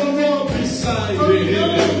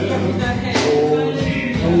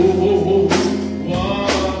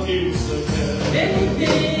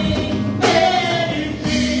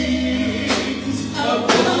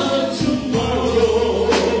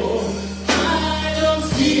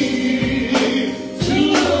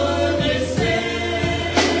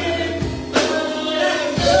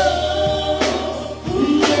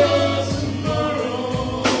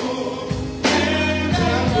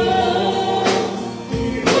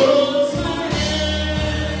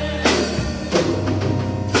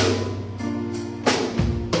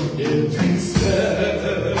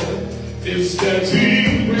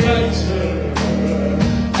getting brighter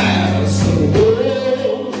as the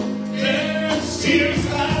world ends tears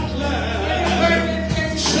at last.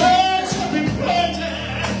 Church, every burden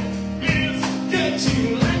is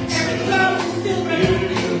getting lighter. Every cloud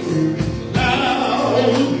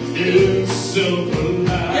is silver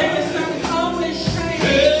light. There's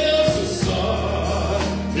the sun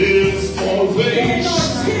always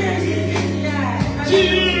shining.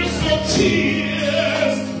 There's no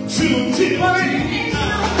tears to dim the eye.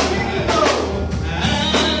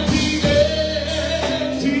 And the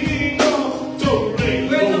ending of the rainbow,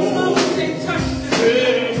 where the mountain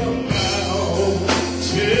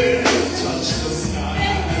touched the sky.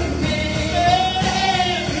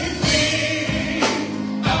 Anything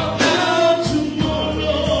about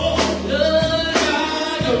tomorrow, Lord, I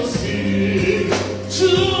don't see to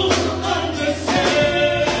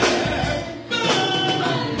understand. But I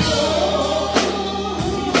know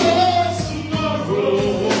what's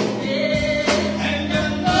tomorrow, and I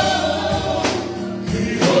know He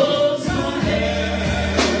holds my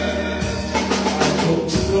hand. I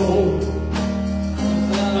don't know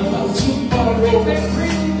about tomorrow.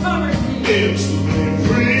 It may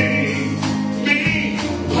bring me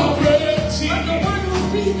poverty. But the one who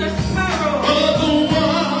feeds the sparrow,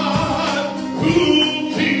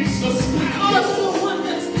 also the one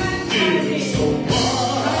that stands by me. Is the one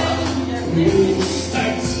who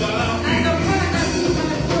stands by me. And the prayer that be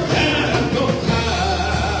my portion. And the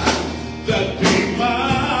path that be my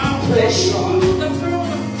portion. The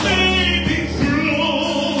throne of Maybe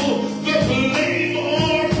through the flame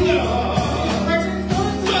or flood, presence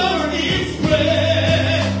going but His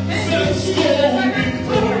presence going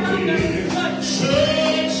before me.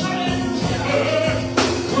 Church and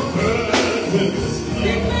covered with His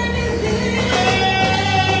blood.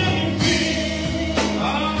 Anything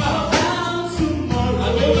about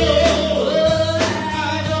tomorrow, I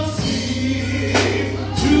don't seem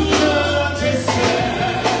to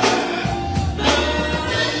understand.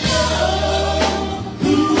 But I know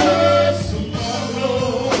who was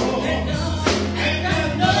tomorrow, and I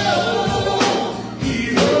know He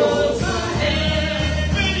holds my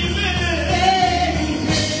hand.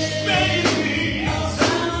 Many things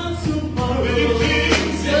about tomorrow, many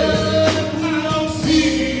things that I don't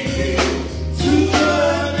seem to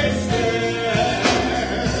understand.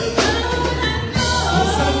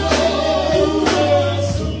 Cause I know who was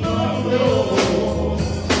tomorrow,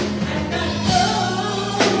 and I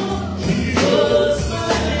know He holds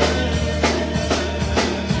my hand.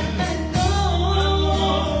 I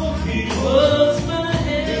know He holds my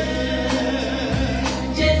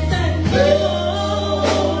hand. Yes, I know know.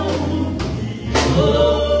 He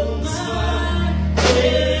holds my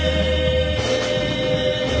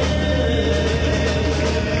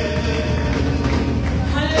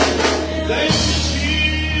Hallelujah. Thank you,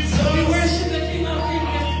 Jesus. We worship the King of Kings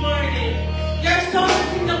this morning. There are so many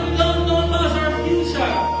things that we don't know about our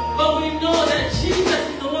future, but we know that Jesus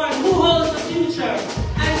is the one who holds the future.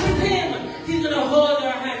 And with Him, He's going to hold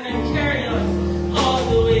our hand and carry us all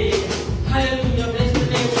the way. Hallelujah. Bless the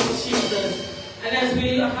name of Jesus. And as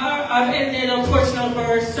we have ended a portion of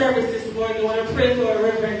our service this morning, I want to pray for our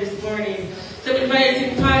Reverend this morning. So we're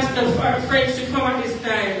inviting Pastor French to come at this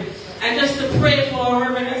time. And just to pray for our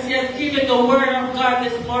Reverend as he has given the word of God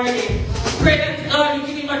this morning. Pray that God will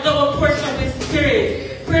give him a double portion of His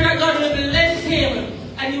Spirit. Pray that God will bless him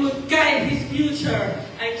and He will guide his future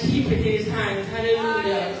and keep it in His hands.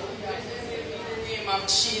 Hallelujah. In the name of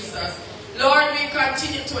Jesus. Lord, we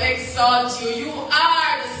continue to exalt You. You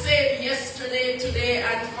are the same yesterday, today,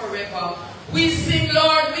 and forever. We sing,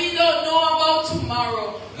 Lord, we don't know about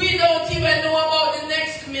tomorrow. We don't even know about the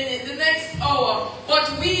next minute, the next hour.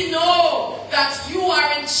 But we know that You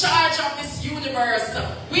are in charge of this universe.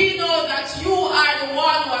 We know that You are the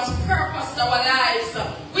one who has purposed our lives.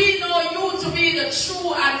 We know You to be the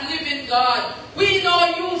true and living God. We know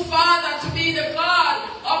You, Father, to be the God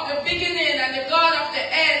of the beginning and the God of the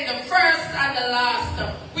end, the first and the last.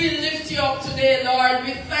 We lift You up today, Lord.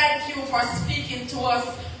 We thank You for speaking to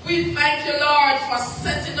us. We thank You, Lord, for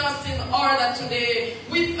setting us in order today.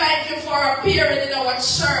 We thank You for appearing in our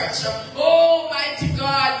church. Oh, mighty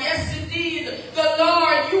God, yes indeed, the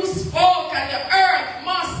Lord, You spoke and the earth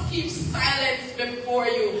must keep silence before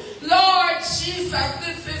You. Lord Jesus,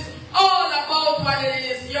 this is all about what it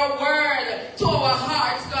is, Your word to our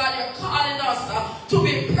hearts, God. You're calling us to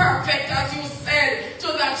be perfect, as You said to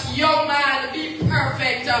that young man, be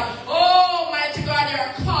perfect. Oh, mighty God,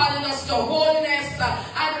 You're calling us to holiness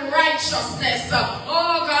and righteousness.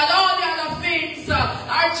 Oh God, all the other things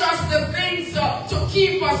are just the things to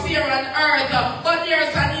keep us here on earth. But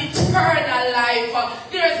there's an eternal life.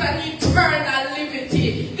 There's an eternal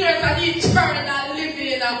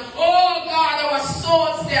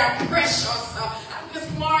are precious. And this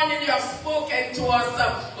morning you have spoken to us.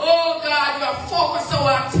 Oh God, you have focused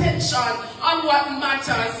our attention on what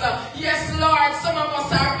matters. Yes, Lord, some of us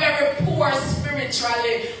are very poor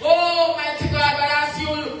spiritually. Oh, mighty God, but as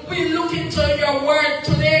we look into your word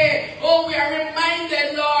today, oh, we are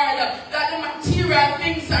reminded, Lord, that the material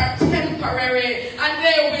things are temporary and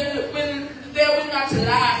they will not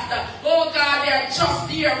last. Oh God, they are just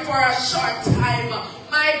here for a short time.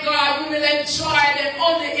 My God, we will enjoy them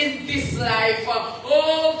only in this life.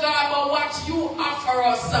 Oh God, but what you offer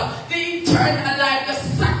us, the eternal life, the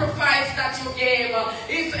sacrifice that you gave,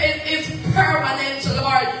 is permanent,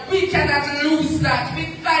 Lord. We cannot lose that.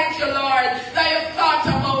 We thank you, Lord, that you thought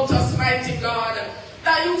about us, mighty God.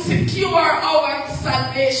 That you secure our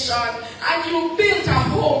salvation and you built a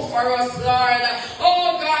home for us, Lord.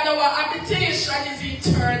 Oh God, our habitation is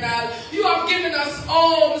eternal. You have given us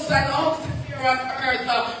homes and houses here on earth,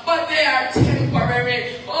 but they are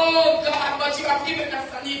temporary. Oh God, but you have given us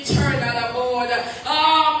an eternal abode.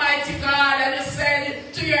 Almighty God, and you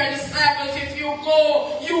said to your disciples, if you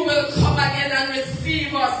go, you will come again and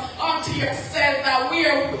receive us unto yourself, that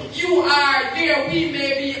where you are, there we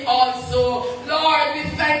may be also. Lord, we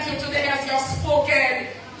thank you today as you have spoken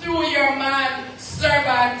through your man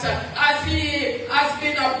servant, as he has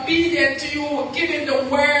been obedient to you, giving the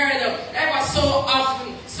word ever so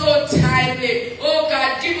often, so timely. Oh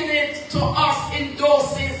God, giving it to us in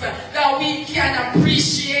doses that we can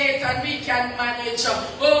appreciate and we can manage.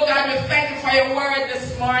 Oh God, we thank you for your word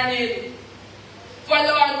this morning. For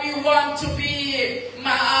Lord, we want to be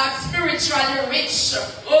spiritually rich.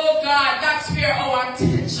 Oh God, that's where our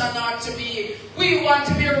attention ought to be. We want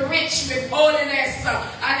to be rich with holiness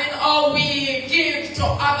and in all we give to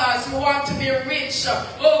others. We want to be rich,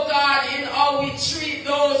 oh God, in all we treat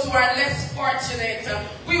those who are less fortunate.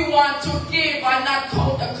 We want to give and not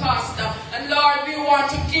count the cost. And Lord, we want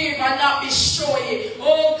to give and not be showy.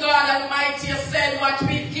 Oh God Almighty, you said what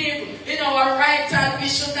we give in our right hand, we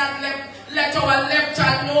should not let our left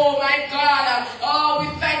hand know, my God. Oh, we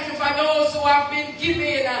thank you for those who have been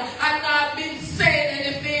giving and not been saying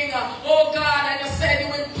anything. Oh God, and you said you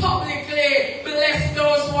will publicly bless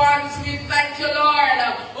those ones. We thank you, Lord.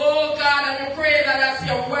 Oh God, and we pray that as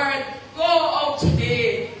your word go out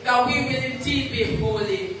today, that we will indeed be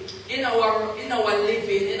holy in our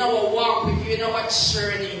living, in our walk with you, in our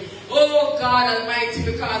journey. Oh God Almighty,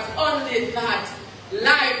 because only that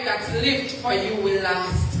life that's lived for you will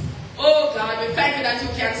last. Oh God, we thank you that you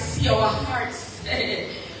can see our hearts.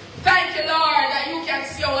 Thank you, Lord, that you can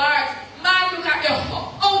see our hearts. Man, look at your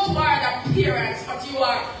outward appearance, but you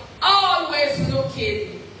are always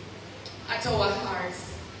looking at our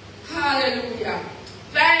hearts. Hallelujah.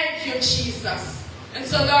 Thank you, Jesus. And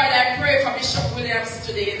so, Lord, I pray for Bishop Willliams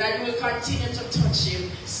today that you will continue to touch him,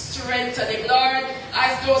 strengthen him, Lord,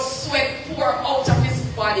 as those sweat pour out of his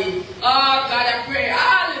body. Oh, God, I pray,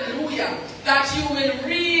 hallelujah, that you will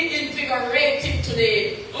reinvigorate him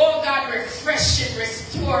today. Oh, God, refresh him,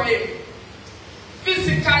 restore him,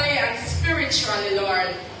 physically and spiritually,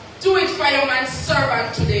 Lord. Do it for your man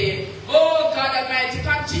servant today. Oh, God Almighty,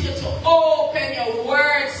 continue to open your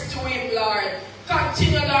words to him, Lord.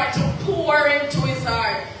 Continue, Lord, to pour into his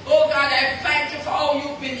heart. Oh, God, I thank you for how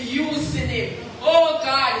you've been using him. Oh,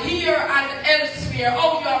 God, here and elsewhere,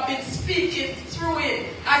 how you have been speaking through him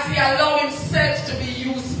as he allowed himself to be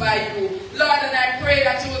used by you. Lord, and I pray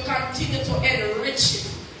that you will continue to enrich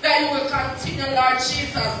him. That you will continue, Lord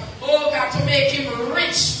Jesus, oh, God, to make him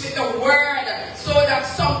rich with the word so that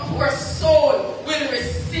some poor soul will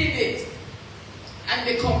receive it and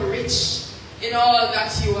become rich in all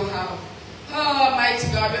that you have. Oh,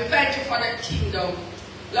 mighty God, we thank you for the kingdom,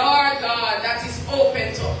 Lord God, that is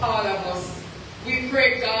open to all of us. We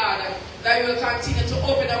pray, God, that you will continue to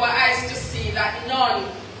open our eyes to see that none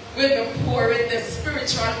will be poor in the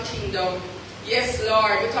spiritual kingdom. Yes,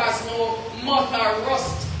 Lord, because no moth or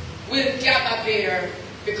rust will gather there,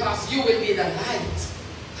 because you will be the light.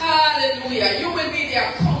 Hallelujah. You will be the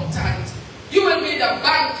accountant. You will be the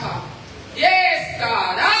banker. Yes,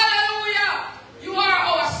 God. Hallelujah. You are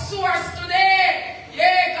our source today.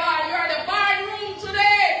 Yeah, God, you are the barroom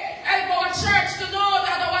today. Help our church to know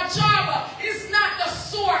that our job is not the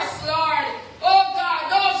source, Lord. Oh, God,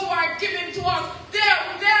 those who are giving to us,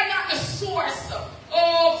 they're not the source,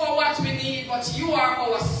 oh, for what we need, but you are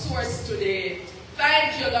our source today.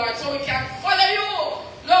 Thank you, Lord, so we can follow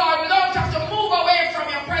you. Lord, we don't have to move away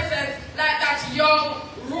from your presence like that young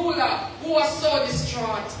ruler who was so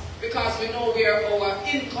distraught, because we know where our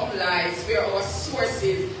income lies, where our source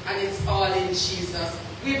is, and it's all in Jesus.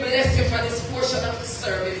 We bless you for this portion of the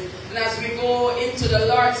service. And as we go into the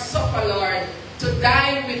Lord's Supper, Lord, to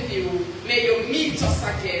dine with you. May you meet us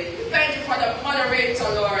again. We thank you for the moderator,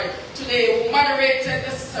 Lord, today who moderated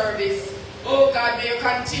the service. Oh God, may you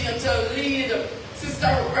continue to lead Sister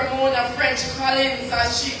Remonia Ffrench-Collins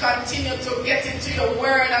as she continues to get into your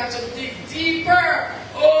word and to dig deeper.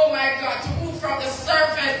 Oh my God, to move from the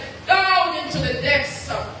surface down into the depths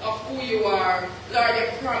of who you are. Lord, you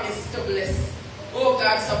promise to bless. Oh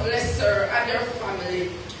God, so bless her and her family.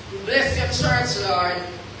 Bless your church, Lord.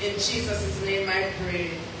 In Jesus' name I pray.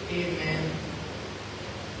 Amen.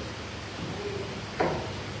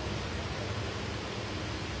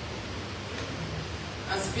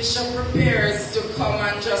 As Bishop prepares to come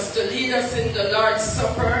and just to lead us in the Lord's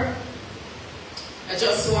Supper, I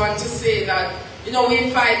just want to say that, you know, we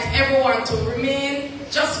invite everyone to remain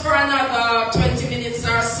just for another 20 minutes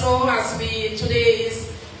or so as we today is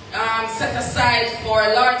set aside for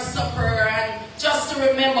Lord's Supper, and just to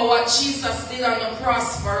remember what Jesus did on the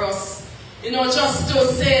cross for us. You know, just to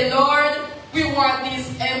say, Lord, we want these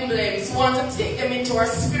emblems. We want to take them into our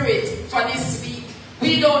spirit for this week.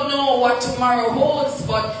 We don't know what tomorrow holds,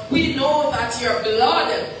 but we know that your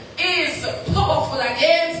blood is powerful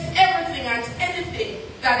against everything and anything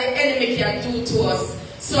that the enemy can do to us.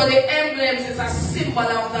 So the emblems is a symbol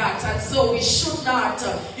of that, and so we should not,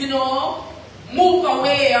 you know, move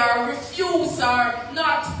away or refuse or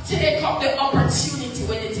not take up the opportunity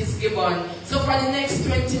when it is given. So for the next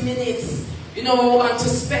 20 minutes, you know, we want to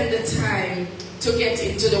spend the time to get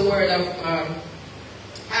into the Word of God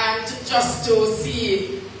and just to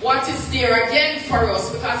see what is there again for us,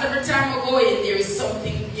 because every time we go in, there is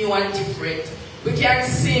something new and different. We can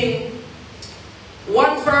sing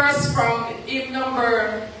one verse from hymn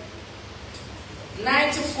number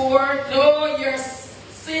 94, though your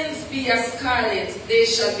sins be as scarlet, they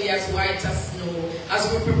shall be as white as snow, as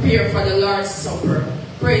we prepare for the Lord's Supper.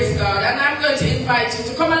 Praise God. And I'm going to invite you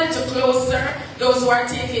to come a little closer. Those who are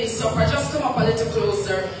taking supper, just come up a little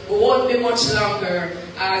closer. We won't be much longer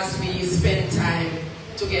as we spend time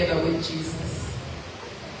together with Jesus.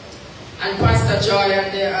 And Pastor Joy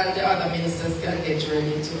and the other ministers can get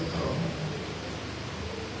ready to come.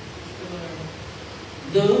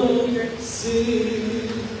 Though your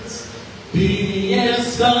sins be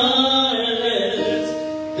as scarlet,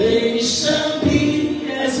 they shall be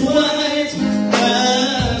as white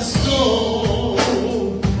as snow.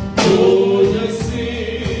 Though your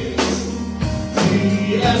sins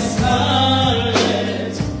be as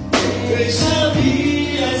scarlet, they shall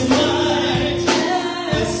be as white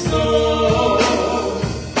as snow.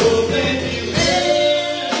 Though they be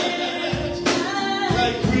red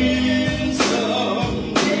like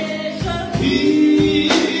crimson, they shall be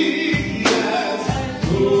as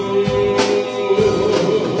gold.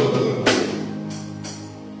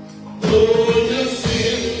 Though your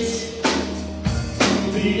sins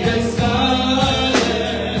be as scarlet,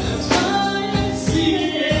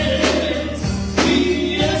 sins be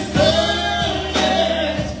as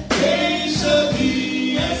scarlet, they shall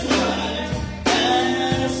be as white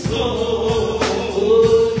as snow.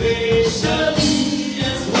 They shall be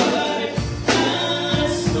as white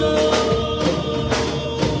as snow.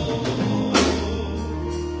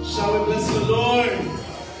 Shall we bless the Lord?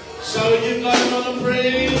 Shall we give God another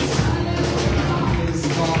praise? Praise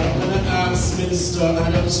God. I'm going to ask Minister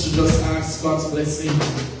Adams to just ask God's blessing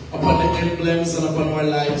upon the emblems and upon our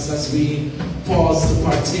lives as we pause to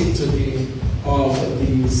partake today of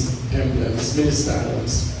these emblems. Minister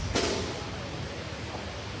Adams.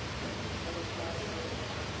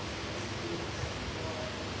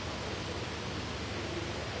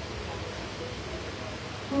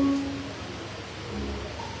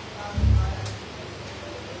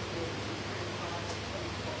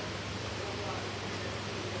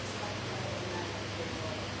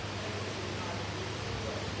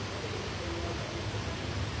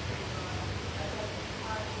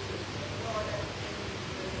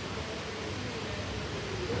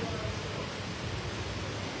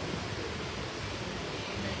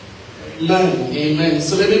 Amen. Amen.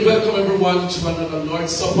 So let me welcome everyone to another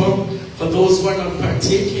Lord's Supper. For those who are not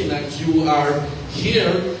partaking and you are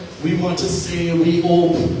here, we want to say we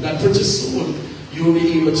hope that pretty soon you will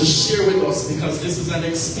be able to share with us, because this is an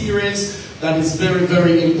experience that is very,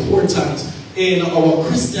 very important in our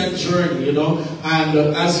Christian journey, you know. And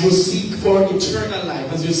as you seek for eternal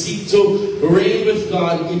life, as you seek to reign with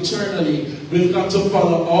God eternally, we've got to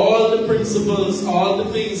follow all the principles, all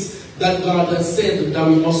the things that God has said that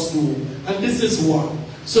we must do. And this is one.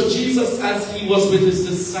 So Jesus, as he was with his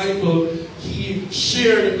disciple, he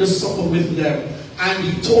shared the supper with them. And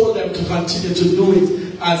he told them to continue to do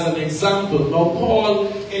it as an example. Now Paul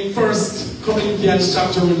in 1 Corinthians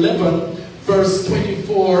chapter 11, verse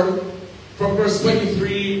 24, from verse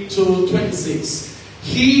 23 to 26.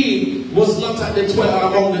 He was not at the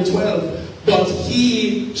 12, among the 12, but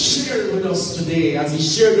he shared with us today, as he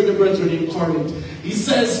shared with the brethren in Corinth. He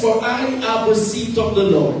says, "For I have received of the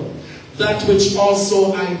Lord that which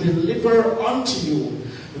also I deliver unto you,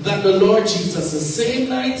 that the Lord Jesus, the same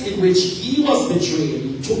night in which he was betrayed,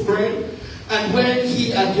 he took bread, and when he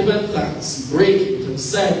had given thanks, he brake it and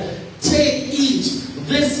said, Take, eat,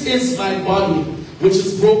 this is my body, which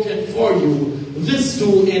is broken for you. This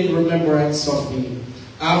do in remembrance of me.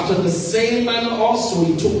 After the same manner also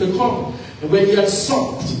he took the cup, and when he had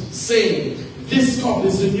supped, saying, This cup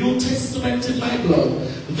is the New Testament in my blood.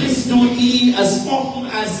 This do ye as often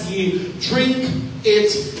as ye drink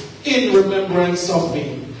it in remembrance of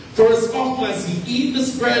me. For as often as ye eat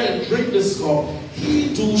this bread and drink this cup,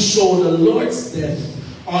 he do show the Lord's death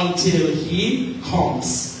until he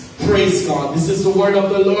comes." Praise God. This is the word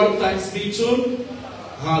of the Lord. Thanks be to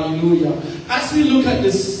Hallelujah. As we look at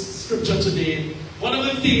this scripture today, one of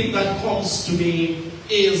the things that comes to me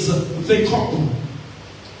is the cup.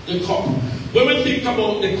 The cup. When we think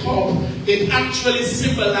about the cup, it actually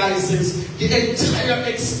symbolizes the entire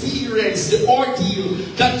experience, the ordeal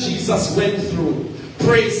that Jesus went through.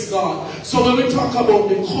 Praise God. So when we talk about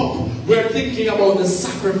the cup, we're thinking about the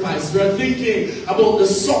sacrifice. We're thinking about the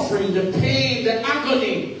suffering, the pain, the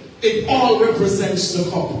agony. It all represents the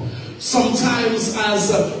cup. Sometimes as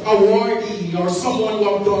a awardee or someone who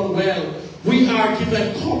have done well, we are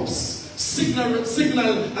given cups.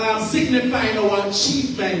 Signifying our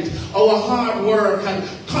achievement, our hard work, and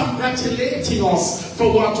congratulating us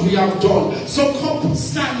for what we have done. So cup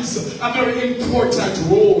stands a very important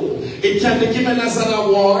role. It can be given as an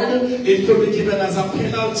award, it could be given as a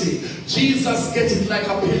penalty. Jesus gets it like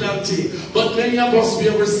a penalty, but many of us, we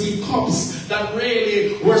have received cups that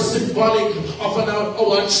really were symbolic of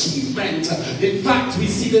our achievement. In fact, we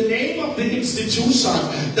see the name of the institution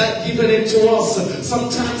that given it to us.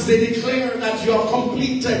 Sometimes they declare that you have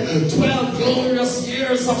completed 12 glorious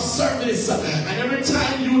years of service, and every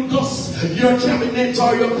time you dust your cabinet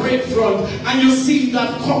or your break front and you see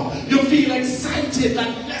that cup, you feel excited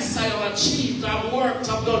that yes, I have achieved, I've worked,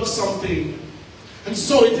 I've done something. And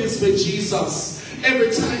so it is with Jesus.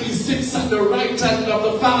 Every time he sits at the right hand of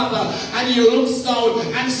the Father and he looks down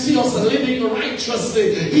and sees us living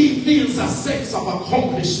righteously, he feels a sense of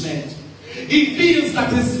accomplishment. He feels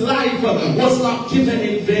that his life was not given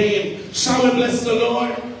in vain. Shall we bless the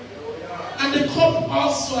Lord? And the cup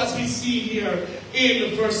also, as we see here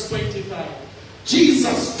in verse 25,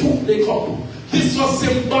 Jesus took the cup. This was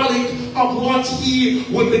symbolic of what he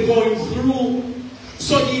would be going through.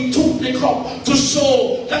 So he took the cup to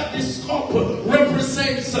show that this cup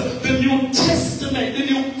represents the New Testament, the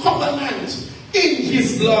New Covenant in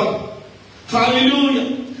his blood.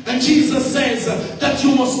 Hallelujah. And Jesus says that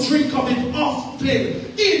you must drink of it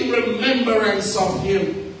often in remembrance of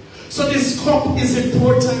him. So this cup is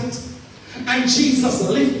important. And Jesus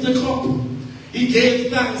lifted the cup. He gave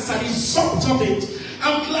thanks and he supped of it.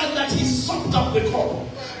 I'm glad that he supped up the cup.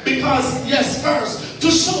 Because, yes, first, to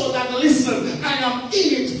show that, listen, I am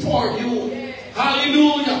in it for you.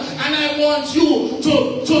 Hallelujah. And I want you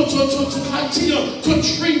to continue to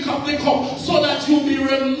drink of the cup so that you'll be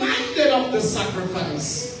reminded of the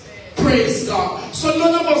sacrifice. Praise God. So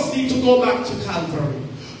none of us need to go back to Calvary.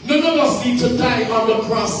 None of us need to die on the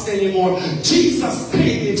cross anymore. Jesus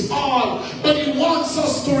paid it all. But he wants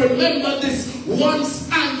us to remember this once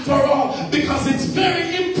and for all, because it's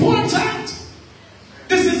very important.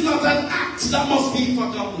 This is not an act that must be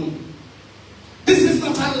forgotten. This is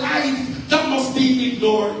not a life that must be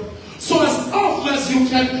ignored. So as often as you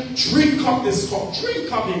can, drink of this cup.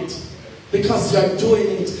 Drink of it. Because you're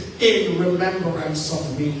doing it in remembrance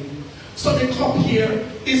of me. So the cup here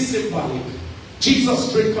is symbolic.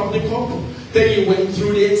 Jesus drank of the cup. Then he went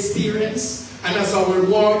through the experience. And as a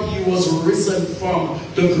reward, he was risen from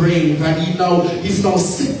the grave. And he's now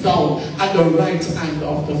sit down at the right hand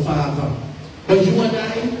of the Father. But you and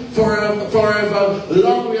I, forever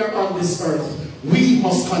long we are on this earth, we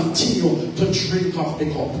must continue to drink of the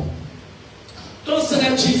cup. Don't say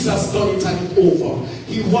that Jesus done it and it's over.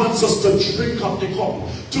 He wants us to drink of the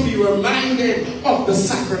cup, to be reminded of the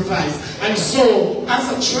sacrifice. And so,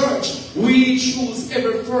 as a church, we choose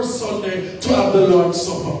every first Sunday to have the Lord's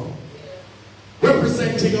Supper,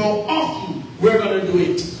 representing how often we're going to do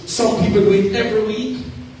it. Some people do it every week.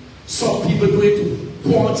 Some people do it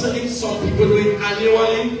quarterly. Some people do it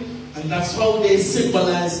annually. And that's how they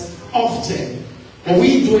symbolize often. But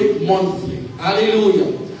we do it monthly.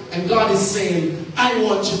 Hallelujah. And God is saying, I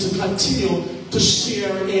want you to continue to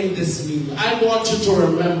share in this meal, I want you to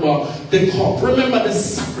remember the cup. Remember the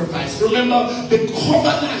sacrifice. Remember the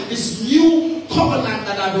covenant, this new covenant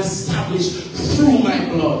that I've established through my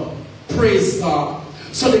blood. Praise God.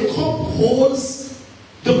 So the cup holds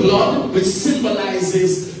the blood, which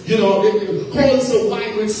symbolizes, you know, it holds the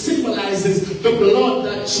wine, which symbolizes the blood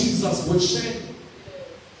that Jesus would shed.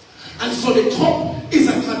 And so the cup is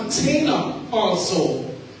a container also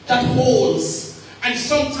that holds. And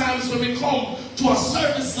sometimes when we come to a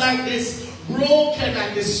service like this, broken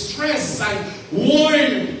and distressed and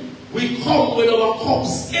worn, we come with our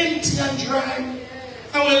cups empty and dry.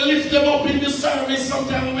 And we lift them up in the service.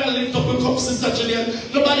 Sometimes we lift up the cup, Sister Julian.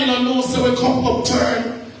 Nobody don't know, so we cup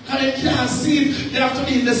upturned. And they can't see it. They have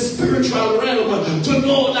to be in the spiritual realm to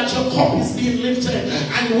know that your cup is being lifted.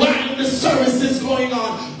 And while the service is going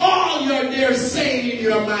on, all you're there saying in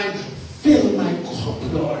your mind, fill my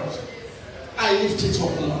cup, Lord. I lift it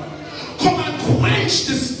up, Lord. Come and quench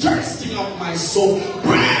this thirsting of my soul.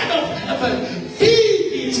 Bread of heaven,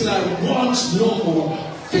 feed me till I want no more.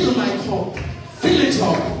 Fill my cup, fill it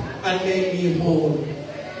up, and make me whole.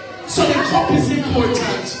 So the cup is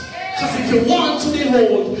important. Because if you want to be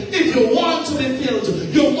whole, if you want to be filled,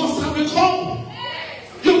 you must have a cup.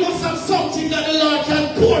 You must have something that the Lord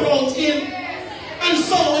can pour out in. And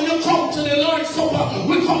so when you come to the Lord's Supper,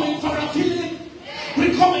 we're coming for a filling.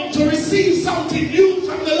 We're coming to receive something new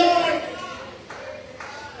from the Lord.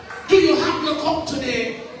 Do you have your cup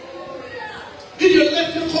today? Did you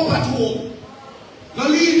left your cup at home? Now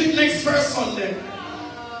leave it next first Sunday.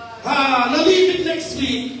 Now leave it next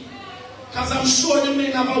week. Because I'm sure you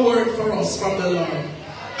may have a word for us from the Lord.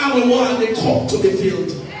 And we want the cup to be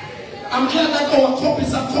filled. I'm glad that our cup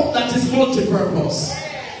is a cup that is multi-purpose.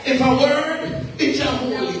 If a word, it can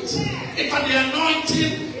hold it. If the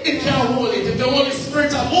anointing, it can hold it. If the Holy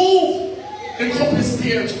Spirit will move, the cup is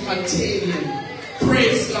there to contain him.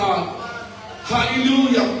 Praise God.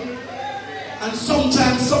 Hallelujah. And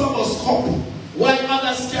sometimes some of us cup, while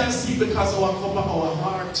others can't see because our cup of our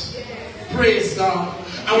heart. Praise God.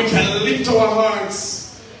 And we can lift our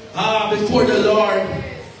hearts before the Lord.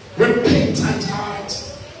 Repentant heart.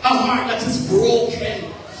 A heart that is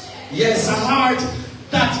broken. Yes, a heart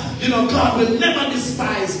that, you know, God will never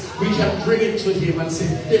despise. We can bring it to him and say,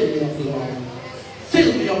 fill me up, Lord.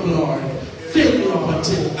 Fill me up, Lord. Fill me up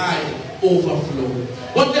until I overflow.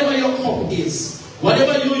 Whatever your cup is,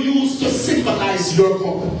 whatever you use to symbolize your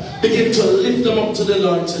cup, begin to lift them up to the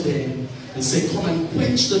Lord today. And say, come and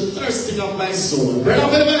quench the thirsting of my soul. Bread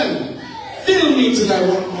of heaven, fill me till I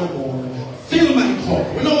want no more. Fill my cup.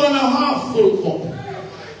 We don't want a half full cup.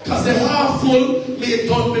 Because the half full may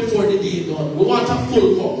done before the day done. We want a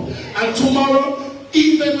full cup. And tomorrow,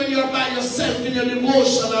 even when you're by yourself in your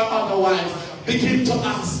devotion or otherwise, begin to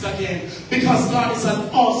ask again. Because God is an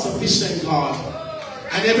all-sufficient God.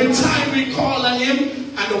 And every time we call on him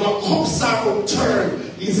and our cups are upturned,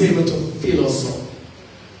 he's able to fill us up.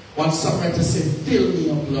 Want somebody to say, fill me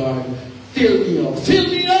up, Lord. Fill me up. Fill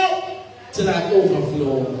me up till I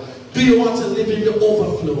overflow. Do you want to live in the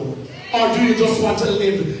overflow? Or do you just want to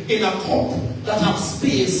live in a cup that has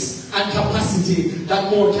space and capacity that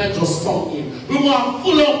more can just come in? We want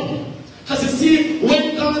full up. Because you see,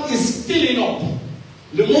 when God is filling up,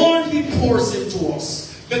 the more he pours into us,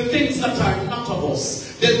 the things that are not of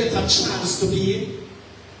us, they'll get a chance to be in.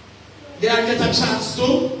 They'll get a chance to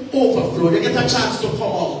overflow. They get a chance to come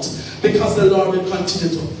out. Because the Lord will continue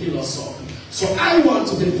to fill us up. So I want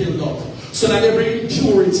to be filled up. So that every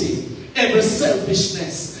impurity, every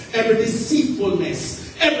selfishness, every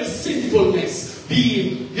deceitfulness, every sinfulness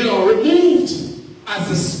be, removed as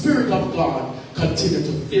the Spirit of God continue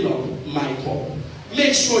to fill up my cup.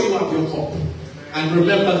 Make sure you have your cup. And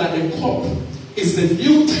remember that the cup is the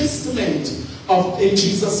New Testament of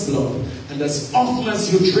Jesus' blood. And as often as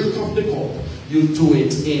you drink of the cup, you do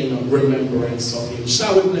it in remembrance of him.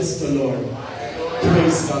 Shall we bless the Lord?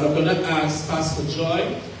 Praise God. I'm going to ask Pastor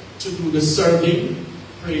Joy to do the serving.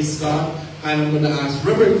 Praise God. And I'm going to ask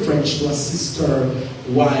Reverend French to assist her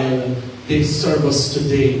while they serve us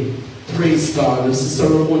today. Praise God. And Sister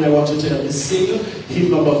Remonia, I want you to help me sing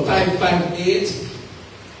hymn number 558. I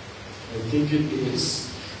think it is.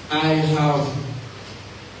 I have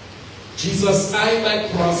Jesus, I my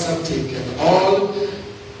cross have taken, all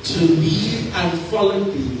to leave and follow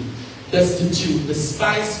thee, destitute,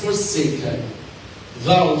 despised, forsaken,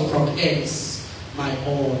 thou from hence my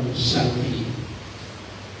own shall be.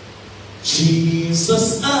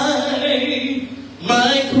 Jesus, I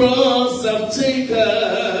my cross have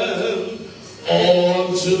taken,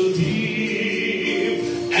 all to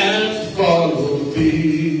leave and follow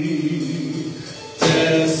thee,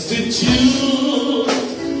 destitute,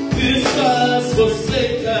 despised,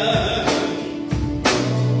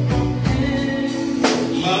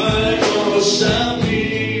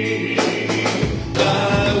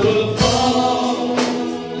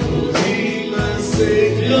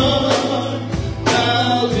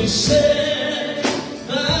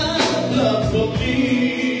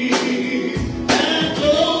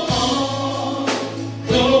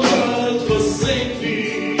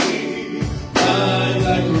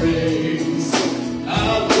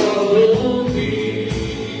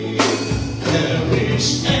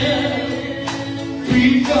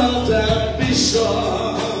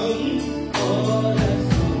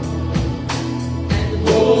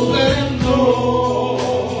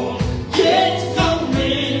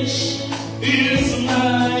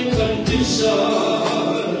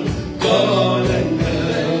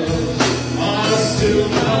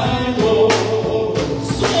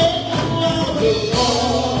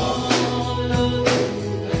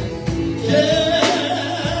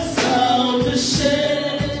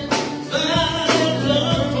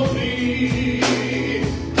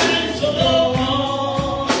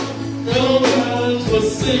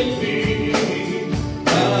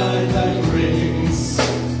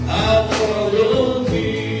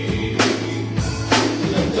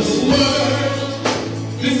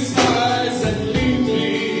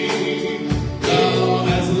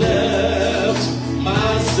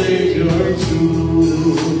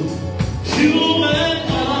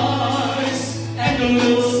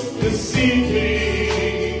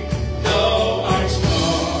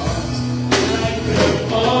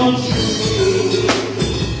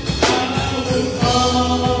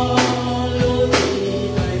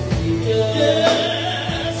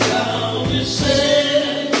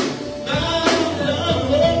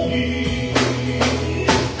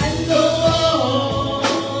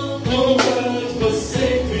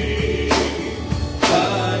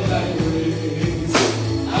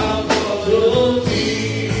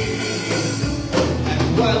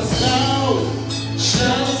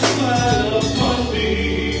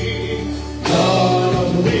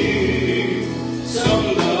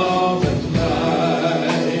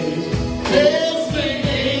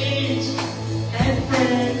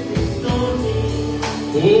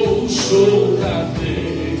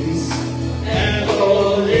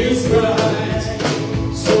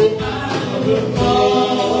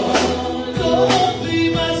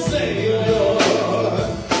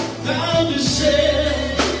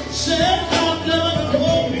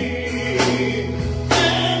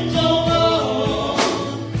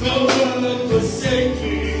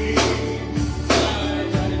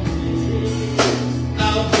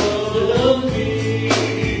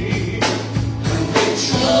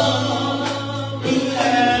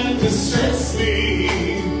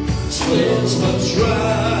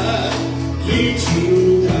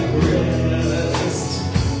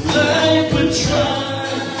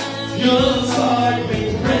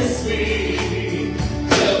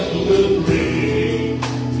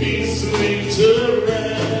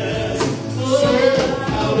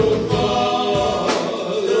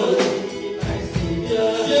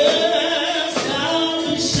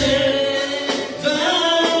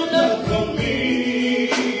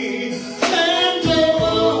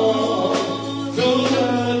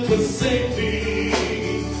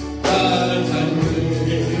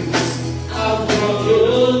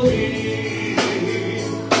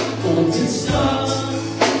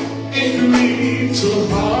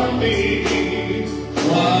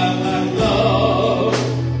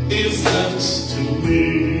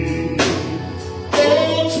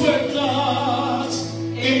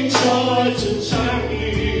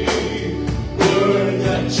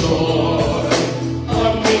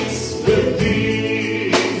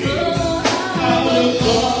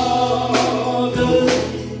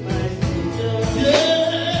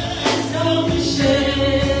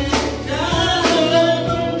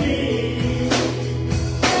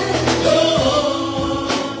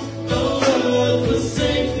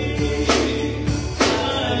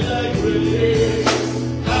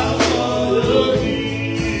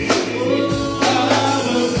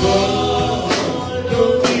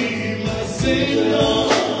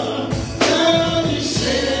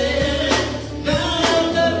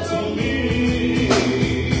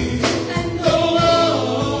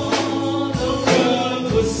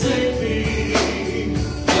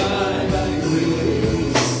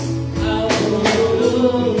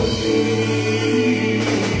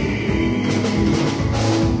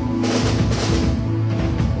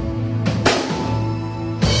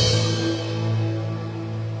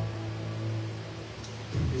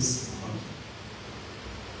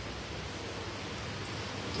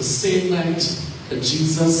 The same night that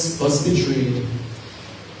Jesus was betrayed,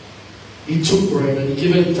 he took bread and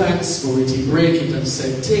giving thanks for it, he broke it and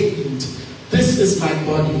said, "Take, eat. This is my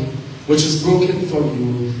body, which is broken for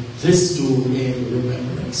you. This do in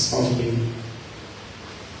remembrance of me."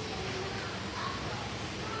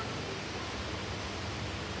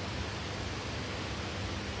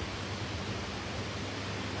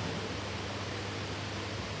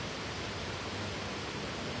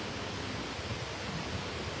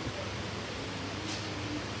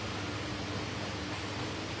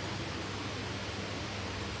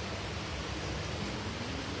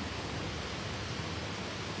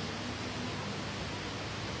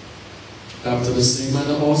 After the same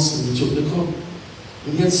manner also he took the cup.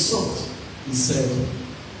 When he had supped, he said,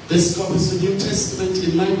 "This cup is the New Testament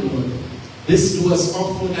in my blood. This do as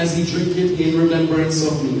often as ye drink it in remembrance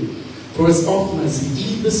of me. For as often as ye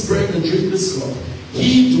eat this bread and drink this cup,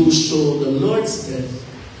 he do show the Lord's death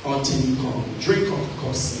until he come." Drink of the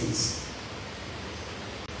cup, saints.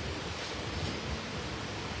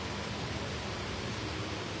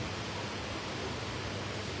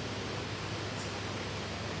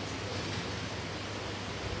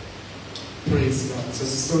 Praise God. So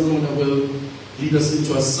Sister Ramona will lead us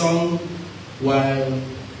into a song while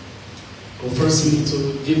first we need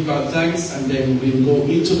to give God thanks, and then we'll go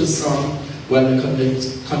into the song while the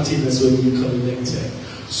containers will be collected.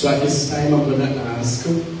 So at this time I'm going to ask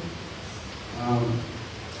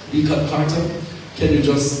Deacon Carter, can you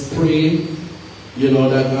just pray,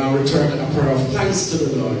 that I return a prayer of thanks to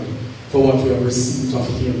the Lord for what we have received of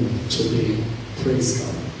him today. Praise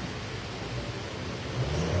God.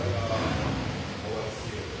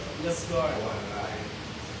 Yes, Lord.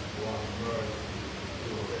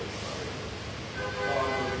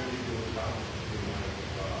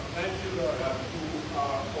 Thank you, Lord, that you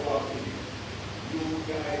are powerful. You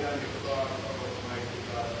guide and you God, Almighty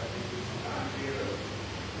God, that you stand here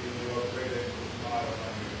in your presence, God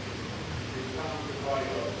Almighty. We thank you for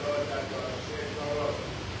your blood that you have shed for us.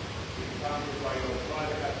 We thank you for your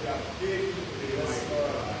body that you have given to us,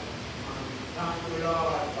 God. And we thank you,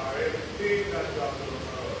 Lord, for everything that you have done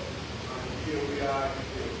for us. And here we are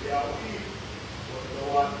weak, but the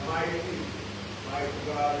Almighty, mighty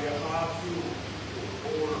God, we ask you to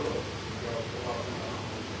hold us in your power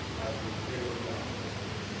as we pray with God.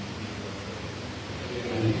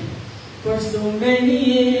 For so many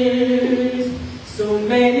years, so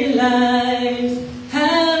many lives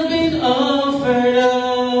have been offered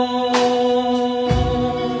up,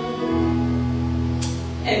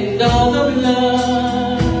 and all the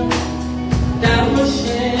blood that was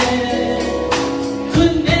shed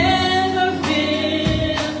could never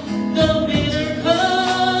fill the bitter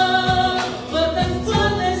cup, but the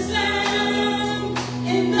spotless Lamb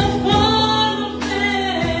in the form of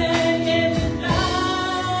man came to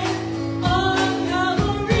die on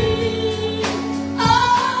Calvary.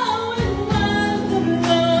 Oh, it was the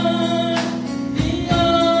blood, the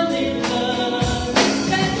only blood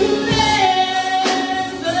that could ever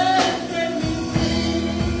set me free.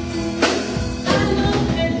 I know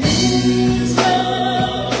that His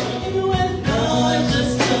love, it was not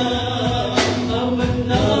just love, but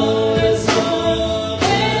no, it's all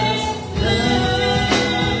His love.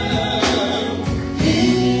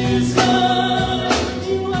 His love,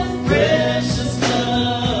 it was precious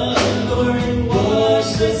blood, for it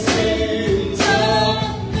washed the sins of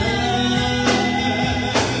man.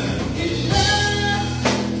 His love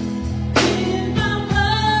in my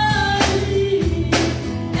body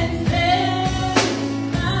and set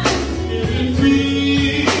my spirit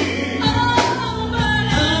free. Oh, but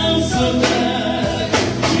I'm so glad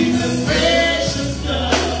Jesus' precious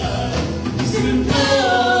blood still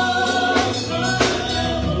flows from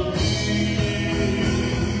Calvary.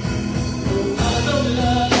 No other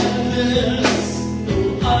blood, no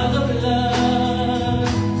other blood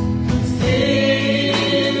could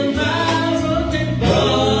save my broken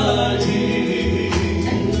body,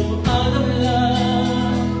 and no other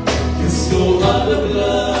blood, yes, no other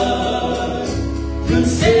blood could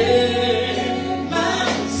save my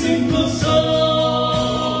sinful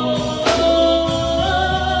soul,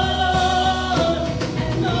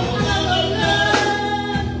 and no other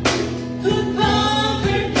blood could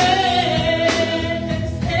conquer death and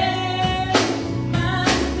set my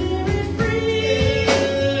spirit free.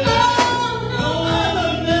 Oh, no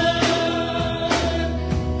other blood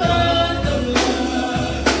but the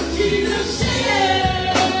blood Jesus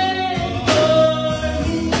shed for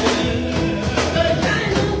me. But I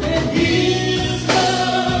know that His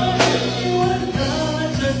blood, it was not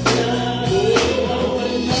just blood, but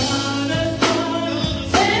was not as hard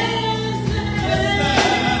as that.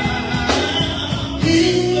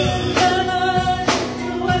 His blood,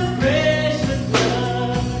 it was precious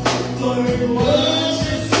blood, for it washed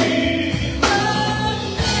the sin of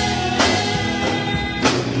man.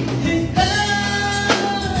 His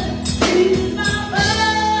blood is my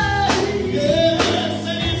body, yes,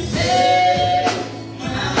 and it set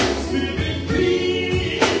my spirit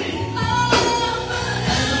free. Oh, but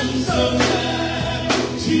I'm so glad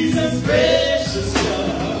Jesus' precious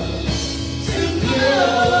blood still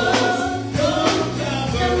flows from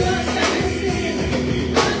Calvary.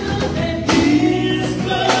 I know that His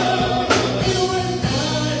blood, it was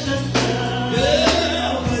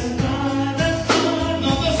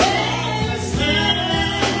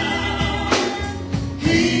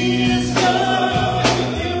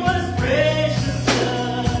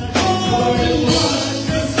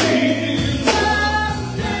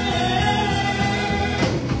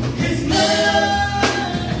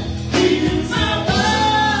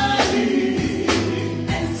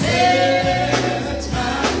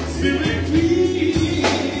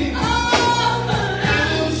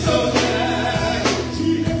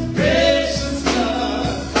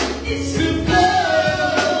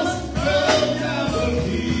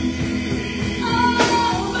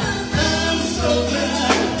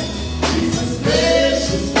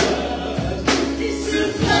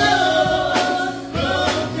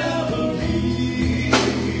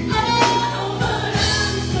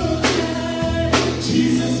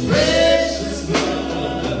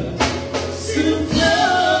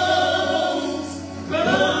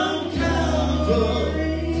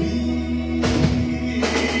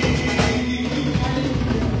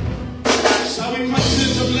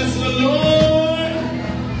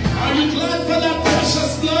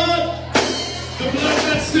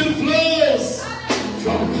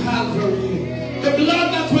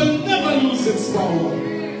its power.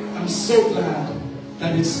 I'm so glad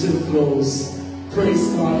that it still flows. Praise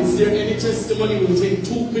God. Is there any testimony? We'll take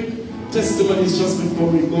 2 quick testimonies just before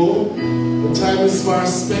we go. The time is far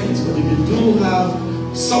spent, but if you do have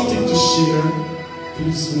something to share,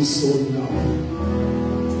 please do so now.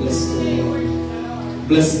 Bless the Lord.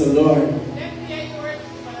 Bless the Lord.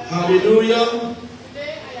 Hallelujah.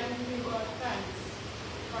 Today I am giving God thanks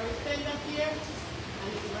for his tender care and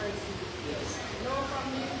his mercy. Yes. You know, from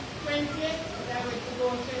the 20th that I went to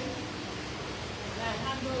Rochelle, and I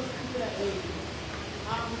had those people that day.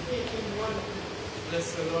 I'm taking wonderful. Bless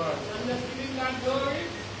the Lord. I'm just giving God glory.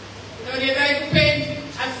 You know, the guy who paid,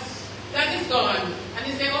 that is gone. And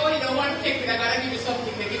he said, oh, you don't want to take it, I gotta give you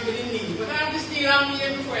something they give me the need. But I have to steal on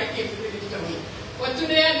here before I came to the town. But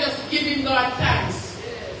today I'm just giving God thanks.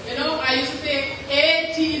 You know, I used to take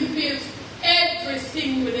 18 pills every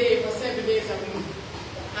single day for 7 days a week.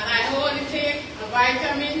 And I only take a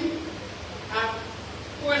vitamin, a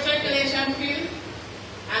poor circulation pill,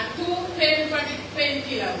 and 2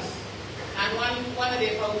 painkillers, and one a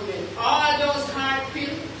day for women. All those heart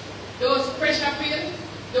pills, those pressure pills,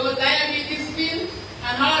 those diabetes pills,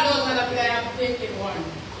 and all those other pills I have taken one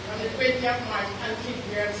from the 20th of March until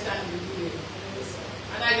where I'm standing today.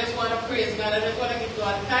 And I just want to praise God. I just want to give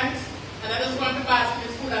God thanks. And I just want to bask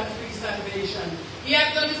in his full and free salvation. He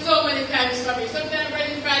has done it so many times for me. Sometimes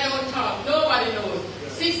Brendan Friday don't talk. Nobody knows.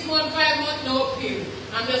 6 months, 5 months, no pill.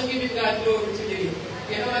 I'm just giving God glory today.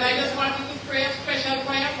 You know, and I just wanted to pray a special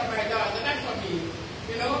prayer for my daughter, not for me.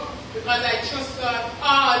 You know, because I trust God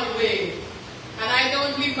all the way. And I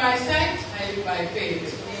don't live by sight, I live by faith.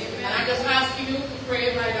 Amen. And I'm just asking you to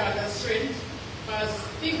pray my daughter's strength. Because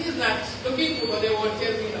things is not looking good, but they won't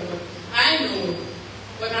tell me no. But I know.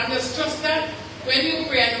 But I'm just trust that when you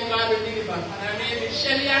pray, I know God will deliver. And her name is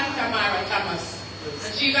Shelly and Kemar Thomas.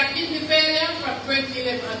 And she's a kidney failure from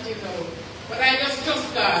 2011 until now. But I just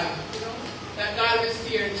trust God, you know, that God will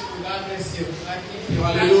see her through. God bless you. God keep you.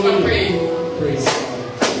 Thanks for praying. Praise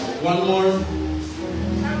God. One more.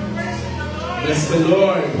 Bless the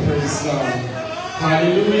Lord. Praise God.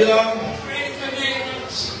 Hallelujah. Praise the name of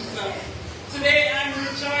Jesus. Today I'm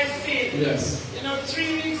rejoicing. Yes. You know,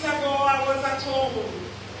 3 weeks ago I was at home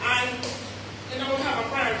and, you know, we have a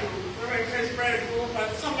prayer group, a very French prayer group,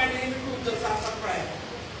 and somebody in the group just asked a prayer.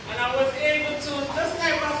 And I was able to just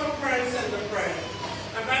type off a prayer and send a prayer.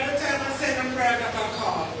 And by the time I sent a prayer, I got a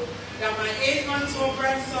call that my 8-month-old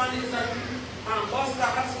grandson is at Boston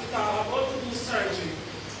Hospital about to do surgery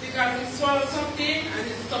because he swallowed something and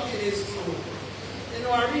it's stuck in his throat. You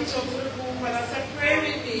know, I reached out to the group and I said, pray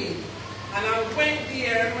with me. And I went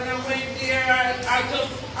there, and when I went there,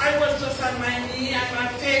 I was just on my knee and my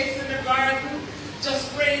face in the garden,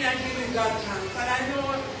 just praying and giving God thanks. And I know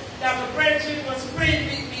that the brethren was praying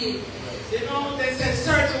with me. You know, they said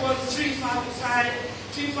surgery was 3:45.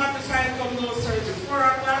 3:45 come no surgery. 4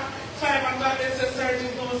 o'clock, 5 o'clock they said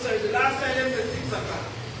surgery, no surgery. Last time they said 6 o'clock.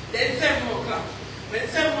 Then 7 o'clock. When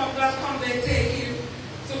 7 o'clock come, they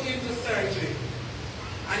took him to surgery.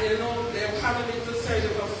 And you know, they were having him to surgery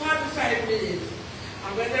for 45 minutes.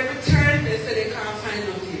 And when they returned, they said they can't find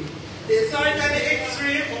nothing. They saw it at the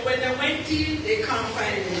x-ray, but when they went in, they can't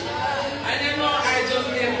find it. And you know, I just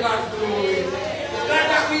gave God glory. The God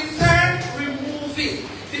that we serve, remove it.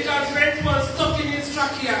 Because when it was stuck in his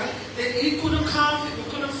trachea, he couldn't cough, we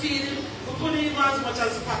couldn't feed him, we couldn't even as much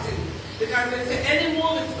as pat him. Because they said any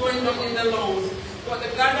more it's going down in the lungs. But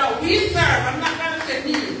the God that we serve, I'm not going to say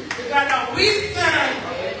me, the God that we serve,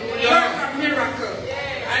 work a miracle.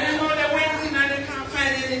 And you know, they went in and they can't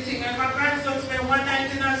find anything. And my grandson spent 1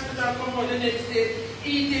 night in hospital, come out the next day,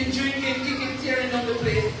 eating, drinking, kicking, tearing on the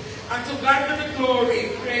place. And to God be the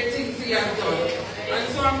glory, great things he has done. And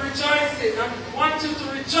so I'm rejoicing. I want you to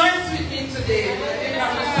rejoice with me today.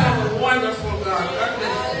 Because we serve a wonderful God. God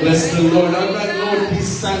bless you. Bless the Lord. On that note, please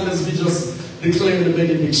stand as we just declare the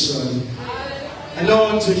benediction. And now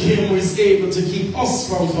unto him who is able to keep us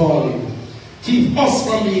from falling, keep us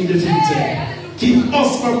from being defeated, keep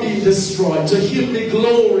us from being destroyed. To him be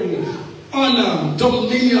glory, honor,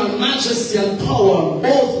 dominion, majesty, and power,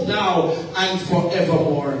 both now and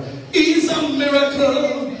forevermore. He's a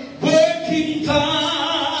miracle working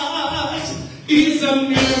God. He's a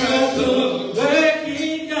miracle